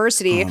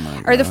University,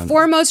 are the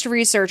foremost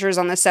researchers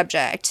on the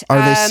subject. Are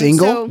they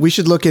single? We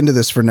should look into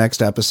this for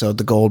next episode.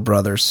 The Gold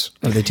brothers.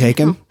 Are they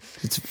taken?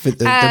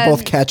 They're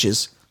both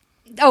catches.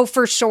 Oh,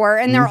 for sure.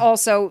 And they're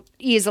also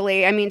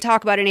easily,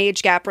 talk about an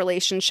age gap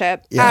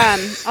relationship.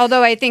 Yeah.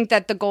 Although I think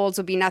that the Golds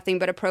would be nothing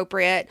but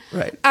appropriate.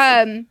 Right.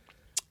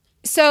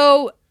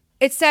 So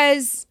it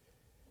says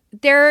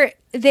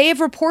they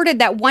have reported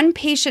that one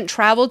patient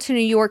traveled to New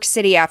York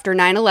City after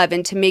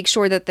 9/11 to make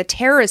sure that the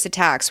terrorist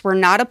attacks were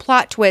not a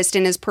plot twist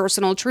in his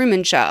personal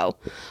Truman Show,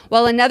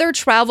 while another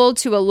traveled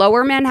to a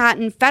Lower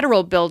Manhattan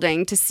federal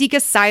building to seek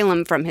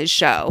asylum from his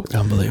show.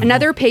 Unbelievable.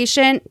 Another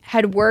patient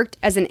had worked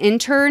as an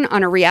intern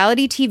on a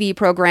reality TV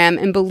program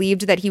and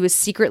believed that he was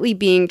secretly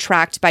being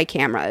tracked by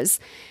cameras.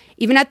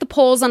 Even at the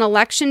polls on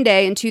Election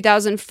Day in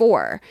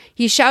 2004,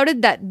 he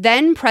shouted that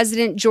then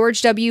President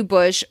George W.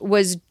 Bush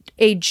was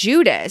a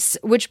Judas,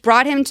 which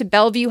brought him to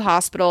Bellevue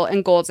Hospital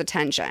and Gold's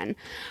attention.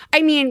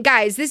 I mean,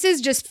 guys, this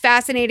is just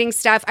fascinating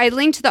stuff. I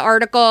linked the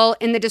article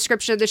in the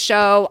description of the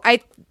show.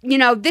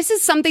 This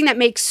is something that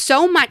makes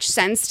so much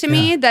sense to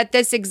me that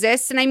this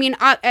exists. And I mean,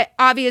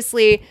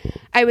 obviously,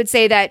 I would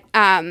say that,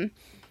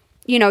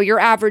 your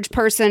average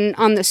person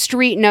on the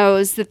street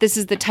knows that this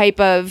is the type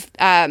of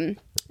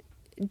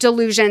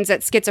delusions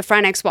that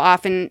schizophrenics will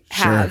often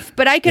have. Sure.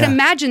 But I could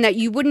imagine that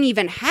you wouldn't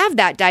even have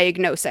that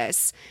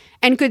diagnosis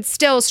and could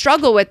still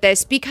struggle with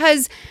this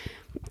because,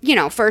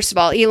 first of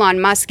all,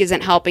 Elon Musk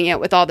isn't helping it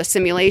with all the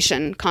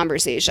simulation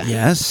conversation.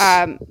 Yes.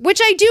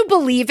 Which I do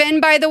believe in,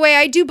 by the way.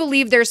 I do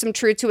believe there's some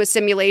truth to a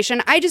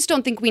simulation. I just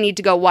don't think we need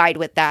to go wide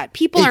with that.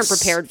 People aren't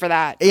prepared for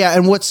that. Yeah,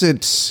 and what's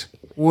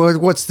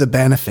the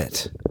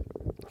benefit?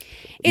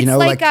 It's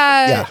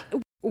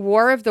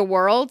War of the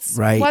Worlds,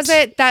 right? Was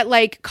it that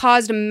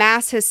caused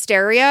mass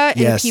hysteria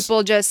and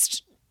people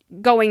just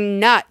going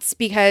nuts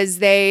because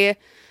they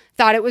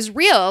thought it was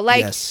real?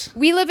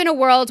 We live in a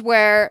world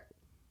where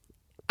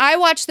I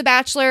watch The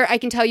Bachelor. I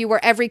can tell you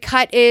where every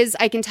cut is.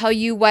 I can tell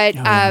you what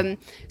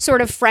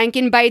sort of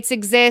Frankenbites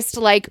exist.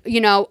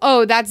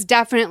 That's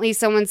definitely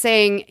someone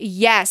saying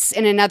yes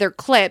in another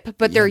clip,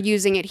 but they're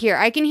using it here.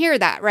 I can hear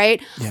that,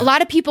 right? Yeah. A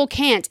lot of people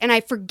can't. And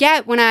I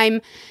forget when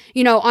I'm,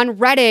 on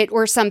Reddit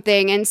or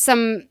something and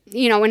some,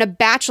 in a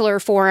Bachelor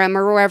forum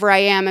or wherever I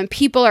am, and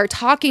people are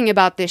talking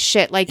about this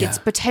shit like it's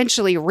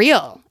potentially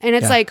real. And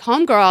it's like,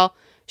 homegirl,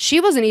 she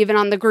wasn't even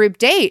on the group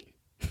date.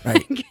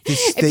 Right.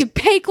 If you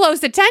pay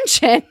close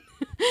attention,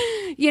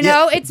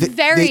 it's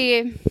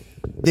very.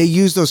 They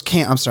use those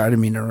I'm sorry, I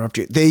didn't mean to interrupt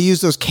you. They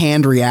use those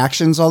canned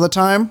reactions all the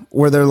time,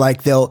 where they're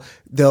like they'll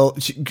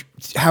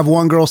have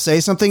one girl say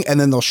something and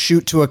then they'll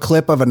shoot to a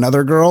clip of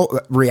another girl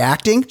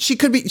reacting.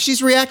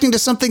 She's reacting to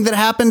something that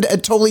happened at a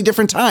totally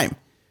different time.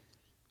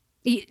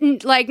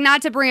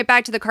 Not to bring it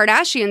back to the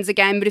Kardashians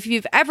again, but if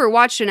you've ever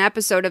watched an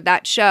episode of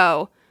that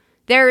show,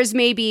 there is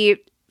maybe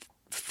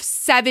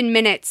 7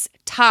 minutes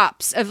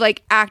tops of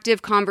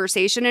active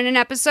conversation in an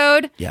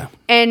episode. Yeah.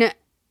 And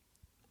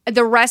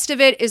the rest of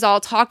it is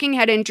all talking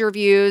head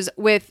interviews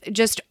with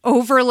just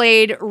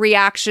overlaid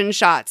reaction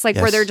shots,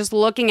 where they're just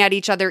looking at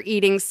each other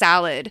eating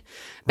salad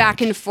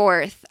back and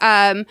forth.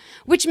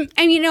 Which,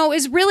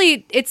 is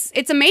really,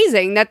 it's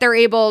amazing that they're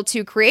able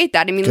to create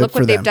that. Good look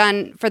what they've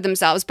done for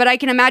themselves. But I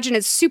can imagine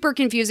it's super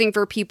confusing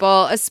for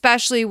people,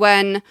 especially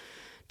when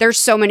there's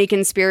so many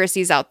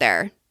conspiracies out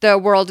there. The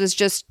world is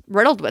just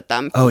riddled with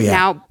them. Oh, yeah.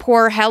 Now,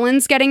 poor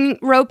Helen's getting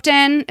roped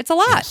in. It's a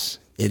lot.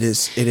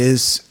 Yes, it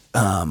is.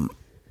 I'm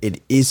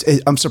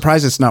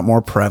surprised it's not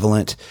more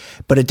prevalent,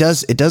 but it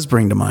does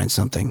bring to mind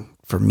something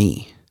for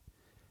me.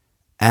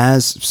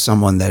 as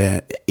someone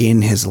that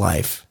in his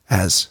life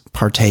has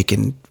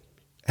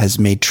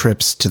made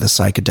trips to the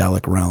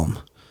psychedelic realm.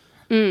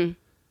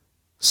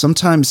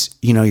 Sometimes,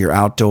 you're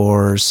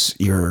outdoors,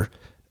 you're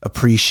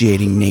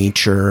appreciating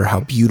nature, how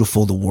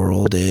beautiful the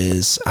world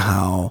is,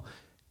 how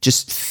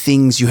just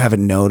things you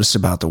haven't noticed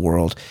about the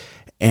world.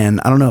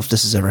 And I don't know if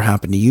this has ever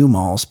happened to you,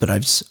 Malls, but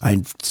I've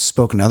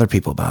spoken to other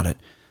people about it.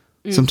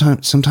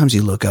 Sometimes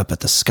you look up at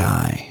the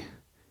sky,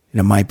 and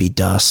it might be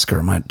dusk or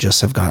it might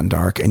just have gotten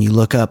dark, and you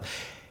look up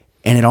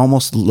and it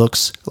almost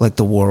looks like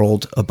the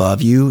world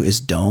above you is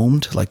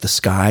domed, like the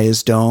sky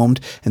is domed.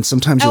 And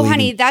sometimes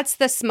honey, that's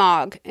the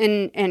smog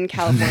in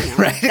California.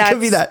 Right? It could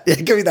be that.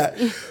 It could be that.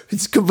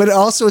 But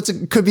also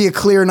it could be a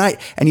clear night,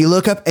 and you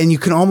look up and you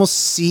can almost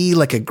see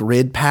like a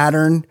grid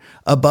pattern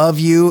above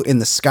you in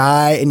the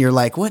sky, and you're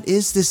like, what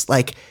is this?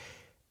 Like,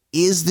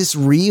 is this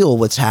real?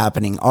 What's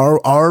happening?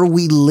 Are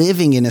we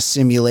living in a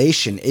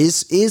simulation?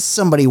 Is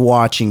somebody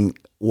watching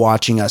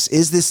us?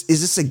 Is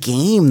this a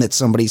game that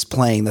somebody's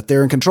playing, that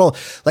they're in control?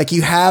 Like,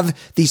 you have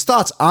these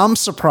thoughts. I'm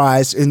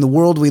surprised in the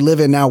world we live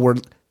in now, where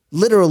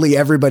literally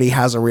everybody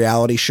has a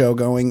reality show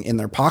going in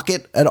their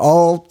pocket at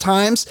all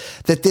times,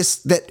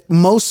 that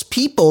most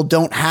people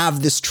don't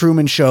have this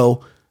Truman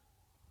Show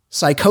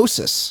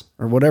psychosis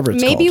or whatever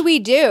it's called. Maybe we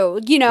do.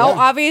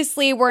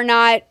 Obviously we're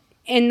not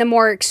in the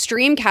more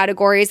extreme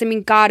categories. I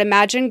mean, God,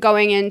 imagine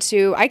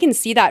I can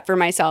see that for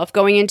myself,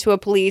 going into a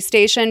police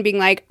station being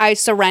like, I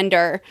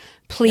surrender.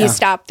 Please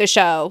stop the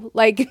show.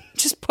 Like,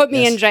 just put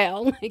me in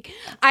jail. Like,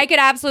 I could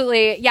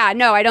absolutely,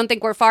 I don't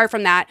think we're far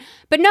from that.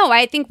 But no,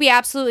 I think we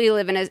absolutely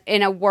live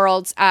in a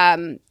world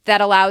that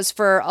allows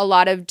for a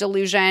lot of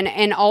delusion.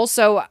 And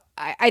also,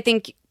 I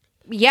think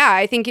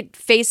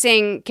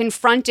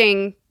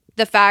confronting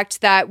the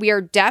fact that we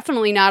are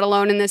definitely not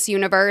alone in this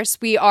universe.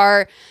 We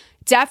are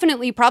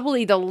definitely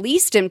probably the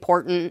least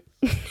important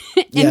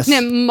in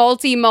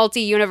the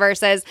multi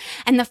universes.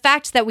 And the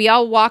fact that we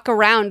all walk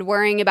around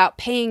worrying about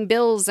paying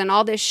bills and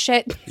all this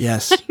shit.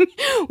 Yes.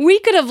 We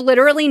could have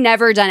literally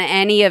never done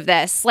any of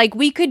this. Like,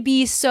 we could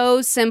be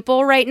so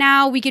simple right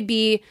now. We could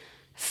be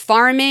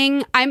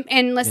farming.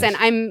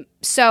 I'm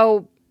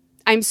so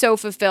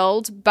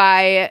fulfilled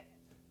by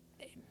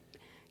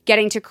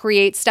getting to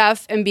create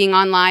stuff and being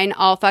online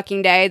all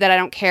fucking day that I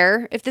don't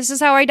care if this is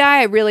how I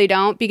die. I really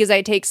don't, because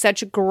I take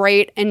such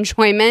great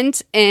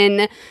enjoyment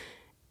in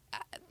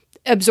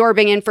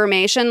absorbing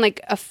information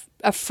like a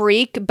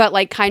freak, but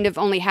like kind of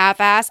only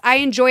half-ass. I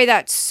enjoy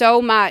that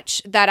so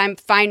much that I'm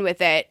fine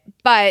with it.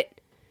 But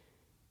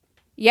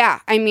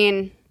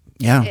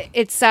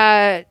it's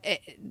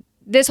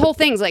this whole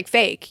thing's like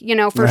fake,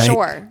 for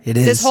sure. It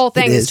is. This whole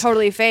thing is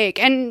totally fake.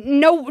 And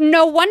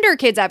no wonder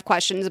kids have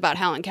questions about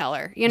Helen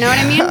Keller. You know what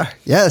I mean?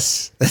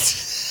 Yes.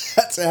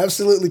 That's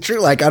absolutely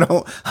true. Like, I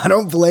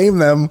don't blame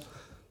them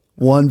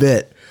one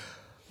bit.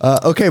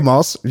 Okay,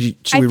 Malls,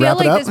 should we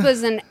wrap it up? I feel like this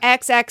was an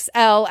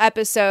XXL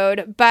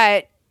episode,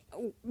 but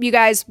you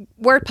guys,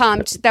 we're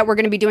pumped that we're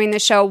going to be doing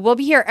this show. We'll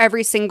be here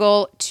every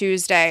single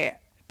Tuesday.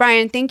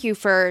 Brian, thank you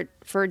for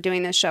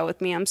doing this show with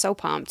me. I'm so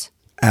pumped.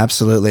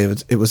 Absolutely.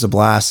 It was a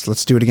blast.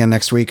 Let's do it again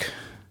next week.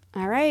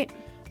 All right.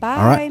 Bye.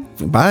 All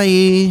right.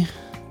 Bye.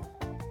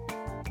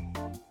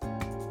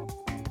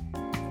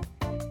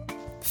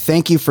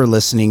 Thank you for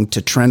listening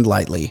to Trend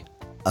Lightly,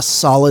 a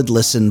solid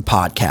listen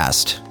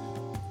podcast.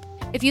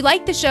 If you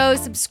like the show,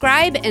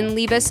 subscribe and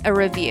leave us a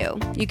review.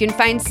 You can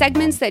find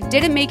segments that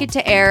didn't make it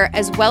to air,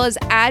 as well as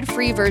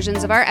ad-free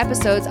versions of our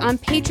episodes on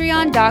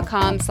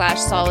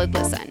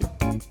patreon.com/solidlisten.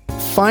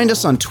 Find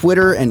us on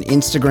Twitter and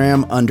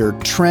Instagram under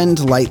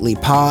Trend Lightly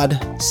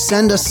Pod.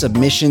 Send us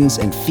submissions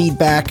and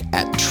feedback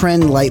at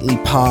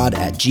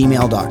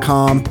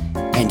trendlightlypod@gmail.com.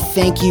 And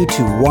thank you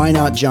to Why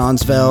Not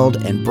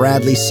Johnsveld and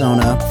Bradley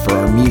Sona for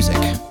our music.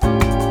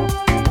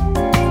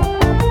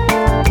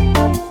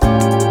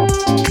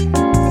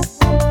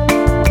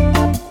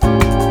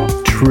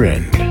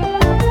 Trend.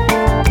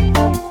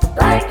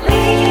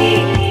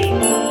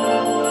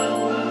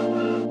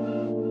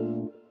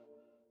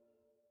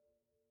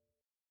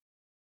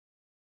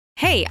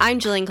 Hey, I'm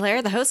Jillian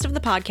Clare, the host of the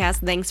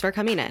podcast Thanks for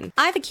Coming In.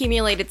 I've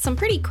accumulated some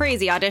pretty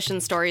crazy audition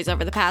stories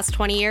over the past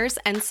 20 years,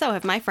 and so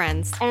have my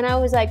friends. And I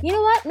was like, you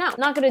know what? No,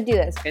 not going to do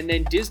this. And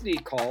then Disney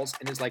calls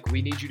and is like,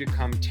 we need you to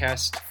come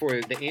test for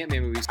the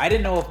Ant-Man movies. I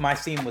didn't know if my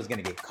scene was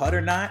going to get cut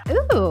or not.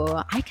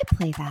 Ooh, I could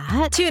play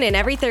that. Tune in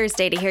every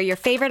Thursday to hear your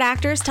favorite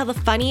actors tell the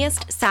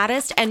funniest,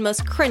 saddest, and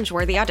most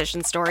cringeworthy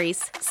audition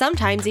stories.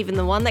 Sometimes even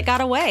the one that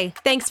got away.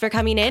 Thanks for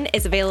Coming In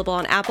is available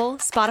on Apple,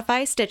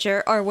 Spotify,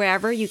 Stitcher, or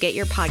wherever you get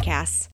your podcasts.